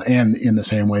 And in the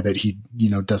same way that he,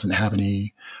 doesn't have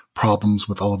any problems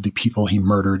with all of the people he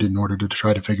murdered in order to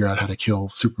try to figure out how to kill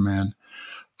Superman.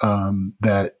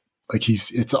 That like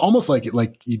it's almost like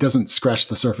he doesn't scratch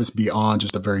the surface beyond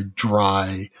just a very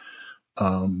dry,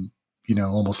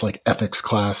 almost like ethics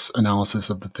class analysis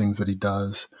of the things that he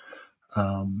does.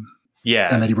 Yeah.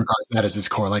 And that he regards that as his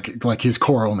core. Like his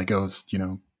core only goes,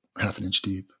 half an inch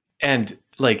deep. And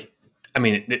like, I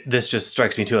mean, this just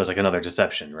strikes me too as like another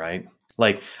deception, right?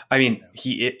 Like, I mean,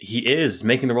 he is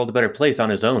making the world a better place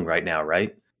on his own right now,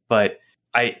 right? But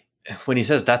when he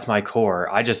says that's my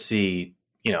core, I just see,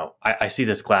 I see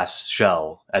this glass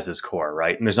shell as his core,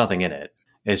 right? And there's nothing in it.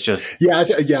 It's just I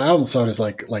almost saw it as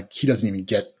like he doesn't even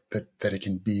get that it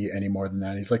can be any more than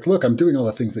that. He's like, look, I'm doing all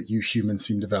the things that you humans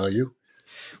seem to value.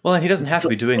 Well, and he doesn't have to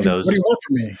be doing those. What do you want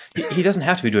from me? He doesn't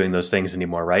have to be doing those things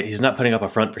anymore, right? He's not putting up a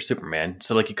front for Superman.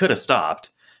 So like, he could have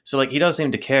stopped. So like, he does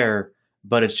seem to care,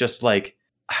 but it's just like,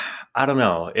 I don't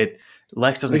know.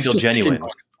 Lex doesn't feel genuine.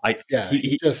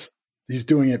 He's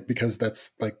doing it because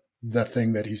that's like the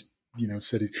thing that he's,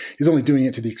 said he's only doing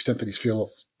it to the extent that he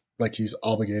feels like he's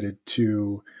obligated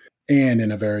to, and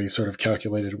in a very sort of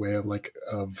calculated way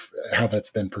of how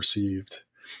that's then perceived.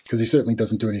 Because he certainly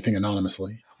doesn't do anything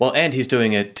anonymously. Well, and he's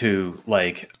doing it to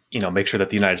make sure that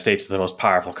the United States is the most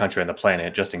powerful country on the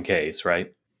planet, just in case,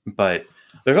 right? But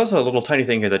there's also a little tiny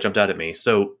thing here that jumped out at me.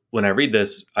 So when I read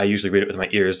this, I usually read it with my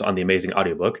ears on the amazing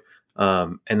audiobook.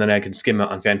 And then I can skim it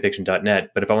on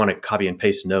fanfiction.net. But if I want to copy and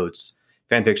paste notes,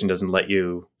 fanfiction doesn't let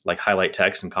you like highlight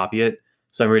text and copy it.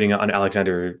 So I'm reading it on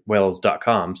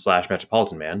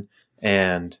alexanderwales.com/metropolitanman.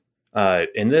 And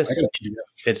in this,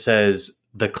 it says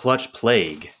the clutch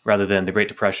plague rather than the Great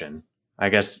Depression. I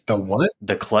guess the what?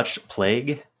 The clutch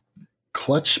plague.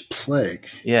 Clutch plague.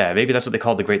 Yeah, maybe that's what they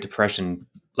called the Great Depression.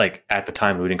 Like at the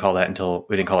time, we didn't call it that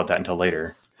until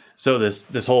later. So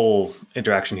this whole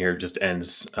interaction here just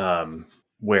ends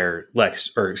where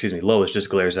Lois just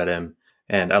glares at him,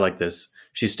 and I like this.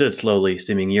 She stood slowly,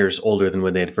 seeming years older than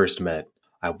when they had first met.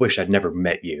 I wish I'd never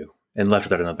met you, and left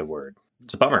without another word.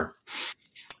 It's a bummer.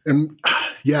 And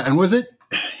was it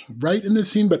right in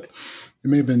this scene? But it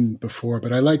may have been before.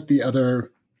 But I like the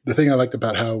thing I liked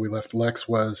about how we left Lex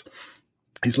was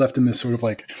he's left in this sort of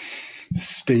like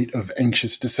state of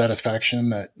anxious dissatisfaction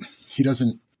that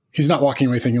he's not walking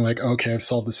away thinking like, okay, I've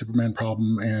solved the Superman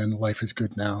problem and life is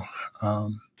good now.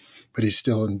 But he's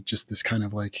still in just this kind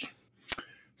of like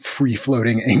free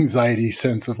floating anxiety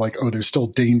sense of like, oh, there's still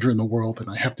danger in the world and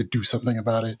I have to do something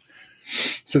about it.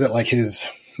 So that like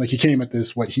he came at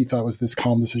this, what he thought was this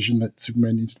calm decision that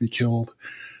Superman needs to be killed.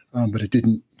 But it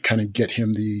didn't kind of get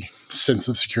him the sense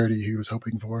of security he was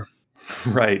hoping for.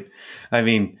 Right. I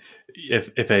mean,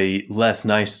 if a less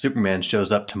nice Superman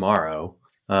shows up tomorrow,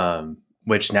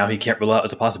 which now he can't rule out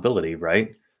as a possibility,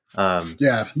 right? And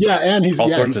he's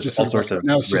just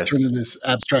now it's just turned into this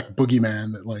abstract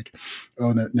boogeyman that like,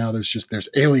 oh, now there's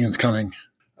aliens coming.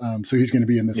 So he's going to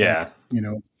be in this,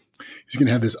 he's going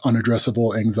to have this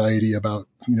unaddressable anxiety about,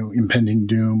 impending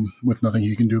doom with nothing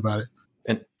he can do about it.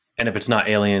 And if it's not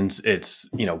aliens, it's,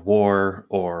 war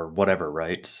or whatever,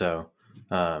 right? So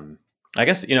I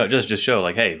guess, just show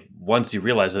like, hey, once you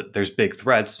realize that there's big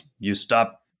threats, you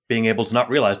stop being able to not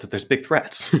realize that there's big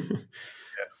threats.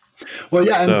 Well,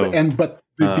 yeah, but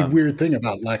the weird thing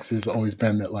about Lex has always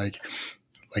been that like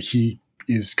he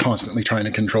is constantly trying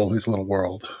to control his little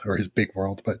world or his big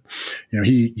world, but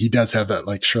he does have that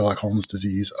like Sherlock Holmes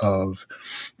disease of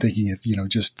thinking if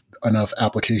just enough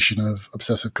application of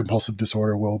obsessive compulsive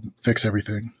disorder will fix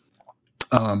everything.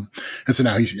 And so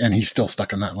now he's still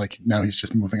stuck on that. Like now he's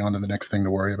just moving on to the next thing to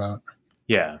worry about.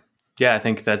 Yeah, I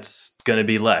think that's gonna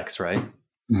be Lex, right?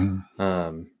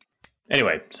 Mm-hmm.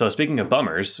 Anyway, so speaking of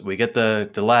bummers, we get the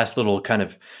last little kind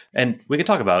of, and we can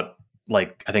talk about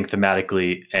like I think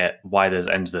thematically at why this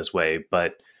ends this way,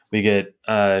 but we get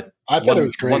I thought it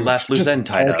was great. One last loose end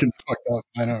tied up. Fucked up.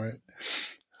 I know, right?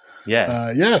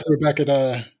 Yeah, So we're back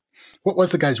at what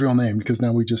was the guy's real name? Because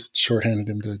now we just shorthanded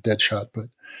him to Deadshot, but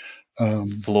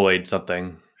Floyd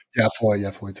something. Yeah,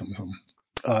 Floyd something.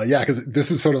 Because this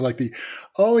is sort of like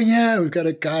we've got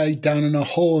a guy down in a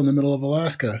hole in the middle of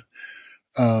Alaska.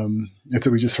 And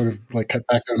so we just sort of like cut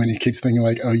back to him and he keeps thinking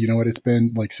like, oh, you know what? It's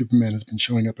been like Superman has been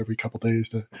showing up every couple days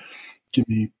to give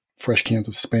me fresh cans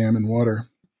of Spam and water.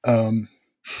 And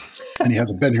he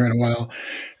hasn't been here in a while.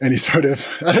 And he sort of,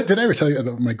 did I ever tell you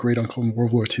that my great uncle in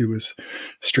World War II was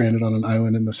stranded on an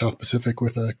island in the South Pacific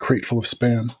with a crate full of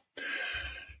Spam?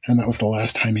 And that was the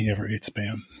last time he ever ate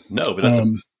Spam. No, but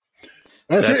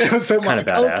that's so kind of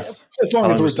badass. As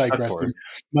long as we're digressing.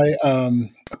 My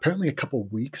apparently a couple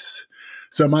weeks.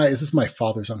 So this is my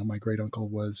father's uncle, my great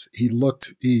uncle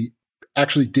he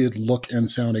actually did look and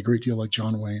sound a great deal like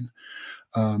John Wayne.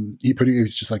 He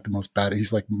was just like the most bad.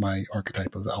 He's like my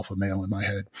archetype of alpha male in my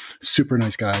head. Super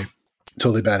nice guy,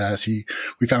 totally badass.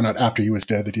 We found out after he was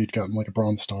dead that he'd gotten like a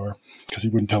Bronze Star because he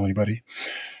wouldn't tell anybody.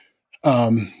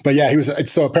 But yeah, he was,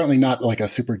 so apparently not like a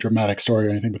super dramatic story or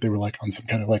anything, but they were like on some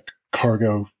kind of like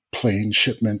cargo plane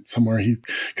shipment somewhere.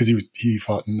 Because he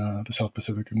fought in the South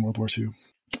Pacific in World War II.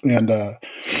 And I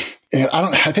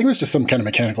think it was just some kind of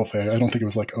mechanical failure. I don't think it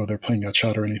was like, oh, their plane got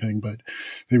shot or anything, but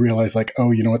they realized like,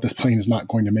 oh, you know what? This plane is not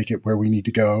going to make it where we need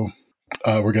to go.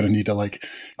 We're going to need to like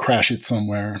crash it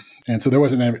somewhere. And so there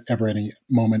wasn't ever any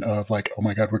moment of like, oh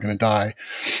my God, we're going to die.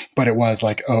 But it was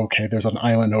like, oh, okay, there's an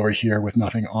island over here with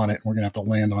nothing on it. And we're going to have to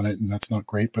land on it. And that's not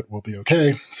great, but we'll be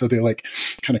okay. So they like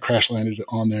kind of crash landed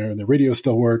on there and the radio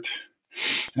still worked.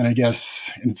 And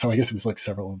so I guess it was like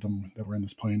several of them that were in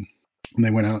this plane. And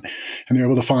they went out and they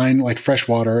were able to find like fresh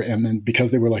water. And then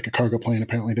because they were like a cargo plane,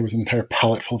 apparently there was an entire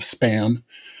pallet full of Spam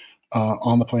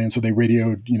on the plane. So they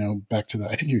radioed, back to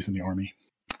I think he was in the Army.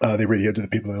 They radioed to the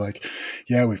people. They're like,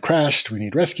 yeah, we've crashed. We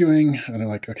need rescuing. And they're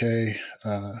like, okay,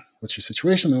 what's your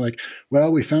situation? They're like,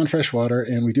 well, we found fresh water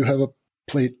and we do have a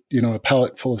plate, a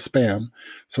pallet full of Spam.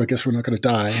 So I guess we're not going to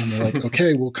die. And they're like,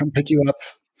 okay, we'll come pick you up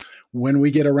when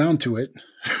we get around to it.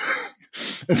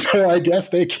 And so I guess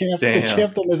they camped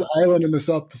on this island in the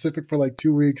South Pacific for like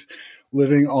 2 weeks,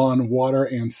 living on water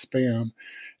and Spam.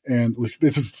 And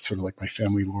this is sort of like my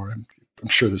family lore. I'm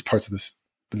sure there's parts of this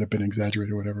that have been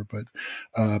exaggerated or whatever, but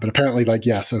apparently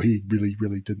so he really,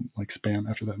 really didn't like Spam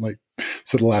after that. Like,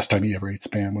 so the last time he ever ate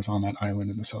Spam was on that island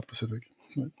in the South Pacific.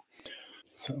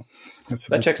 So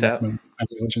that checks out. My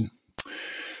religion.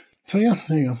 So yeah,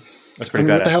 there you go. That's pretty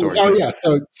badass story.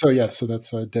 Oh yeah. So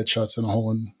that's Deadshots in a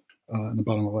hole in the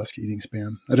bottom of Alaska eating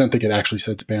Spam. I don't think it actually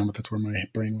said Spam, but that's where my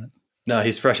brain went. No,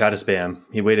 he's fresh out of Spam.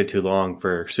 He waited too long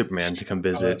for Superman to come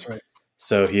visit. Oh, that's right.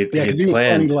 So he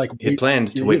planned to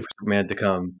wait for Superman to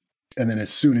come. And then as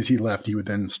soon as he left, he would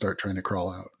then start trying to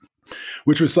crawl out,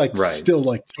 which was like still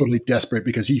like totally desperate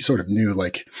because he sort of knew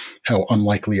like how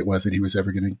unlikely it was that he was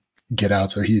ever going to get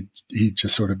out. So he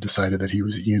just sort of decided that he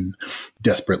was in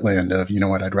desperate land of, you know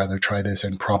what, I'd rather try this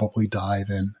and probably die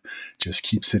than just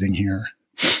keep sitting here.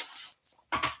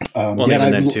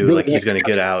 He's going to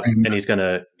get out and he's going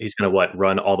to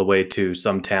run all the way to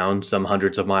some town, some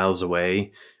hundreds of miles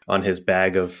away on his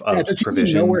bag of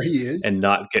provisions know where he is? and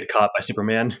not get caught by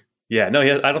Superman. Yeah, no, I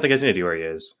don't think he has any idea where he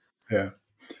is. Yeah.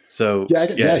 So he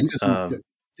doesn't.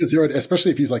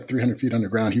 Especially if he's like 300 feet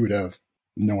underground, he would have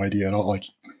no idea at all. Like,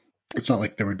 it's not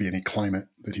like there would be any climate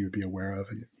that he would be aware of.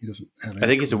 He doesn't have. I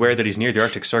think he's aware that he's near the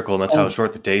Arctic Circle, and that's how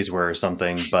short the days were, or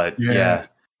something. But yeah.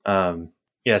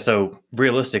 So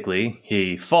realistically,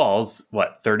 he falls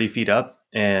 30 feet up,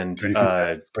 and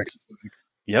breaks his leg.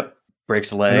 Yep,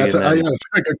 breaks a leg. It's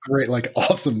like a great, like,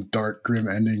 awesome, dark, grim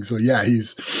ending. So yeah,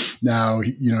 he's now,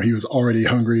 he was already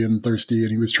hungry and thirsty,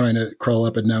 and he was trying to crawl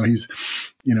up, and now he's,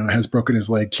 has broken his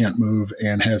leg, can't move,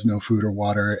 and has no food or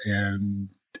water, and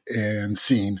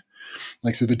seen.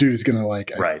 Like, so the dude is gonna,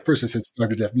 like, at first I said starve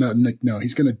to death. No,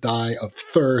 he's gonna die of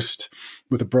thirst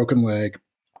with a broken leg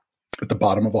at the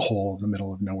bottom of a hole in the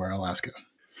middle of nowhere, Alaska.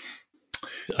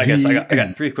 I guess I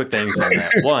got three quick things on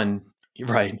that. One,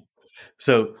 right.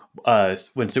 So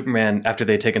when Superman, after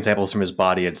they'd taken samples from his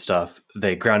body and stuff,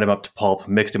 they ground him up to pulp,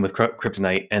 mixed him with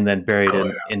kryptonite, and then buried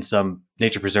him in some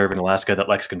nature preserve in Alaska that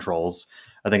Lex controls.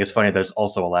 I think it's funny that it's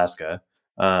also Alaska.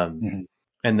 And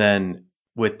then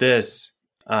with this,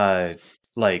 I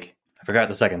forgot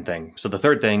the second thing. So the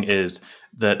third thing is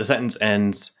the sentence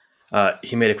ends,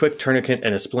 he made a quick tourniquet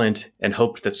and a splint and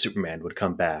hoped that Superman would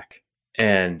come back.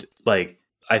 And I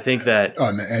think that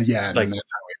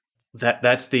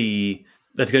that's going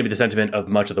to be the sentiment of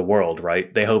much of the world,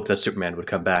 right? They hope that Superman would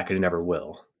come back, and he never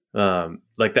will.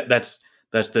 That's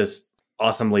this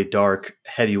awesomely dark,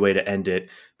 heady way to end it.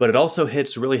 But it also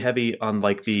hits really heavy on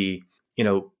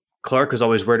Clark was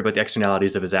always worried about the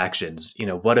externalities of his actions.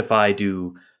 What if I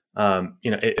do,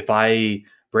 if I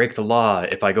break the law,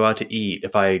 if I go out to eat,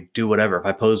 if I do whatever, if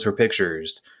I pose for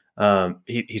pictures,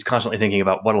 he's constantly thinking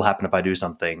about what'll happen if I do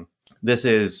something. This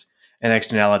is an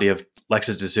externality of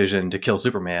Lex's decision to kill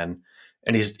Superman.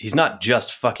 And he's not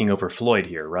just fucking over Floyd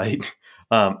here, right?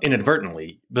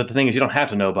 Inadvertently. But the thing is, you don't have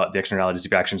to know about the externalities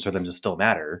of your actions for them to still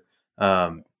matter.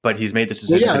 But he's made this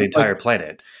decision for the entire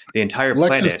planet. The entire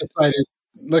planet.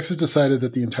 Lex has decided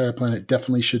that the entire planet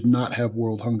definitely should not have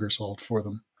world hunger solved for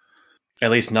them. At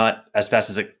least not as fast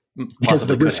as it because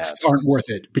the risks aren't worth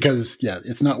it. Because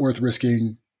it's not worth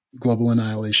risking global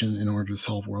annihilation in order to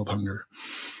solve world hunger.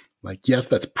 Yes,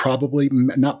 that's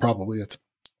that's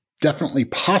definitely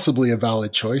possibly a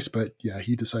valid choice, but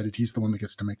he decided he's the one that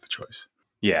gets to make the choice.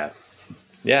 Yeah.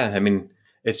 I mean,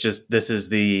 it's just this is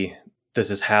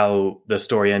how the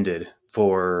story ended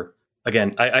for.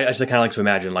 Again, I just kind of like to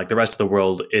imagine the rest of the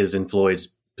world is in Floyd's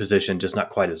position, just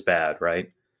not quite as bad, right?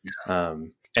 Yeah.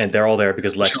 And they're all there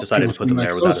because Lex decided to put them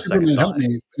there without a second thought.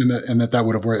 And that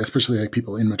would have worked, especially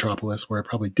people in Metropolis, where it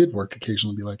probably did work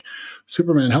occasionally. Be like,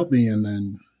 Superman, help me, and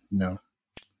then no.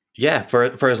 Yeah,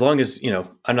 for as long as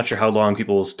I'm not sure how long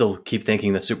people will still keep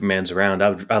thinking that Superman's around.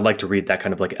 I'd like to read that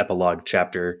kind of epilogue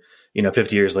chapter.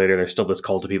 50 years later, there's still this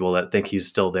cult of people that think he's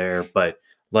still there, but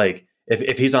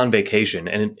If he's on vacation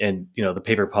and the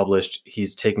paper published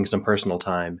he's taking some personal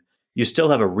time, you still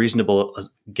have a reasonable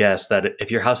guess that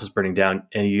if your house is burning down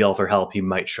and you yell for help, he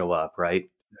might show up, right?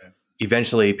 Yeah.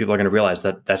 Eventually, people are going to realize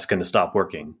that that's going to stop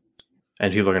working,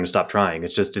 and people are going to stop trying.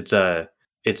 It's just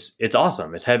it's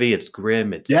awesome. It's heavy. It's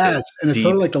grim. It's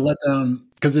sort of like the letdown,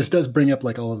 because this does bring up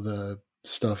all of the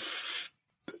stuff.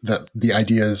 That the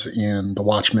ideas in The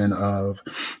Watchmen of,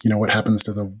 what happens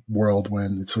to the world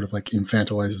when it sort of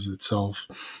infantilizes itself,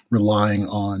 relying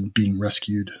on being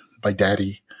rescued by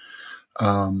daddy.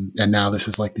 And now this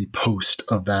is the post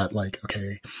of that,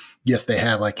 okay, yes, they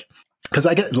have because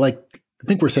I get I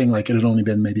think we're saying it had only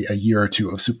been maybe a year or two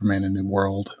of Superman in the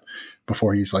world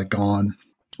before he's gone.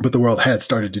 But the world had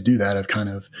started to do that, of kind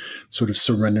of sort of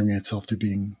surrendering itself to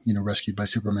being, rescued by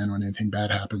Superman when anything bad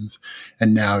happens.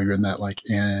 And now you're in that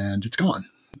and it's gone.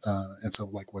 And so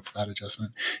what's that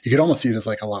adjustment? You could almost see it as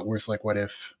a lot worse. What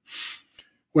if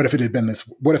it had been this,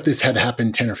 what if this had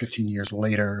happened 10 or 15 years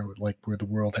later, where the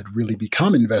world had really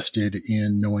become invested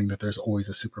in knowing that there's always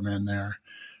a Superman there.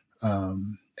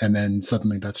 And then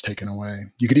suddenly that's taken away.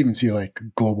 You could even see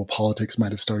global politics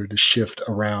might have started to shift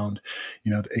around,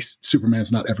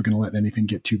 Superman's not ever going to let anything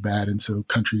get too bad. And so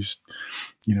countries,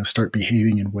 start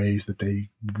behaving in ways that they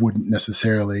wouldn't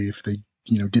necessarily if they,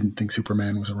 didn't think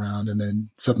Superman was around. And then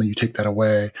suddenly you take that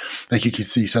away. You could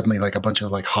see suddenly a bunch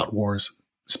of hot wars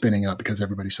spinning up because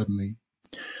everybody suddenly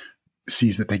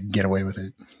sees that they can get away with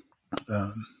it.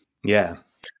 Yeah.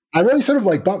 I really sort of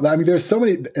bummed. I mean, there's so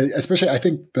many, especially I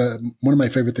think one of my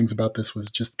favorite things about this was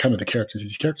just kind of the characters.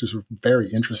 These characters were very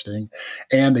interesting,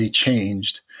 and they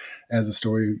changed as the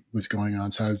story was going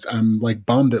on. So I'm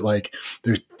bummed that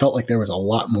there felt like there was a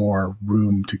lot more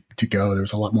room to go. There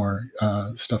was a lot more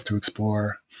stuff to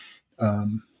explore.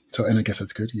 And I guess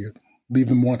that's good. You leave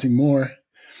them wanting more,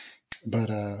 but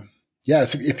yeah,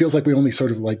 it feels like we only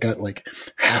sort of like got like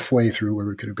halfway through where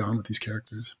we could have gone with these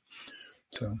characters.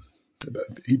 So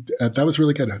that was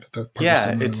really good.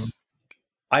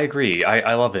 I agree.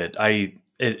 I love it.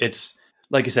 It's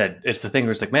like you said, it's the thing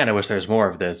where it's like, man, I wish there was more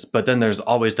of this. But then there's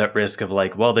always that risk of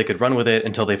like, well, they could run with it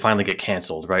until they finally get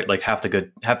canceled, right? Like half the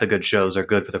good shows are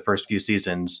good for the first few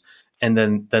seasons, and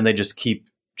then they just keep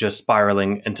just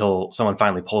spiraling until someone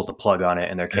finally pulls the plug on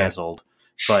it and they're canceled.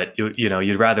 But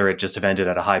you'd rather it just have ended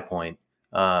at a high point.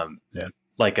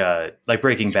 Like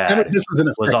Breaking Bad. This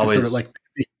was always sort of like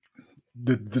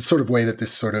the sort of way that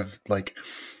this sort of like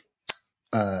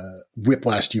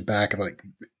whiplashed you back of like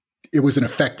it was an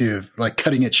effective, like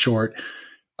cutting it short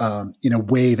in a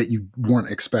way that you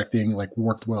weren't expecting, like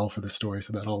worked well for the story.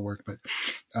 So that all worked. But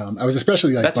I was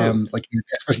especially like bummed, like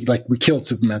especially like we killed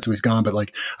Superman, so he's gone. But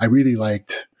like I really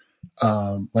liked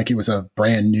like it was a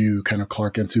brand new kind of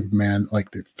Clark and Superman. Like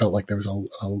it felt like there was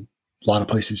a lot of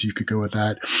places you could go with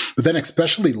that. But then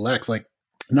especially Lex, like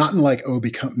not in like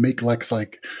make Lex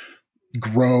like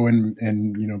grow and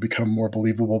become more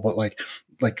believable, but like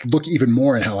look even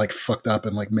more at how like fucked up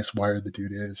and like miswired the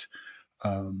dude is.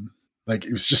 Like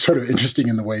it was just sort of interesting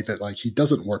in the way that like he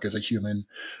doesn't work as a human,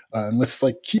 and let's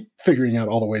like keep figuring out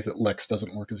all the ways that Lex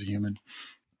doesn't work as a human.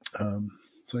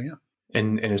 So yeah,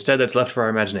 and instead that's left for our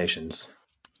imaginations.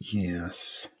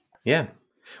 Yes. Yeah.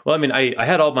 Well, I mean, I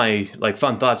had all my like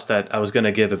fun thoughts that I was going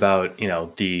to give about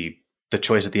the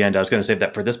choice at the end. I was going to save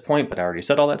that for this point, but I already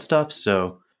said all that stuff.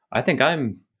 So I think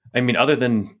other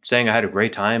than saying I had a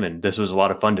great time and this was a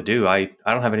lot of fun to do, I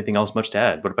don't have anything else much to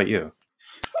add. What about you?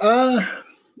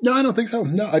 No, I don't think so.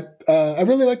 No, I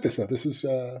really like this though. This is,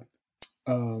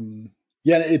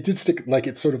 yeah, it did stick, like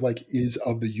it sort of like is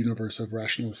of the universe of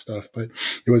rationalist stuff, but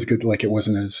it was good. Like it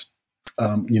wasn't as,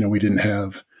 we didn't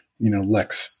have,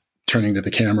 Lex turning to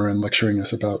the camera and lecturing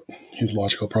us about his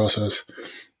logical process,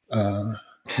 the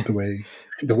way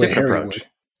Harry approach. Would.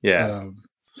 Yeah.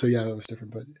 So yeah, that was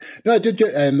different, but no, I did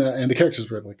get, and the characters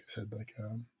were, like I said, like,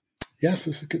 yes,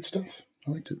 this is good stuff.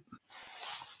 I liked it.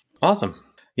 Awesome.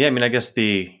 Yeah. I mean, I guess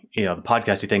the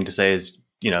podcasty thing to say is,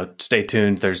 stay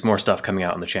tuned. There's more stuff coming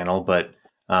out on the channel, but,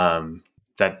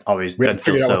 that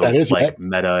feels so like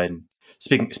meta. And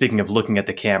speaking of looking at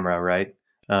the camera, right?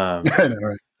 I know,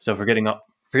 right? So forgetting all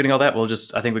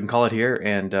that, I think we can call it here.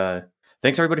 And,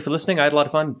 thanks everybody for listening. I had a lot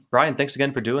of fun. Brian, thanks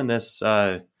again for doing this.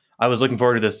 I was looking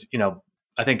forward to this,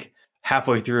 I think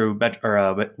halfway through Methods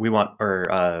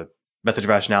of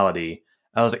Rationality,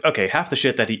 I was like, okay, half the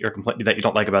shit that you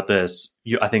don't like about this,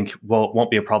 I think won't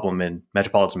be a problem in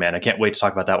Metropolitan Man. I can't wait to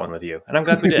talk about that one with you, and I'm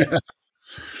glad we did.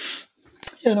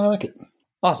 Yeah, no, I like it.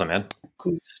 Awesome, man.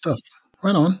 Cool stuff.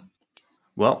 Right on.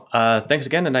 Well, thanks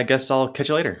again, and I guess I'll catch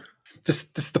you later.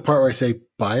 This is the part where I say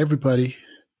bye, everybody.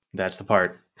 That's the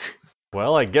part.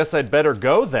 Well, I guess I'd better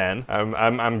go then.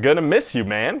 I'm gonna miss you,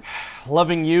 man.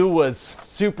 Loving you was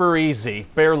super easy,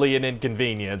 barely an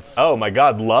inconvenience. Oh my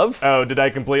god, love? Oh, did I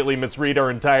completely misread our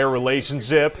entire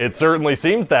relationship? It certainly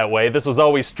seems that way. This was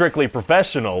always strictly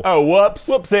professional. Oh, whoops.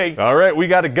 Whoopsie. All right, we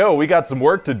gotta go. We got some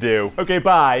work to do. Okay,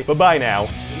 bye. Bye-bye now.